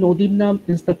Titasekti Nodin Naam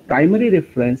is the primary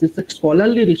reference, it's a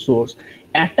scholarly resource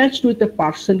attached with a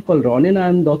person called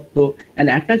Ronenayan Dotto and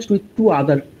attached with 2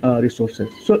 other resources.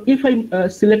 So if I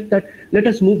select that, let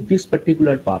us move this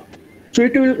particular path. So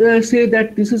it will say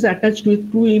that this is attached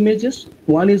with 2 images.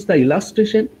 One is the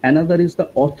illustration, another is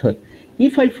the author.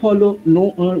 If I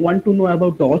want to know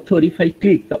about the author, if I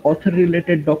click, the author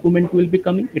related document will be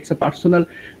coming. It's a personal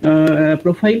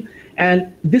profile.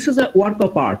 And this is a work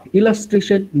of art,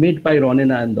 illustration made by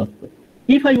Ronenayan Dotto.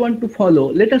 If I want to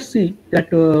follow, let us see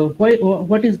that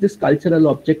what is this cultural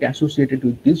object associated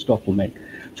with this document.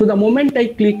 So the moment I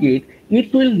click it,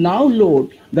 it will now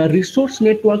load the resource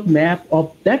network map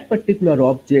of that particular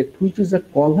object, which is a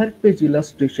cover page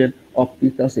illustration of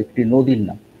Titasekti Nodin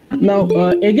Naam. Now,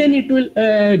 again, it will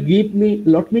give me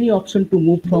many options to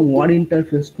move from one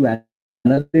interface to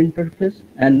another interface.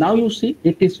 And now you see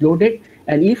it is loaded.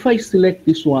 And if I select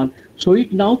this one, so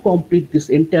it now completes this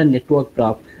entire network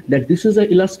graph, that this is an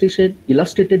illustration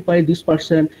illustrated by this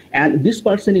person, and this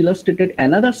person illustrated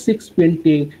another 6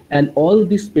 paintings, and all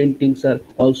these paintings are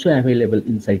also available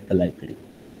inside the library.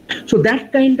 So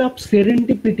that kind of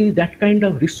serendipity, that kind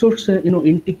of resource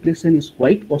integration is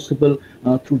quite possible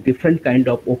through different kind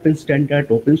of open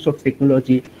standard, open source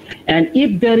technology. And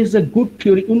if there is a good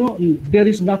theory, there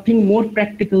is nothing more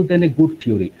practical than a good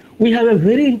theory. We have a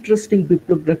very interesting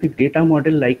bibliographic data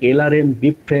model like LRM,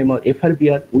 BibFrame, or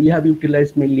FRBR. We have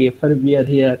utilized mainly FRBR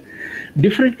here.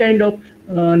 Different kind of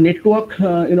network,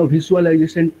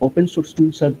 visualization, open source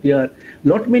tools are there.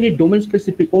 Many domain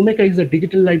specific. Omeka is a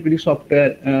digital library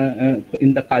software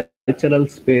in the cultural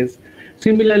space.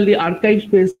 Similarly, archive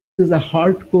space is a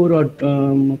hardcore or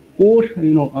core,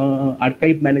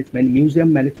 archive management,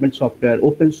 museum management software,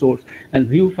 open source, and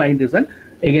Viewfind is an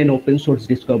again open source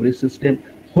discovery system,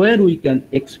 where we can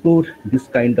explore this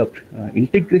kind of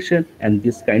integration and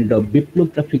this kind of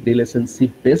bibliographic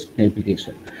relationship-based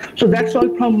navigation. So that's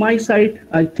all from my side.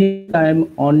 I think I am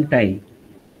on time.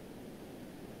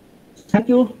 Thank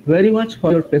you very much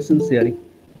for your patience hearing.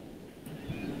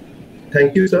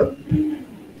 Thank you, sir.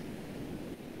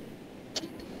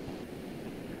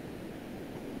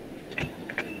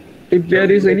 If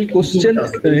there is any question,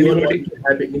 anybody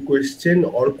have any question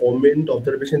or comment,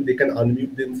 observation, they can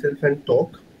unmute themselves and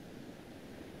talk.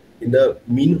 In the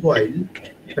meanwhile,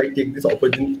 if I take this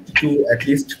opportunity to at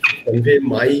least convey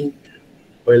my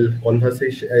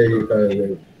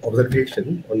conversation,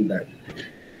 observation on that.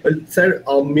 Well, sir,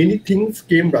 many things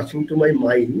came rushing to my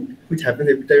mind, which happens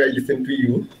every time I listen to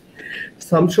you.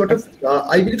 Some sort of,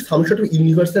 I believe, some sort of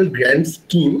universal grand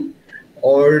scheme,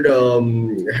 or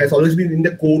has always been in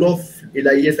the core of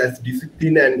LIS as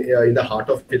discipline and in the heart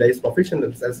of LIS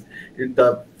professionals as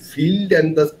the field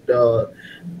and the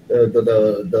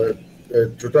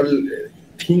total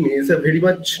thing is a very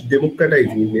much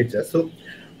democratizing in nature. So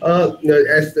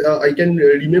as I can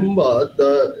remember,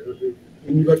 the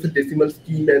universal decimal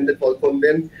scheme and the Qualcomm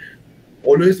then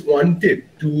always wanted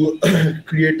to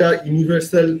create a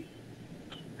universal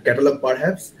catalog,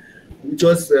 perhaps, which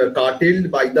was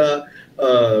curtailed by the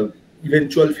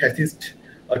eventual fascist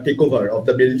takeover of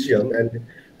the Belgium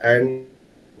and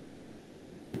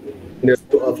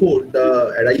for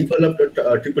the arrival of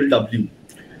the triple W.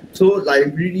 So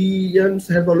librarians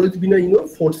have always been a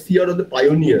foreseer or the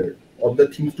pioneer of the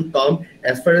things to come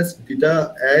as far as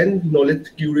data and knowledge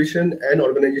curation and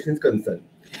organization is concerned.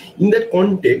 In that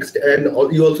context, and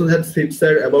you also have said,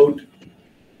 sir, about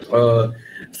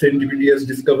serendipitous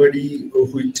discovery,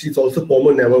 which is also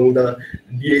common among the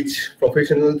DH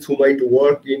professionals who might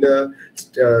work and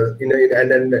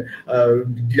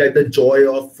derive the joy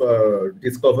of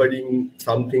discovering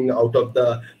something out of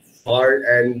the far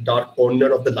and dark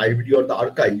corner of the library or the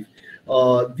archive.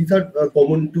 These are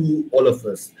common to all of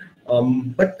us.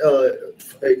 But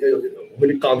when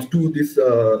it comes to this,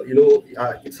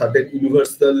 certain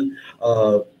universal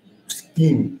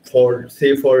scheme for,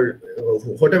 say, for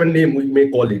whatever name we may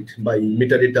call it, by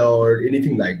metadata or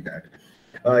anything like that,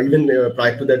 even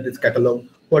prior to that, this catalog,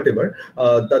 whatever.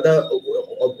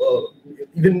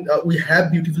 Even we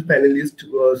have beautiful panelists.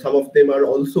 Some of them are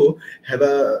also have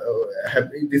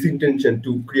this intention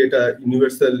to create a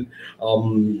universal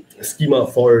schema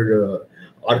for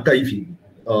archiving,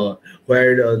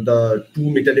 where the two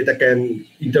metadata can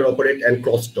interoperate and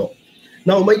cross-talk.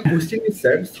 Now, my question is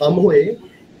that some way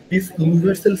this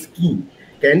universal scheme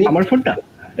can it?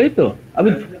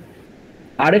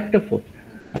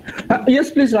 Yes,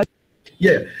 please.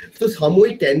 Yeah. So some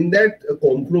way can that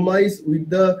compromise with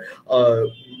the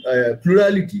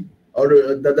plurality or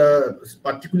the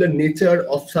particular nature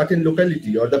of certain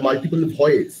locality or the multiple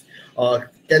voice?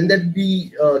 Can that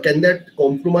be? Can that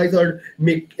compromise or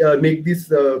make this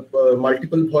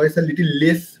multiple voice a little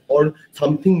less, or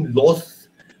something lost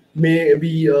may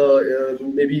be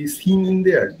maybe seen in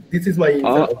there? This is my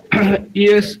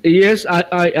yes.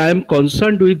 I am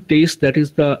concerned with this. That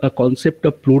is the concept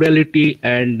of plurality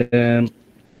and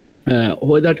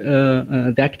whether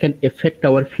that can affect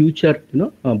our future,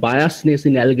 biasness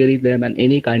in algorithm and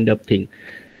any kind of thing.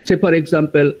 Say, for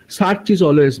example, search is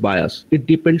always biased. It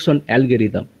depends on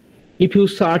algorithm. If you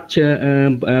search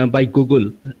by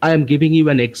Google, I am giving you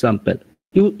an example.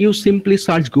 You simply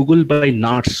search Google by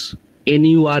nurse,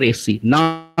 NURSE,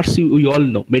 nurse, you all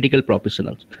know, medical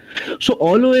professionals. So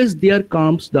always there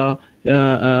comes the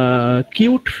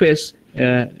cute face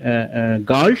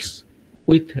girls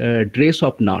with dress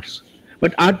of nurse.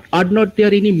 But are not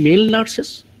there any male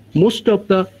nurses? Most of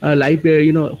the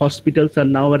library, hospitals are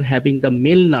now having the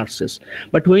male nurses.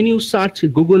 But when you search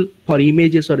Google for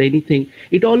images or anything,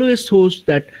 it always shows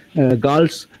that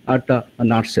girls are the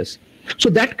nurses. So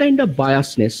that kind of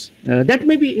biasness, that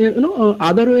may be,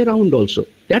 other way around also.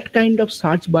 That kind of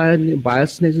search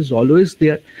biasness is always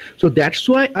there. So that's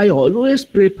why I always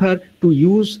prefer to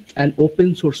use an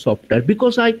open source software,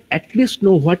 because I at least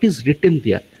know what is written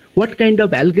there. What kind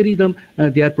of algorithm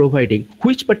they are providing,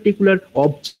 which particular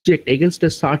object against a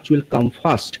search will come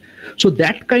first. So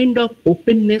that kind of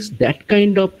openness, that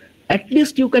kind of, at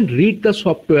least you can read the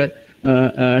software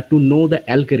to know the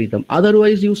algorithm.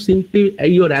 Otherwise, you simply,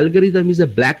 your algorithm is a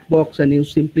black box and you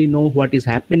simply know what is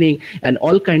happening, and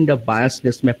all kind of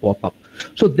biasness may pop up.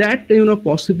 So that,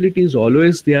 possibility is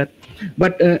always there.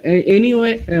 But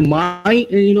anyway, my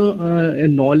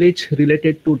knowledge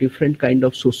related to different kind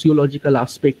of sociological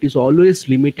aspect is always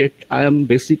limited. I am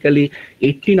basically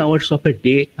 18 hours of a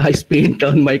day I spent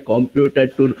on my computer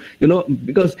to,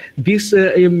 because this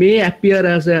may appear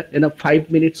as a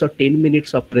 5 minutes or 10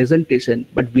 minutes of presentation,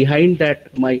 but behind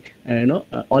that my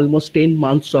almost 10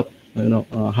 months of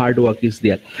hard work is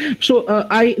there. So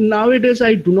I nowadays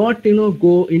I do not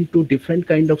go into different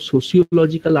kind of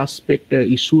sociological aspect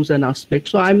issues and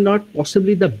aspects. So I'm not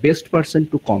possibly the best person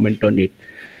to comment on it.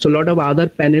 So a lot of other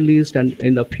panelists and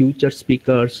in the future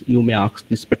speakers, you may ask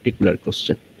this particular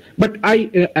question. But I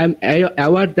am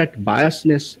aware that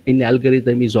biasness in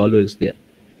algorithm is always there.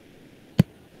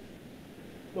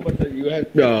 No, but you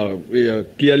have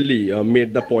clearly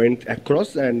made the point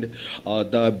across, and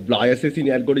the biases in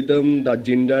algorithm, the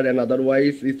gender and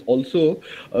otherwise is also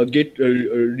get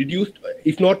reduced,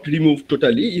 if not removed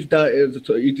totally, if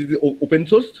it is open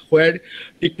source, where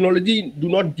technology do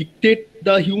not dictate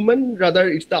the human, rather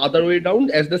it's the other way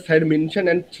around, as the sir mentioned,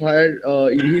 and sir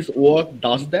in his work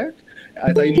does that,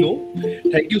 as I know.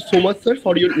 Thank you so much, sir,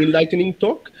 for your enlightening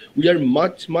talk. We are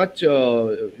much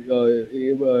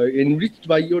enriched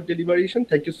by your deliberation.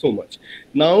 Thank you so much.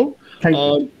 Now,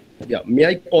 Yeah, may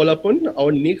I call upon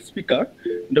our next speaker,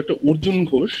 Dr. Arjun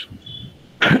Ghosh,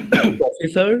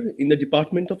 professor in the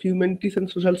Department of Humanities and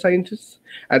Social Sciences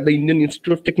at the Indian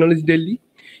Institute of Technology, Delhi.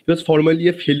 He was formerly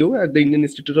a fellow at the Indian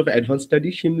Institute of Advanced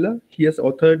Studies, Shimla. He has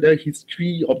authored a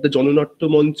history of the Jananatya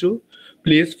Mancho,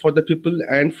 Place for the People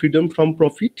and Freedom from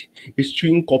Profit,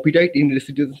 eschewing copyright in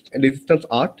resistance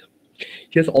art.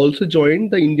 He has also joined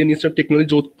the Indian Institute of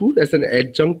Technology, Jodhpur, as an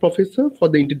adjunct professor for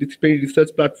the interdisciplinary research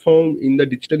platform in the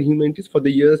Digital Humanities for the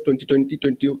years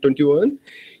 2020-2021.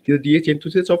 He's a DH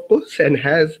enthusiast, of course, and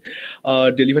has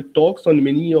delivered talks on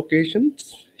many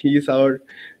occasions. He is our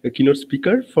keynote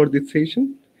speaker for this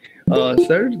session.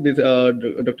 Sir,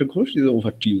 Dr. Ghosh, is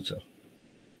over to you, sir.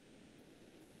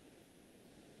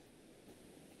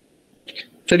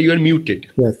 Sir, you are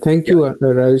muted. Yeah, thank you,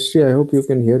 Rajeshri. I hope you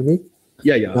can hear me.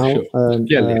 Yeah, Now,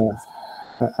 sure.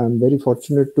 I'm very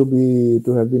fortunate to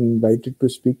have been invited to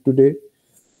speak today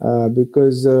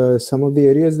because some of the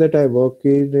areas that I work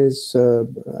in is,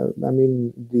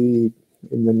 in the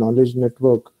knowledge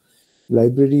network,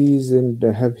 libraries and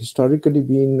have historically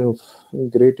been of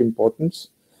great importance.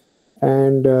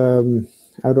 And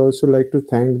I'd also like to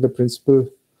thank the principal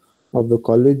of the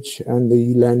college and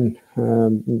the ELAN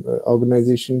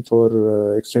organization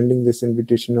for extending this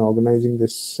invitation, organizing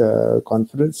this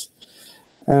conference.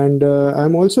 And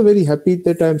I'm also very happy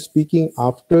that I'm speaking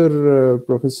after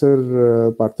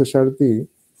Professor Parthasarathi,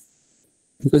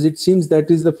 because it seems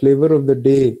that is the flavor of the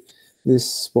day,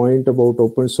 this point about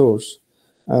open source.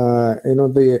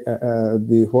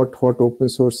 The what open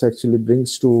source actually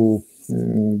brings to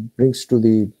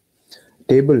the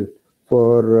table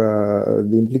for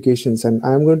the implications, and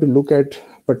I'm going to look at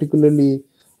particularly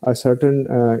a certain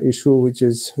issue which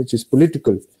is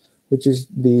political, which is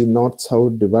the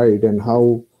North-South divide, and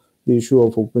how the issue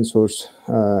of open source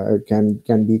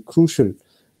can be crucial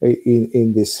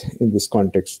in this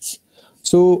context.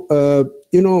 So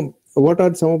what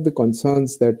are some of the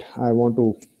concerns that I want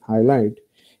to highlight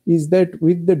is that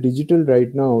with the digital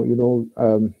right now,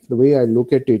 the way I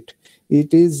look at it,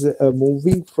 it is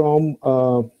moving from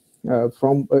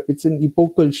it's an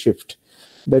epochal shift,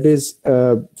 that is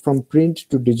from print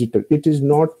to digital. It is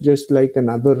not just like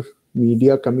another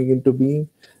media coming into being,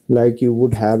 like you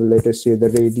would have, let us say, the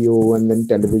radio and then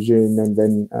television and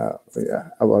then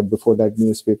about before that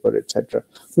newspaper, etc.,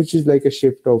 which is like a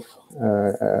shift of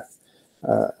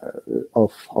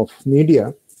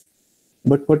media.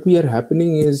 But what we are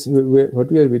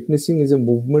witnessing is a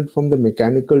movement from the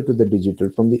mechanical to the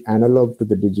digital, from the analog to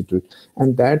the digital,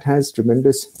 and that has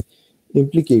tremendous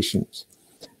implications.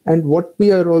 And what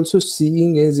we are also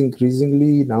seeing is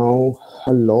increasingly now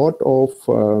a lot of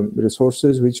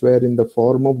resources which were in the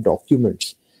form of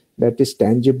documents, that is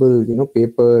tangible,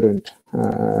 paper and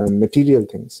material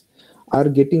things, are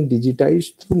getting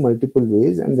digitized through multiple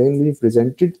ways and then be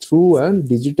presented through a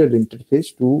digital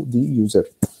interface to the user.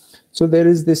 So there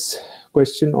is this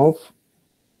question of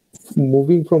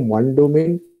moving from one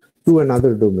domain to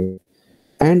another domain.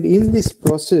 And in this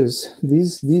process,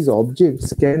 these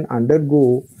objects can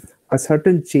undergo a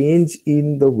certain change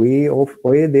in the way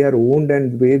they are owned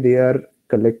and the way they are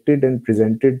collected and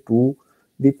presented to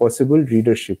the possible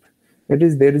readership. That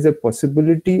is, there is a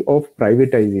possibility of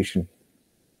privatization.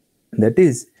 That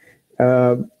is,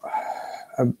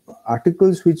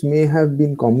 articles which may have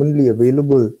been commonly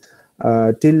available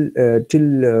till the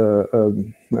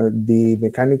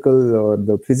mechanical or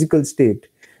the physical state,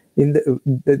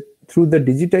 through the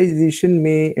digitization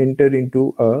may enter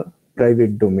into a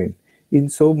private domain, in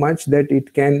so much that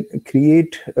it can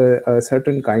create a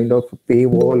certain kind of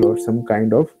paywall or some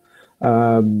kind of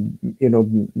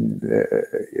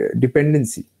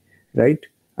dependency, right?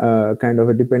 Kind of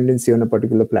a dependency on a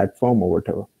particular platform or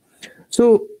whatever.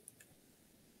 So,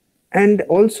 and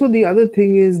also the other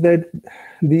thing is that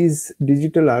these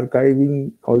digital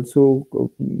archiving also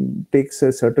takes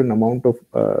a certain amount of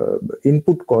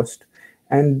input cost,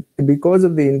 and because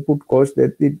of the input cost,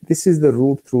 this is the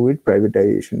route through which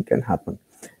privatization can happen.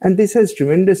 And this has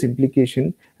tremendous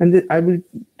implication, and I will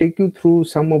take you through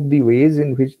some of the ways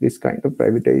in which this kind of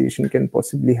privatization can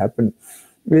possibly happen,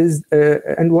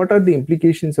 and what are the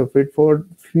implications of it for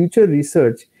future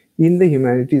research in the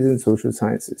humanities and social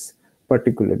sciences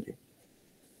particularly.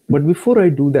 But before I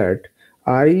do that,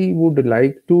 I would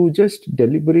like to just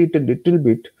deliberate a little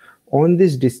bit on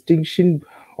this distinction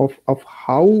of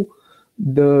how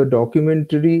the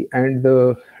documentary and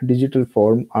the digital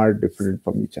form are different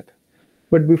from each other.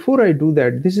 But before I do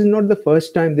that, this is not the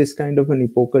first time this kind of an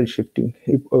epoch-making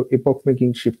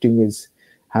shifting is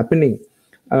happening.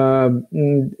 the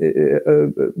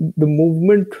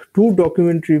movement to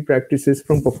documentary practices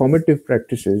from performative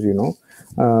practices,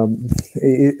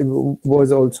 it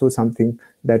was also something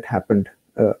that happened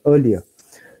earlier.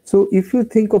 So if you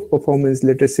think of performance,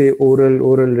 let us say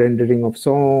oral rendering of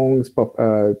songs,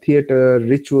 theater,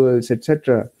 rituals,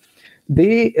 etc.,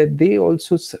 they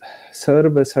also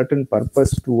serve a certain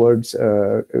purpose towards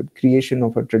creation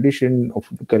of a tradition of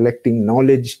collecting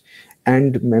knowledge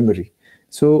and memory.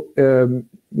 So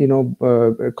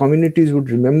communities would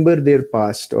remember their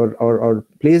past or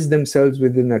place themselves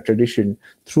within a tradition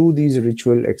through these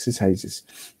ritual exercises,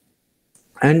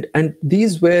 and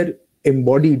these were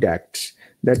embodied acts.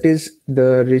 That is,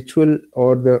 the ritual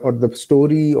or the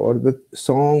story or the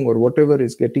song or whatever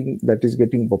is getting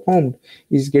performed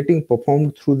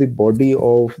through the body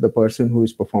of the person who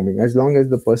is performing. As long as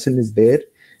the person is there,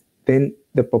 then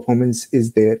the performance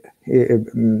is there,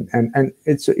 and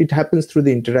it happens through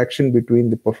the interaction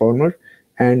between the performer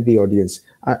and the audience.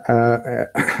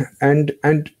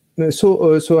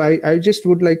 So I just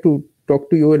would like to talk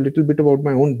to you a little bit about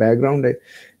my own background.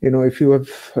 If you have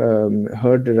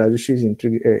heard Rajesh's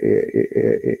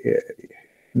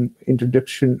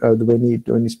introduction,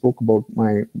 when he spoke about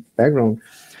my background,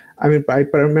 I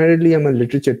primarily am a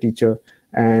literature teacher,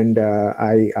 and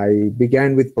I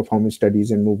began with performance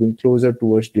studies and moving closer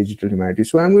towards digital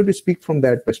humanities. So I'm going to speak from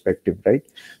that perspective, right?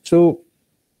 So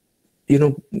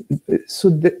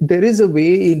there is a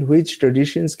way in which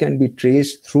traditions can be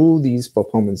traced through these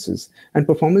performances, and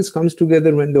performance comes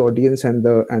together when the audience and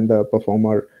the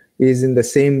performer is in the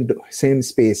same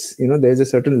space. There's a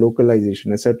certain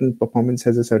localization. A certain performance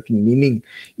has a certain meaning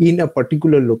in a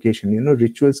particular location.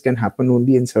 Rituals can happen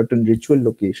only in certain ritual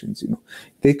locations.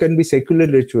 They can be secular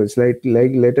rituals, like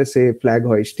let us say flag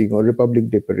hoisting or Republic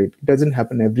Day parade. It doesn't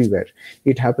happen everywhere.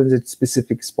 It happens at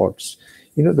specific spots.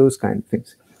 Those kind of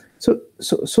things. So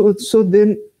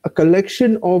then a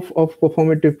collection of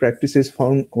performative practices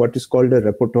form what is called a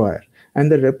repertoire, and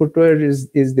the repertoire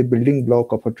is the building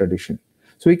block of a tradition.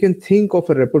 So we can think of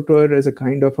a repertoire as a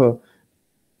kind of a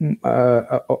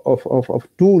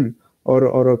tool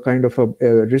or a kind of a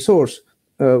resource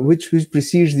which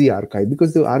precedes the archive,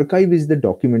 because the archive is the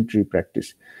documentary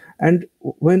practice. And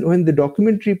when the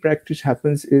documentary practice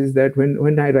happens is that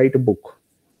when I write a book,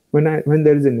 when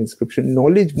there is an inscription,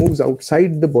 knowledge moves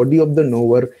outside the body of the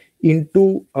knower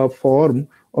into a form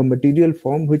or material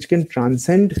form which can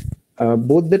transcend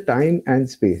both the time and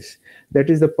space.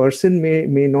 That is, the person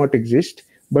may not exist,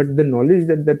 but the knowledge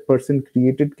that person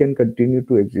created can continue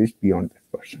to exist beyond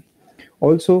that person.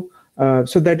 Also,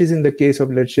 so that is in the case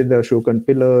of, let's say, the Ashokan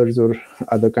pillars or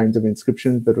other kinds of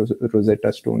inscriptions, the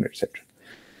Rosetta Stone, etc.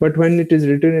 But when it is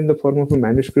written in the form of a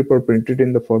manuscript or printed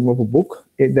in the form of a book,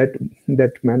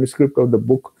 that manuscript of the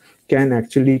book can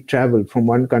actually travel from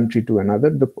one country to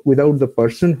another without the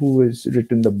person who has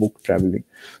written the book traveling.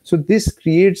 So this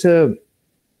creates a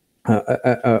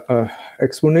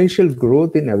exponential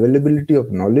growth in availability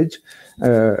of knowledge,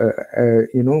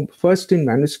 first in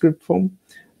manuscript form,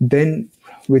 then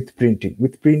with printing.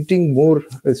 With printing more,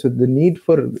 so the need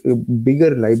for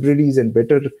bigger libraries and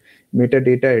better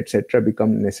metadata, etc.,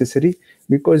 become necessary,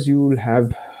 because you will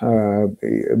have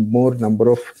more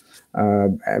number of,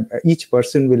 each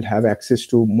person will have access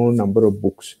to more number of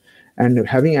books, and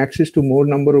having access to more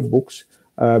number of books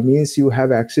means you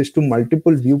have access to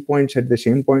multiple viewpoints at the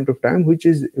same point of time, which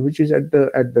is at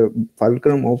the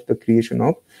fulcrum of the creation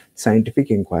of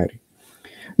scientific inquiry.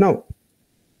 Now,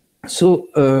 so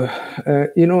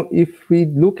if we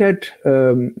look at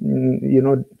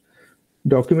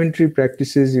documentary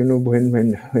practices,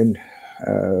 when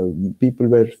people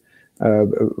were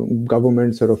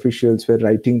governments or officials were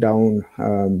writing down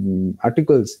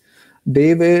articles,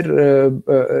 they were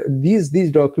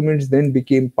these documents then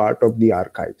became part of the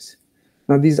archives.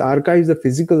 Now these archives, the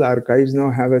physical archives, now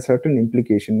have a certain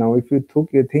implication. Now if you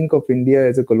think of India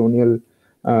as a colonial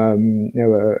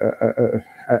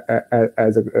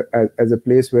as a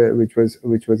place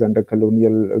which was under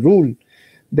colonial rule,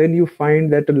 then you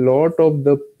find that a lot of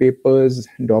the papers,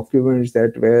 documents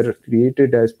that were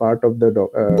created as part of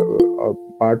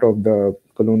the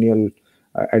colonial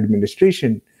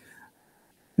administration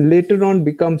later on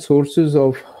become sources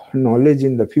of knowledge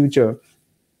in the future.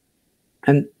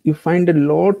 And you find a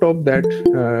lot of that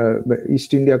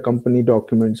East India Company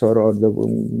documents or the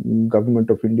Government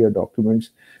of India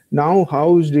documents now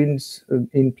housed in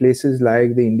places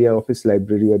like the India Office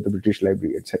Library or the British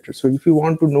Library, etc. So if you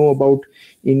want to know about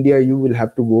India, you will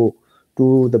have to go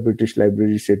to the British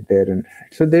Library, sit there. And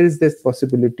so there is this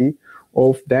possibility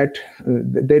of that.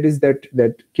 There is that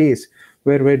case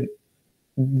where when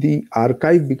the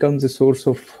archive becomes a source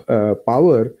of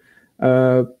power,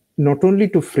 not only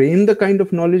to frame the kind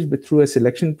of knowledge, but through a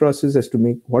selection process as to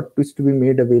make what is to be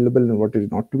made available and what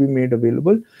is not to be made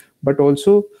available, but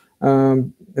also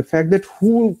the fact that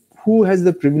who has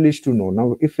the privilege to know.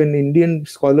 Now, if an Indian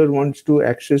scholar wants to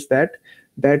access that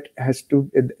has to,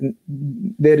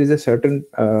 there is a certain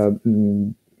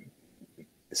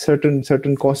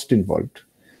certain cost involved,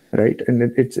 right?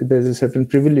 And there's a certain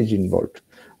privilege involved.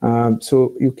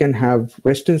 So you can have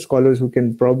Western scholars who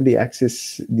can probably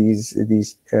access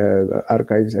these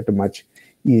archives at a much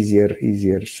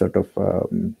easier sort of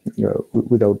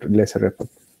without lesser effort.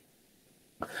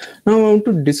 Now I want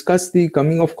to discuss the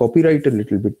coming of copyright a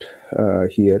little bit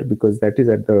here, because that is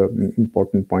at the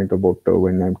important point about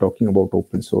when I'm talking about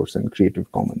open source and Creative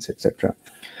Commons, etc.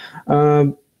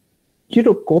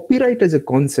 Copyright as a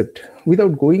concept,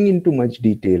 without going into much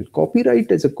detail,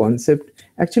 copyright as a concept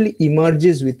actually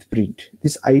emerges with print.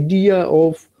 This idea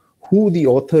of who the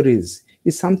author is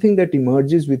something that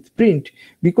emerges with print,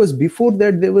 because before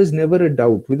that there was never a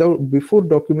doubt. Before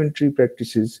documentary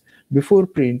practices, before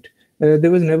print,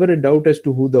 there was never a doubt as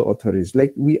to who the author is.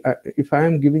 Like if I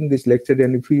am giving this lecture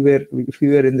and if we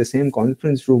were in the same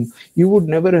conference room, you would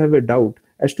never have a doubt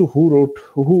as to who wrote,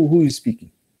 who is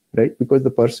speaking, right? Because the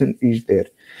person is there.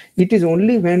 It is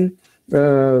only when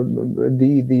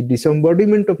the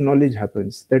disembodiment of knowledge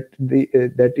happens that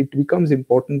it becomes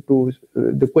important to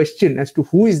the question as to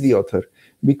who is the author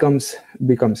becomes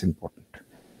important,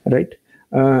 right?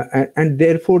 And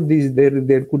therefore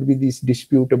there could be this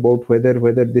dispute about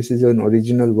whether this is an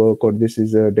original work or this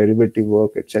is a derivative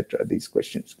work, etc. These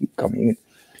questions keep coming in.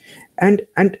 And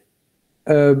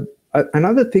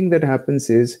another thing that happens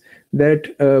is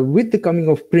that with the coming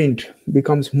of print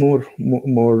becomes more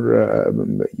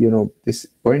this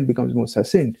point becomes more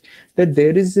succinct, that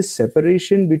there is this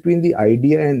separation between the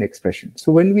idea and expression.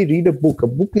 So when we read a book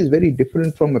is very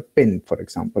different from a pen, for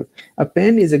example. A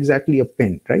pen is exactly a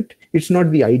pen, right? It's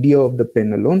not the idea of the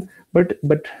pen alone, but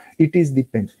it is the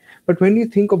pen. But when you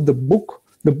think of the book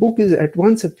is at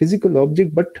once a physical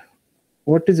object, but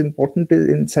what is important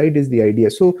inside is the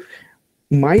idea. So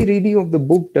my reading of the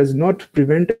book does not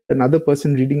prevent another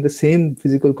person reading the same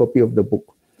physical copy of the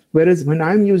book. Whereas when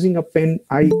I'm using a pen,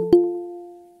 I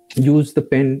use the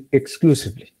pen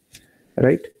exclusively,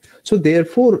 right? So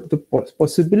therefore, the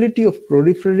possibility of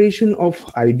proliferation of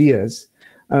ideas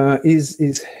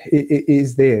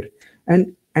is there.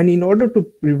 And in order to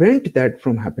prevent that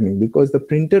from happening, because the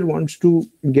printer wants to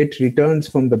get returns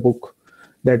from the book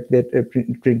that a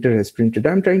printer has printed.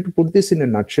 I'm trying to put this in a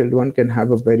nutshell. One can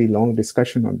have a very long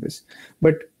discussion on this,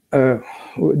 but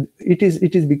it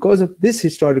is because of this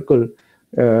historical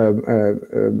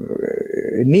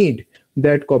need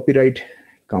that copyright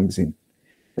comes in,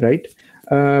 right?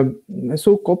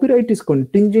 So copyright is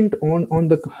contingent on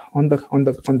the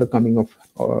coming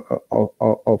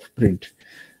of print,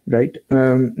 right?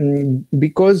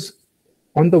 Because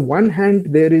on the one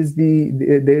hand, there is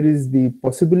the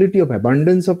possibility of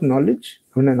abundance of knowledge.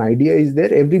 When an idea is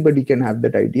there, everybody can have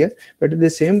that idea. But at the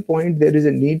same point, there is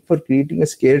a need for creating a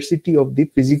scarcity of the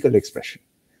physical expression.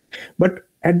 But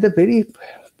at the very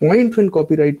point when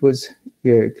copyright was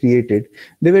created,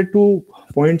 there were 2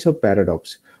 points of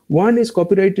paradox. One is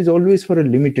copyright is always for a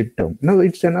limited term. Now,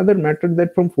 it's another matter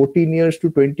that from 14 years to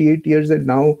 28 years, that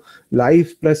now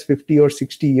life plus 50 or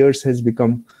 60 years has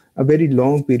become a very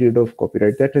long period of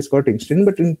copyright that has got extended,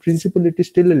 but in principle, it is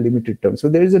still a limited term. So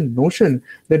there is a notion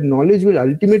that knowledge will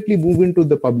ultimately move into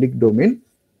the public domain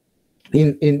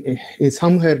in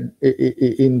somewhere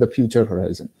in the future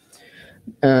horizon.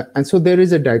 And so there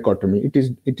is a dichotomy.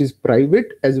 It is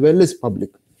private as well as public.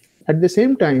 At the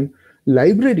same time,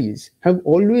 libraries have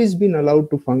always been allowed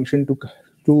to function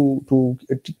to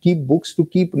keep books, to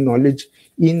keep knowledge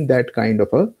in that kind of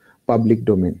a public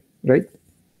domain, right?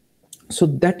 So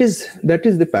that is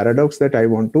the paradox that I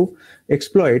want to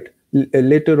exploit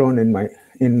later on in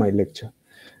my lecture.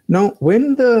 Now,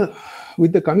 with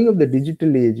the coming of the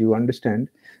digital age, you understand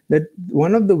that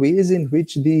one of the ways in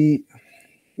which the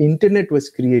internet was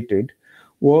created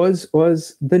was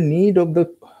the need of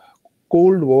the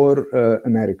Cold War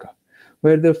America,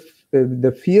 where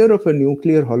the fear of a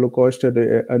nuclear holocaust or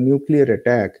a nuclear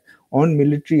attack on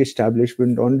military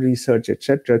establishment, on research,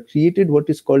 etc., created what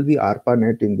is called the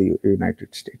ARPANET in the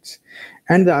United States.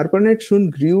 And the ARPANET soon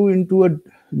grew into a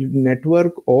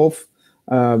network of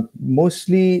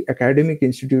mostly academic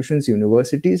institutions,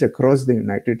 universities across the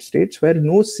United States, where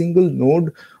no single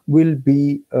node will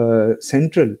be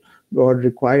central or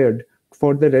required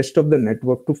for the rest of the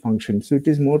network to function. So it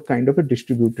is more kind of a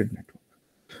distributed network.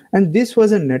 And this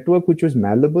was a network which was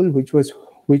malleable, which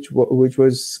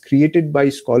was created by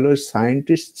scholars,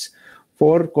 scientists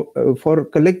for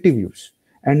collective use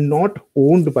and not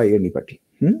owned by anybody.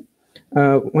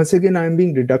 Once again, I'm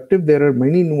being reductive. There are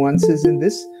many nuances in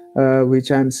this,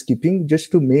 which I'm skipping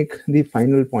just to make the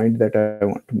final point that I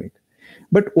want to make.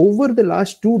 But over the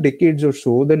last 2 decades or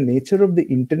so, the nature of the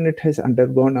internet has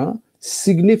undergone a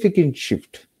significant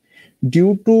shift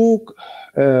due to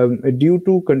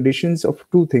conditions of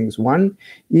 2 things. One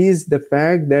is the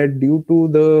fact that due to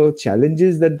the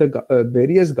challenges that the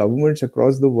various governments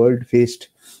across the world faced,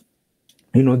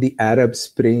 the Arab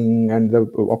Spring and the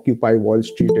Occupy Wall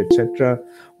Street, etc.,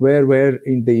 where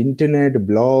in the internet,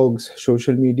 blogs,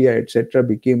 social media, etc.,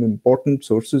 became important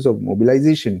sources of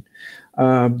mobilization.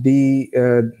 The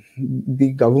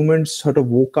government sort of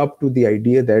woke up to the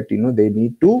idea that they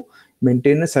need to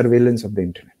maintain a surveillance of the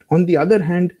internet. On the other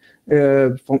hand,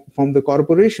 from the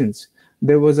corporations,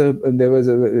 there was a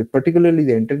particularly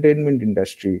the entertainment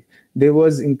industry, there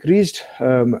was increased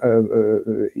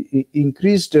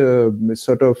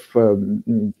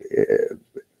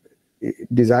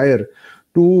desire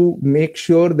to make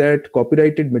sure that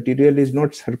copyrighted material is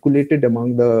not circulated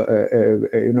among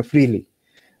the freely,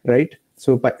 right?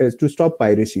 So to stop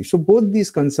piracy. So both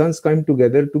these concerns come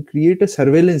together to create a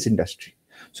surveillance industry.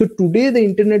 So today the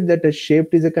internet that is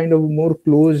shaped is a kind of more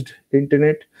closed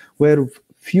internet where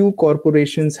few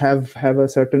corporations have a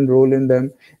certain role in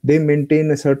them. They maintain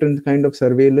a certain kind of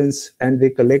surveillance and they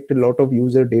collect a lot of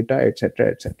user data, etc.,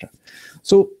 etc.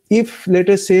 So if, let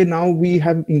us say, now we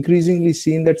have increasingly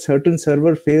seen that certain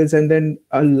server fails and then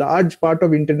a large part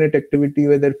of internet activity,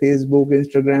 whether Facebook,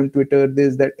 Instagram, Twitter,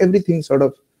 this, that, everything sort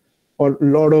of, or a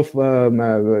lot of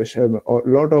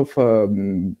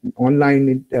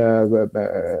online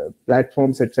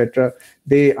platforms, etc.,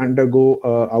 they undergo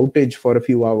outage for a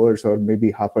few hours or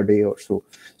maybe half a day or so.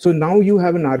 So now you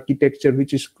have an architecture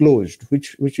which is closed,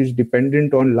 which is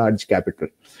dependent on large capital,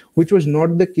 which was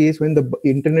not the case when the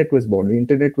internet was born. The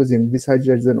internet was envisaged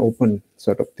as an open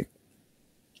sort of thing,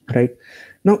 right?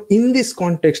 Now, in this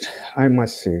context, I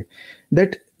must say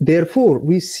that therefore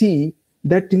we see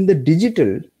that in the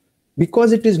digital,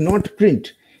 because it is not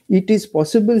print, it is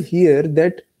possible here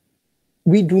that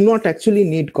we do not actually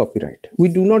need copyright. We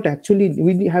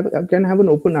can have an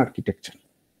open architecture.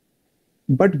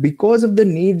 But because of the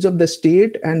needs of the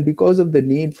state and because of the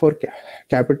need for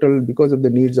capital, because of the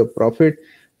needs of profit,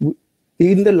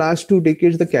 in the last 2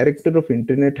 decades, the character of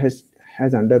internet has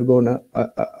undergone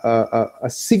a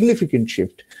significant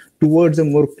shift towards a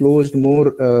more closed,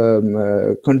 more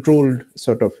controlled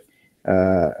sort of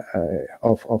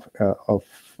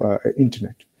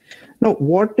internet. Now,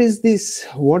 what is this?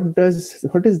 What is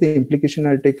the implication?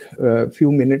 I'll take a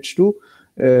few minutes to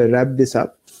wrap this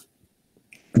up.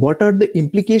 What are the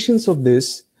implications of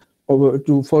this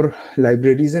for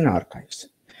libraries and archives?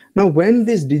 Now, when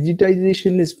this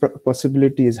digitization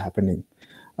possibility is happening,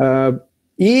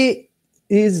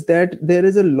 is that there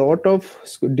is a lot of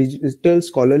digital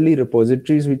scholarly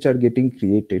repositories which are getting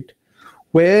created,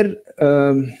 where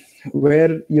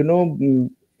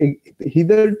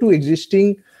hitherto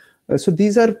existing, so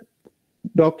these are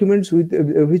documents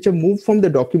which are moved from the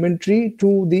documentary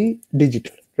to the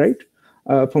digital, right?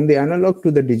 From the analog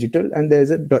to the digital, and there's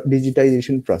a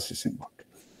digitization process involved.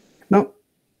 Now,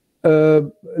 a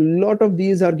lot of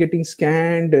these are getting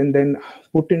scanned and then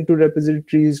put into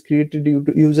repositories, created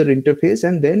user interface,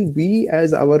 and then we,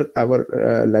 as our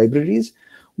libraries,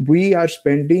 we are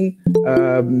spending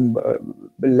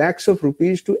lakhs of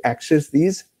rupees to access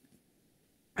these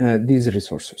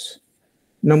resources.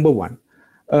 Number one,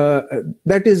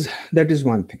 that is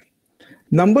one thing.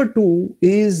 Number two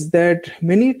is that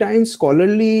many times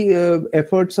scholarly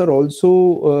efforts are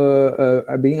also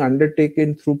being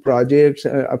undertaken through projects,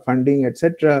 funding,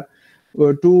 etc.,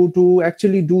 to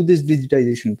actually do this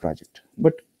digitization project.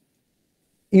 But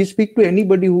you speak to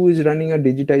anybody who is running a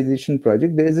digitization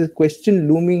project, there is a question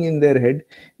looming in their head,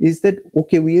 is that,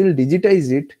 okay, we will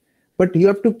digitize it, but you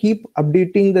have to keep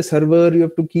updating the server, you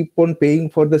have to keep on paying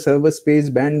for the server space,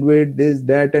 bandwidth, this,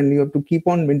 that, and you have to keep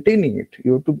on maintaining it.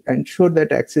 You have to ensure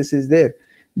that access is there.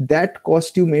 That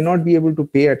cost you may not be able to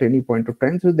pay at any point of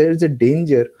time. So there is a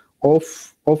danger of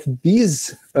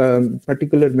these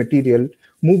particular material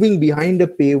moving behind a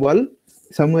paywall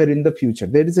somewhere in the future.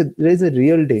 There is a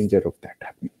real danger of that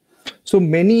happening. So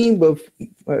many,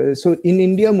 so in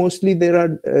India mostly there are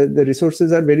the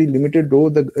resources are very limited. Though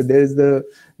there is the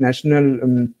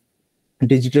National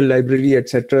Digital Library,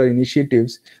 etc.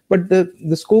 initiatives, but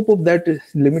the scope of that is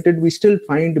limited. We still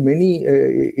find many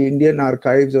Indian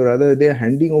archives or other, they are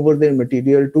handing over their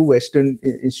material to Western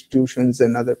institutions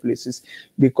and other places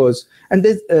because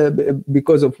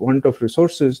of want of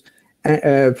resources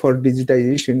for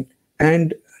digitization.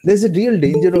 And there's a real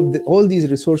danger of all these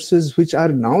resources which are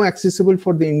now accessible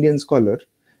for the Indian scholar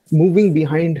moving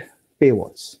behind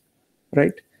paywalls,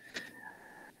 right?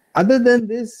 Other than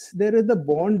this, there is the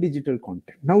born digital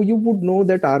content. Now, you would know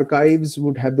that archives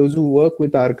would have, those who work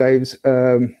with archives,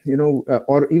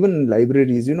 or even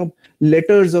libraries,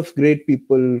 letters of great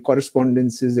people,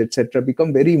 correspondences, etc.,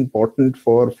 become very important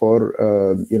for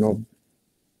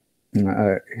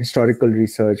historical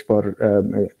research, for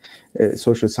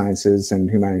social sciences and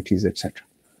humanities, etc.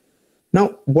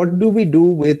 Now, what do we do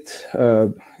with,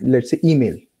 let's say,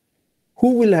 email?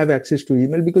 Who will have access to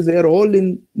email? Because they are all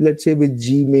in, let's say, with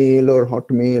Gmail or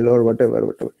Hotmail or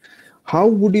whatever. How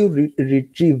would you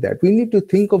retrieve that? We need to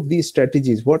think of these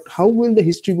strategies. How will the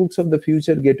history books of the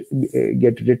future get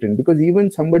written? Because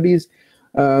even somebody's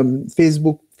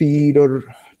Facebook feed or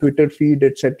Twitter feed,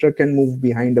 etc., can move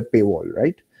behind a paywall,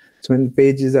 right? So when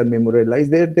pages are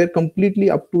memorialized, they're completely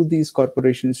up to these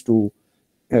corporations to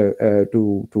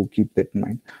keep that in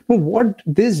mind. Now, what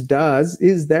this does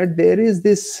is that there is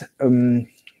this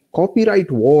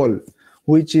copyright wall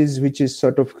which is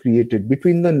sort of created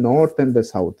between the North and the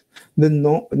South. The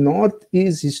North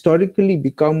is historically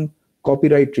become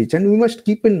copyright rich, and we must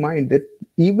keep in mind that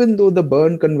even though the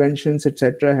Berne Conventions,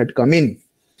 etc., had come in,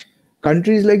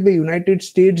 countries like the United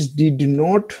States did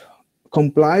not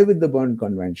comply with the Berne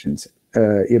Conventions.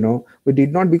 We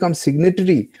did not become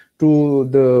signatory to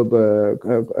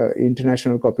the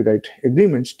international copyright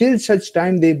agreements till such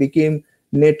time they became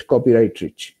net copyright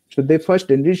rich. So they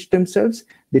first enriched themselves.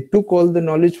 They took all the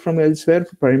knowledge from elsewhere,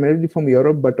 primarily from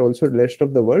Europe, but also the rest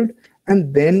of the world,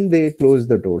 and then they closed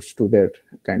the doors to that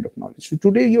kind of knowledge. So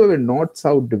today you have a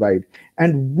north-south divide,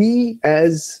 and we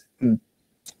as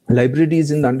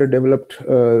libraries in the underdeveloped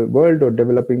world or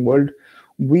developing world,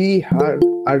 we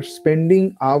are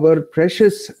spending our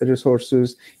precious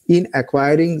resources in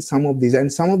acquiring some of these,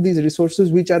 and some of these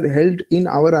resources which are held in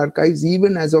our archives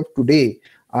even as of today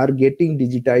are getting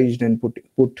digitized and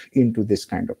put into this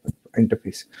kind of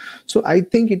interface. So I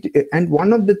think and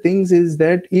one of the things is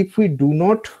that if we do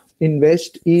not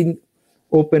invest in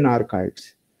open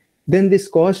archives, then this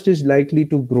cost is likely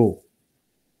to grow,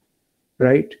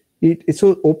 right?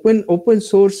 So open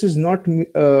source is not,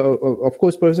 of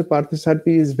course, Professor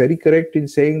Parthasarathi is very correct in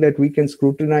saying that we can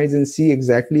scrutinize and see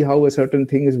exactly how a certain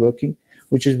thing is working,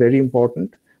 which is very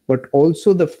important. But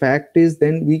also the fact is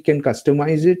then we can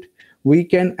customize it. We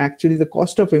can actually, the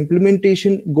cost of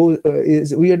implementation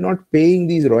is we are not paying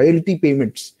these royalty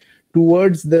payments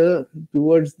towards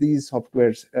these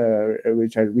softwares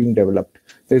which are being developed.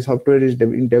 The software is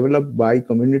being developed by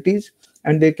communities,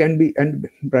 and they can be, and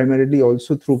primarily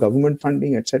also through government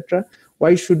funding, etc.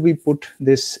 Why should we put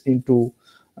this into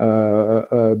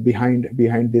behind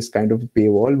this kind of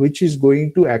paywall, which is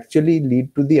going to actually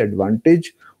lead to the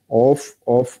advantage of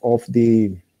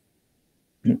the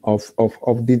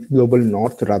global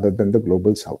North rather than the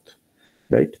global South,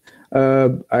 right?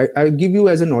 I'll give you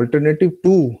as an alternative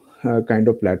two kind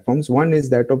of platforms. One is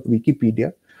that of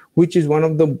Wikipedia, which is one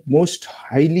of the most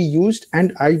highly used,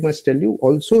 and I must tell you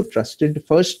also trusted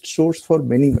first source for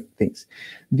many things.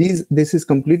 This is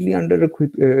completely under a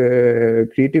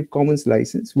Creative Commons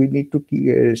license. We need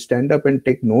to stand up and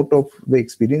take note of the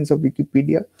experience of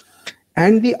Wikipedia.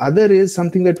 And the other is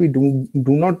something that we do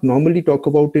not normally talk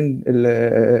about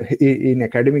in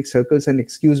academic circles, and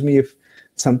excuse me if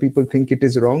some people think it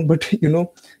is wrong, but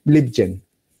LibGen.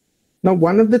 Now,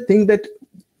 one of the things that,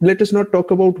 let us not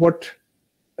talk about what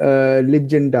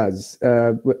LibGen does.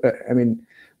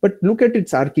 But look at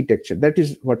its architecture. That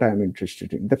is what I am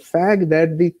interested in. The fact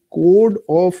that the code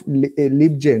of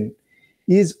LibGen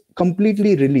is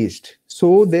completely released.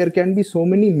 So there can be so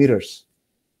many mirrors,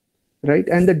 right?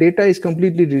 And the data is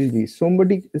completely released.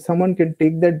 Someone can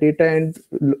take that data and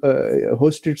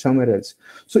host it somewhere else.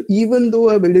 So even though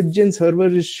a LibGen server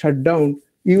is shut down,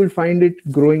 you will find it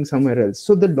growing somewhere else.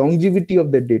 So the longevity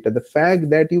of the data, the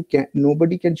fact that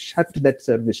nobody can shut that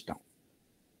service down.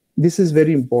 This is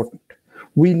very important.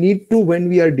 We need to, when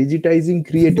we are digitizing,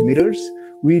 create mirrors.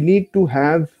 We need to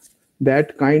have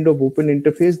that kind of open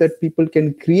interface that people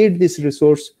can create this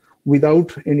resource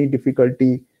without any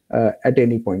difficulty at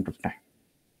any point of time.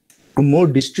 A more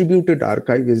distributed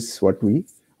archive is what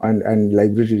and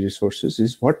library resources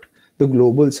is what the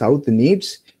global South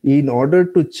needs in order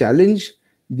to challenge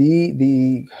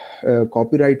the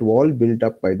copyright wall built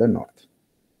up by the North.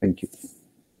 Thank you.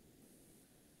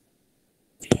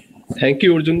 Thank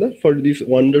you, Arjuna, for this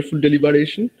wonderful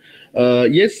deliberation.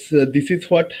 Yes, this is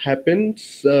what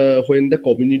happens when the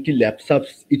community laps up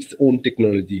its own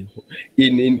technology,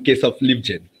 in case of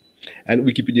LibGen. and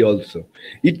Wikipedia also.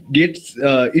 It gets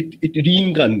it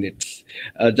reincarnates,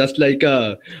 just like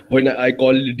when I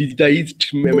call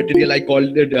digitized material, I call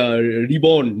it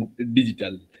reborn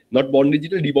digital, not born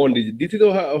digital, reborn digital. This is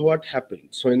what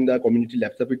happens when the community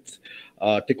laps up its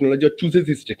technology or chooses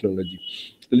its technology.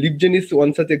 So LibGen is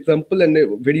one such example and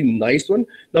a very nice one.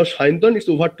 Now, Shaintan, it's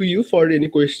over to you for any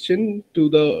question to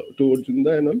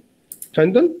Arjunda and all.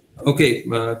 Shaintan? Okay,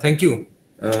 thank you.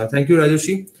 Thank you,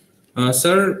 Rajoshi.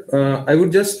 Sir, I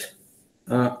would just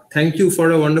thank you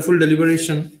for a wonderful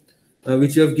deliberation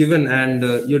which you have given, and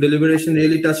your deliberation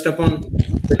really touched upon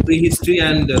the prehistory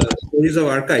and stories of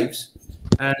archives,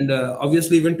 and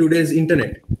obviously even today's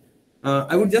internet.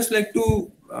 I would just like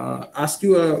to ask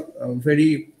you a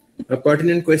very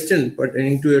pertinent question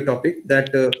pertaining to your topic,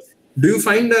 that do you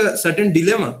find a certain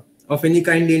dilemma of any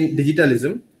kind in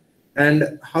digitalism,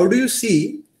 and how do you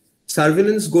see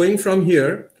surveillance going from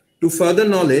here to further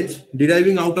knowledge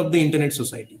deriving out of the internet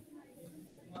society?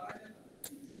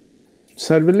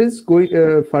 Surveillance going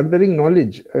furthering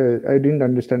knowledge. I didn't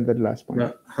understand that last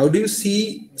point. How do you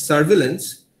see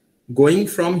surveillance going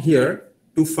from here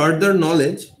to further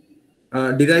knowledge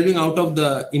deriving out of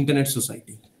the internet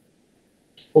society?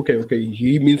 Okay.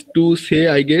 He means to say,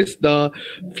 I guess, the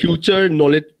future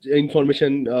knowledge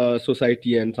information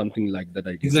society and something like that,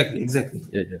 I guess. Exactly.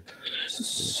 Yeah.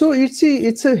 So it's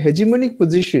a hegemonic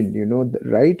position,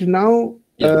 right now.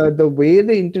 The way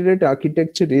the internet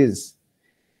architecture is,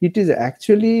 it is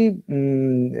actually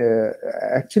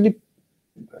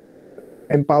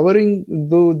empowering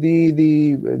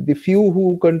the few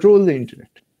who control the internet,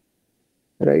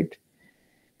 right?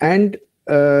 And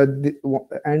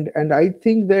I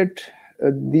think that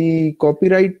the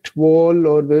copyright wall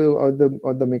or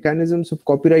the mechanisms of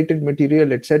copyrighted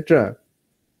material, etc.,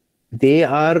 they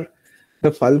are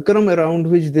the fulcrum around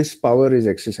which this power is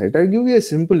exercised. I'll give you a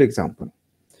simple example.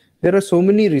 There are so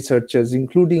many researchers,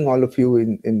 including all of you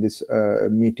in this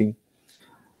meeting.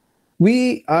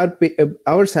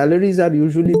 Our salaries are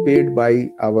usually paid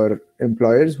by our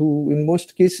employers, who in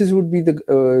most cases would be the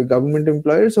government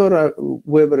employers or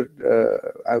whoever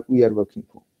we are working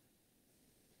for.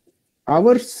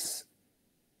 Our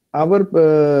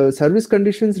service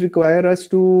conditions require us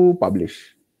to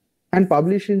publish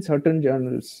in certain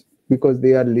journals because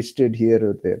they are listed here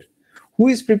or there. Who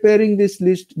is preparing this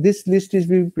list? This list is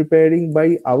being prepared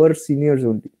by our seniors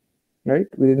only, right?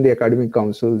 Within the academic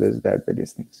council, there's that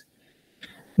various things.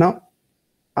 Now,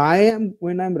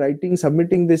 when I'm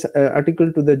submitting this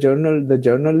article to the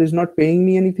journal is not paying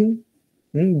me anything.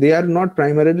 They are not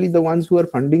primarily the ones who are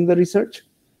funding the research,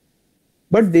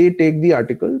 but they take the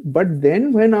article. But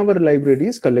then when our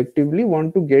libraries collectively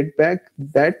want to get back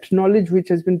that knowledge which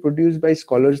has been produced by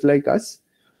scholars like us,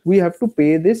 we have to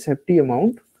pay this hefty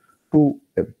amount to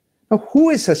them. Now, who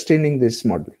is sustaining this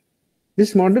model?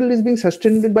 This model is being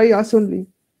sustained by us only.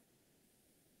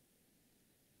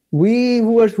 We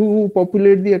who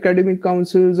populate the academic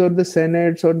councils or the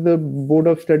senates or the board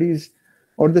of studies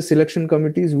or the selection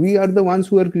committees, we are the ones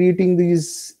who are creating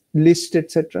these lists,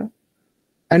 etc.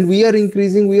 And we are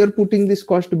putting this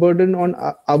cost burden on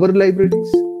our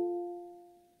libraries.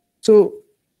 So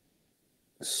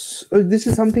this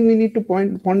is something we need to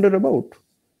ponder about.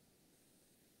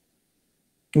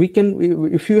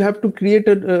 If you have to create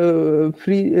a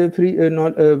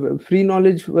free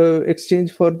knowledge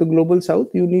exchange for the global south,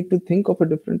 you need to think of a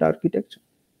different architecture.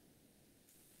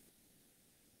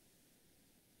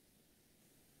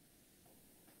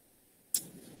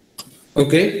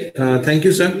 Okay, thank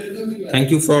you, sir. Thank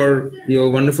you for your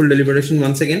wonderful deliberation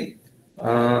once again.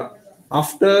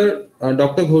 After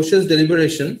Dr. Ghosh's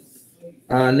deliberation,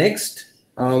 next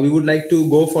we would like to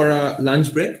go for a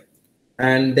lunch break.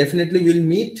 And definitely we'll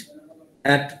meet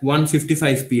at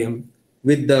 1:55 p.m.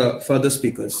 with the further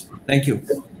speakers. Thank you.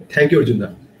 Thank you,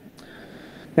 Arjunda.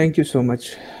 Thank you so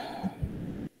much.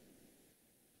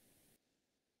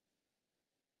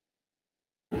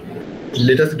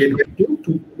 Let us get back to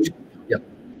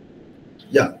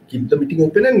keep the meeting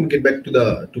open and get back to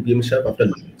the 2 p.m. sharp after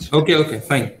lunch. Okay,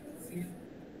 fine.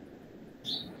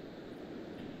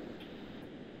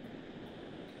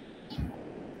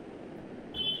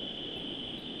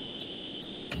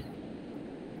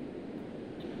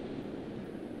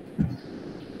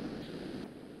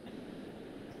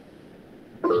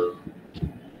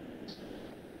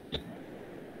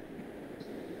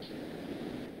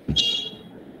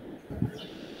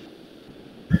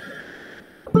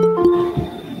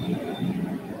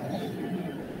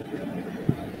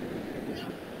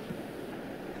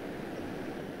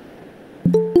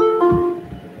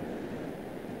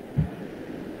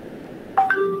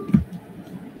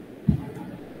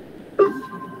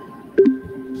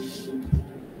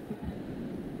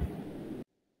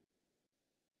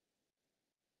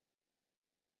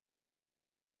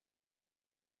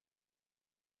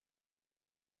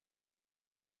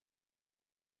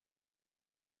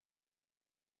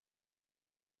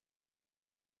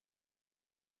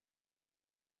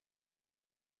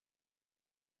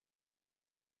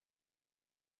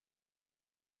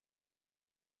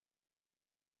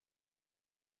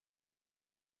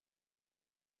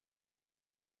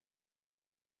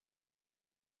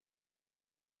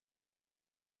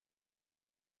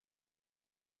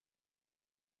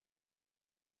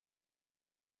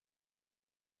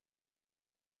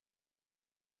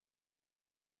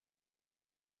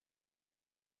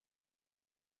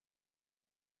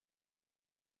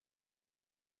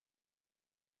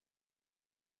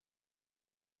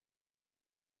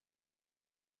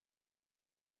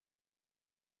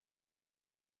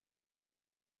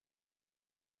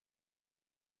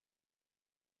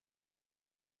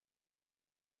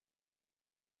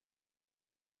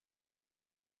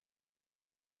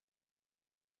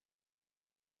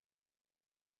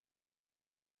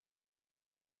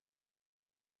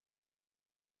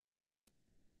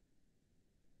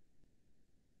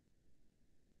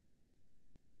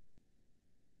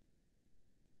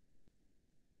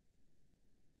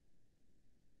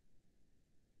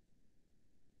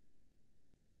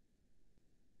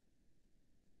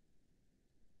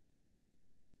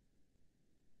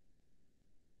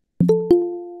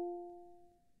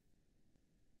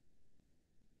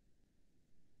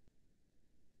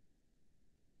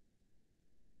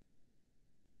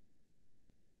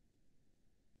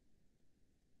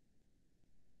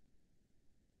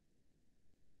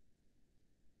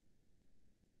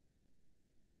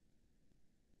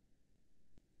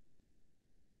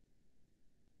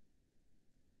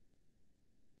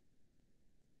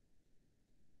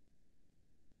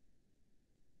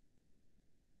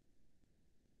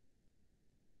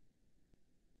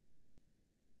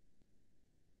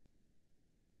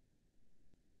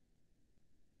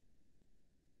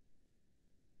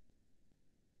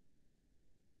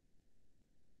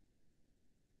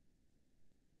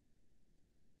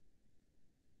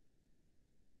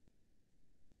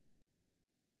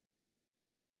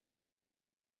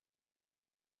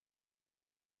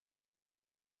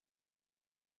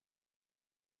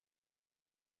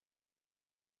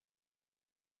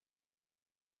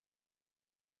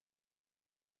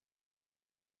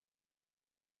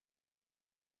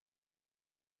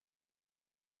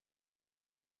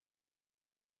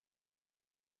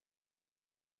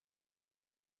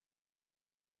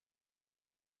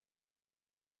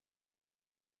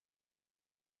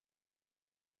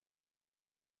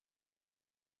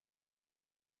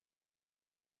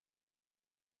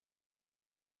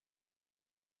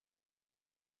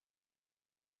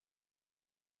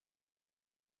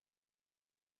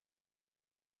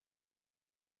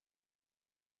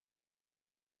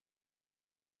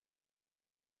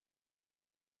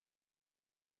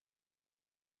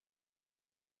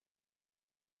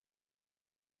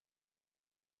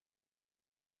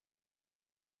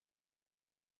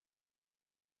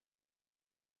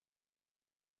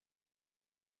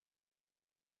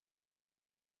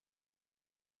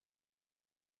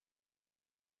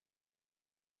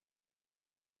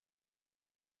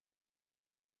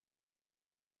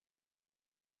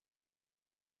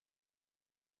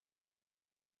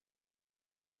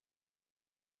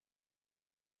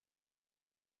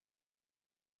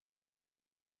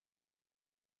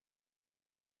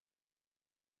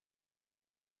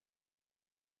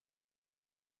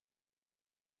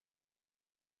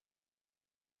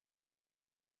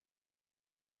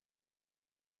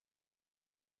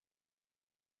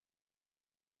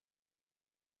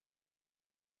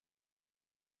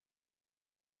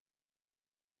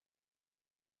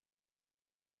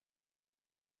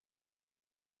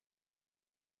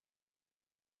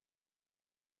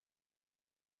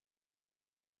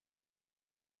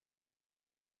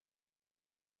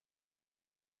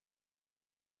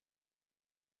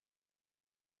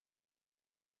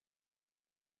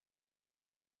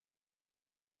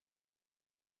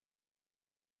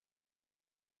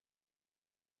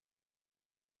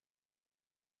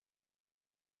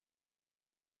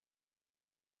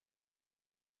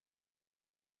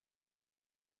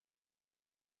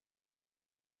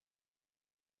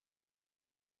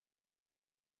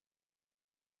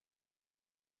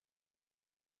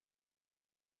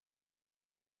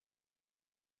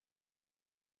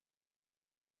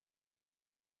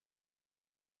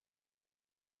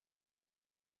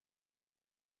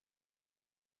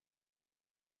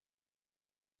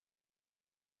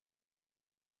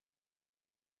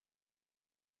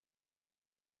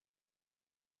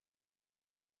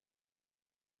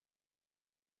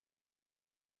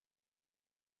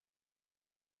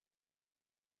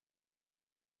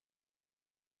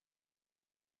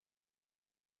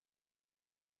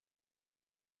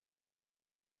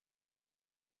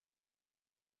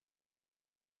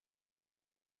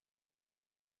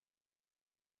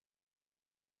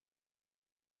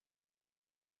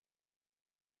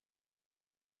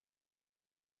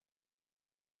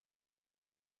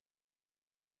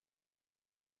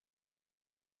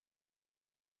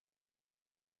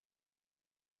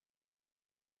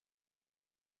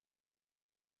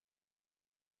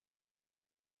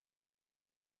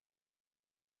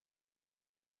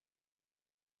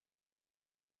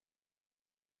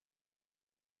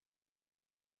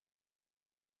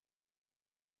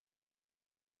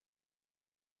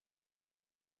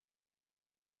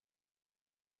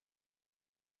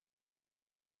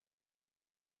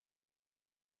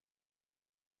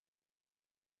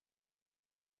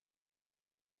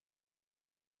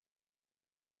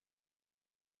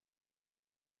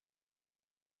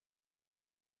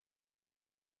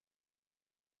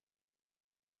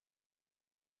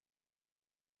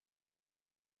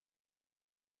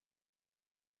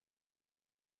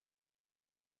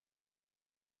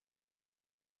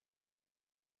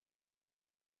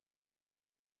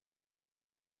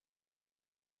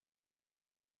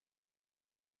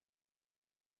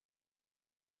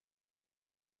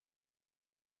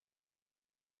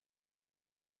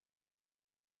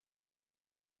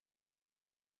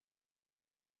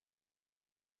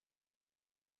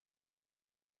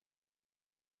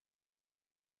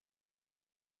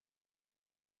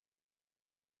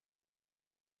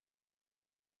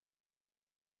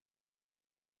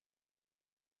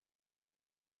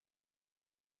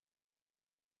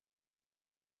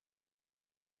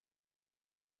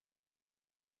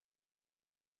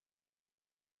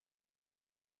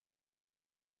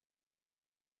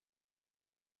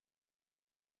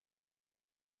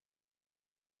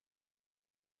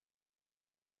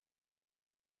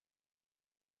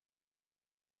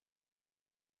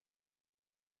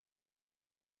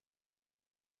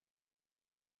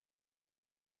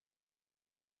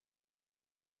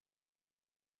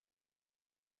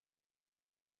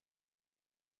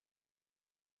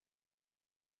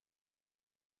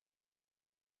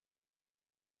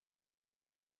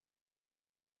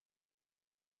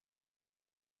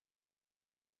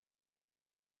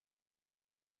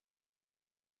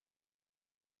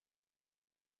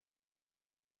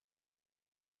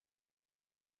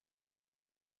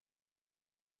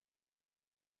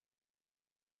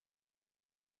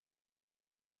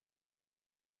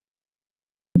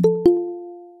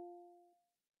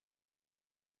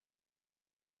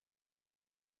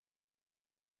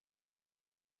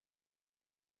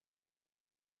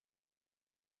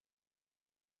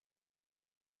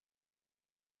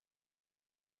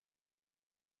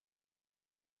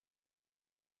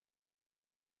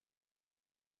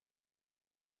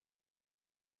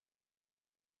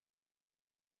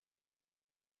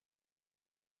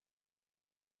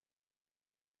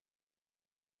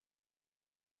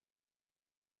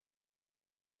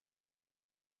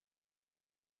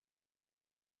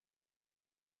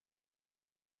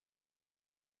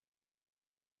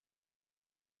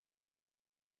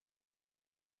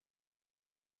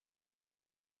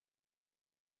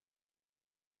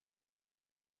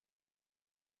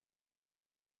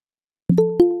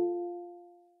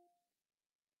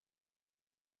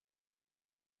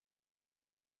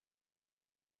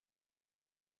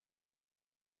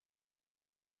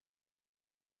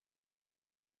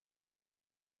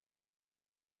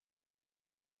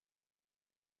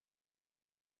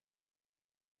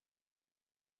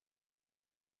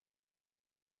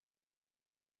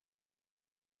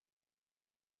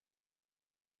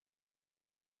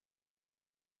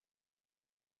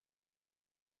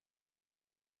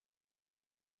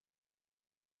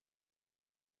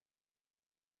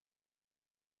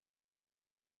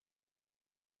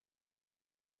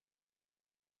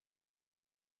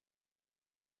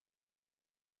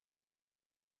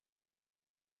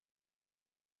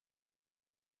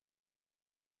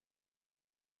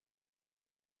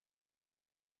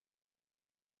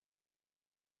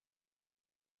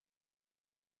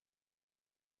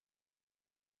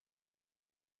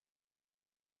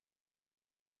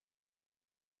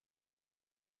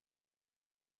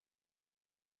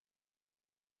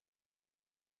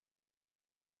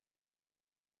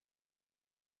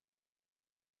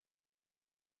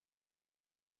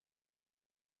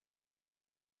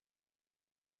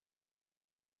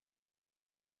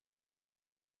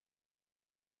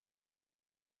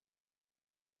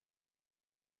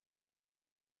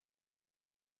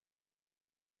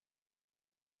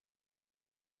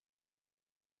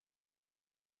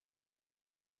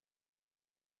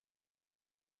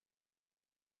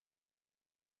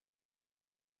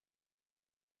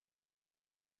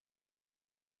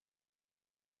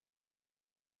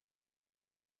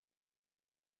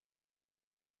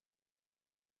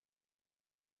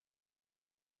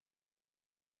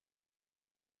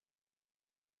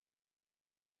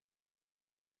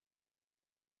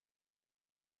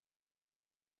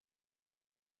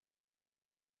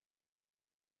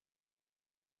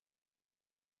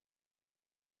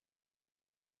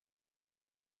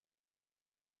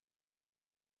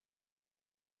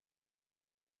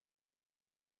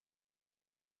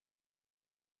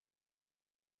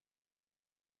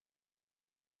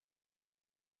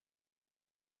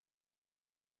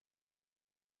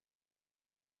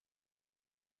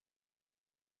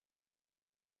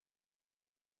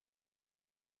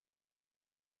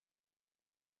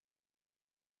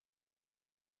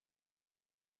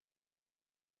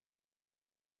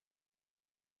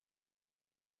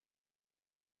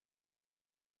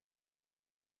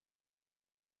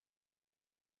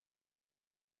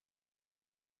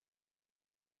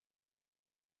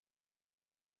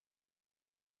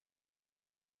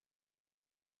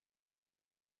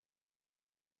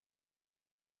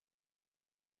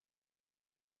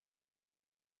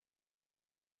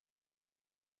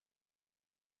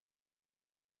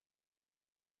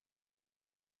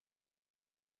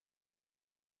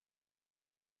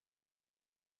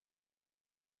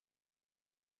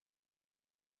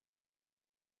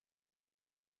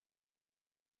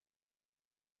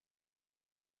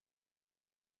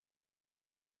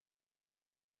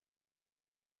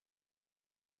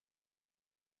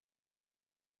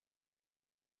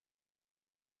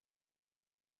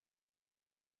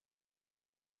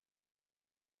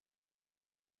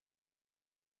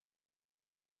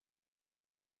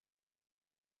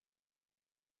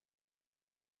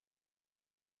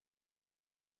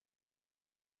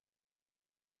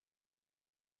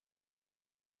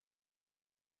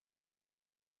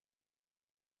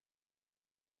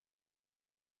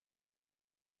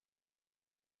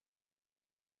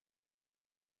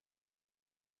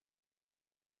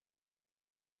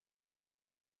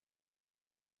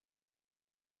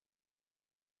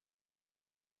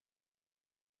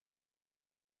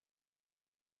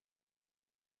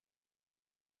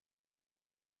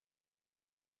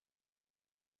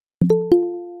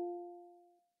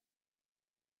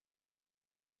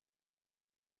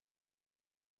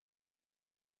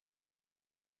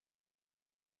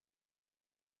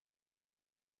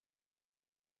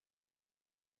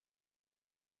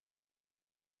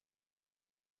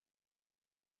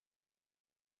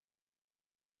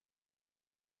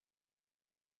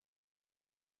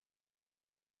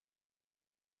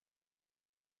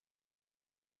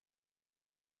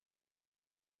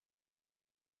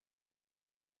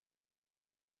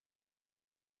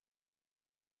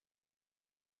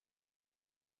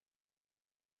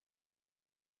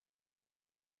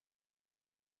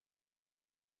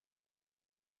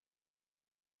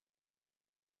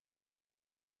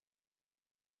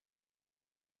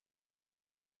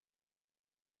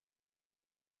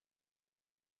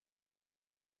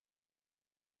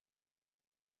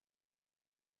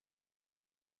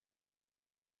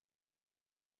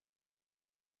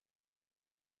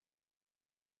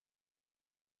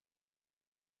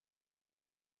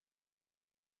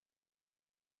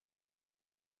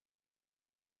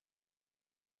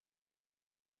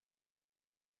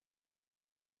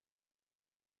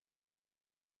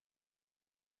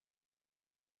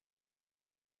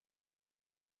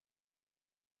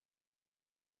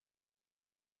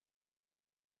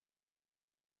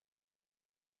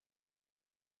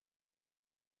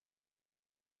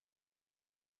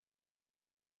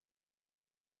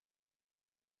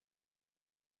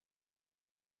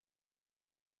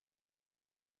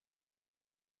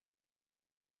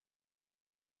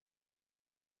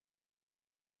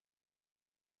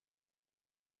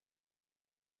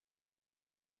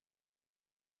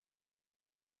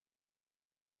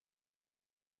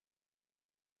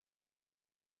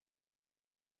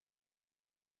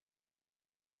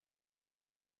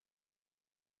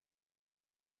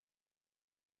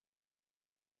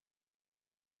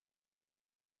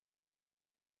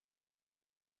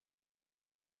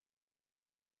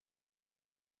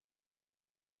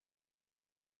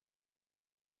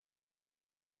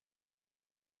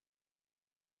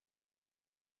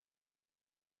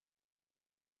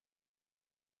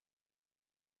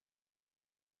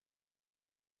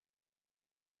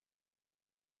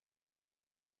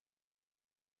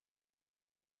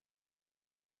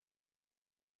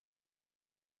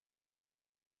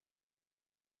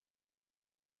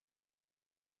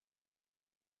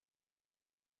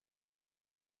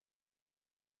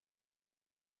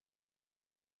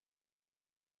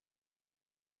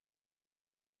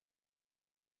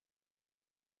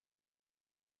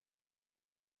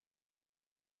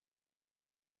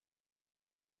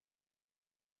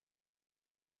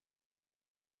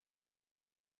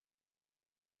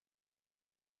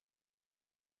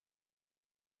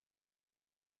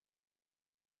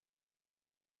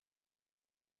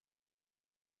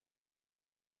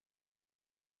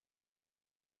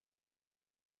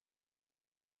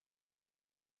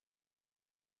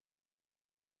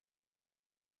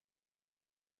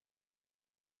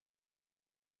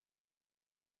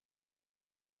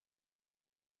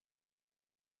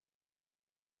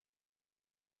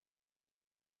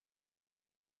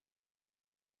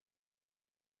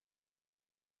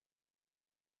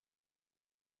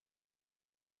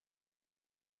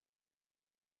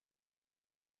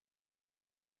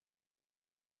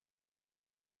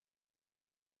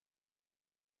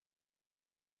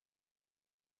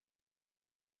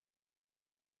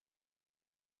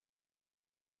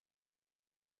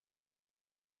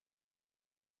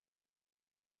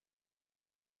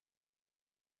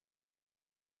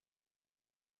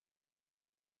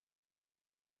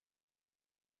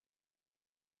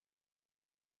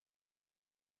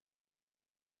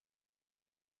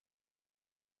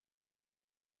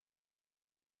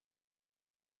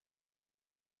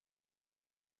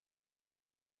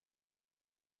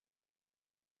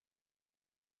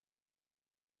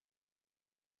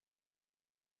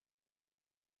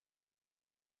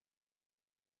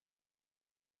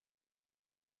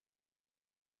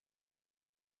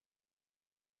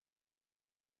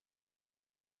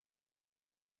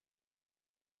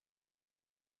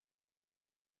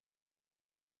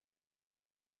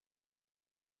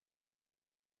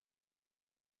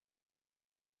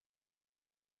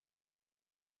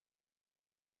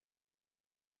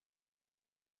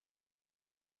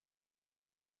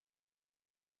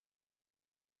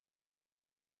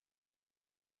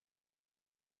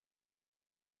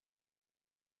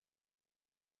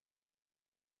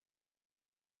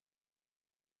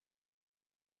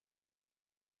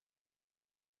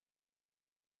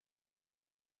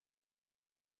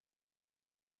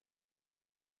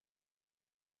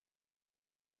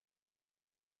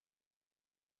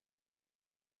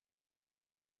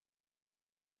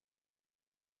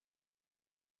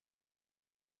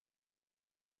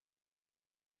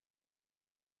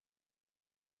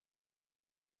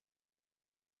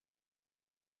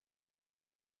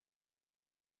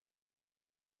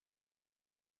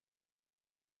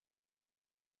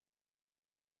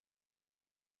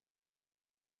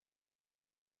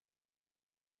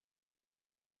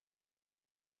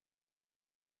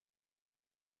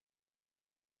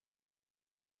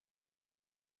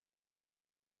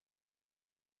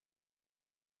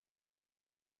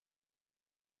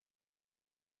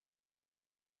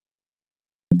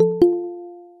 you.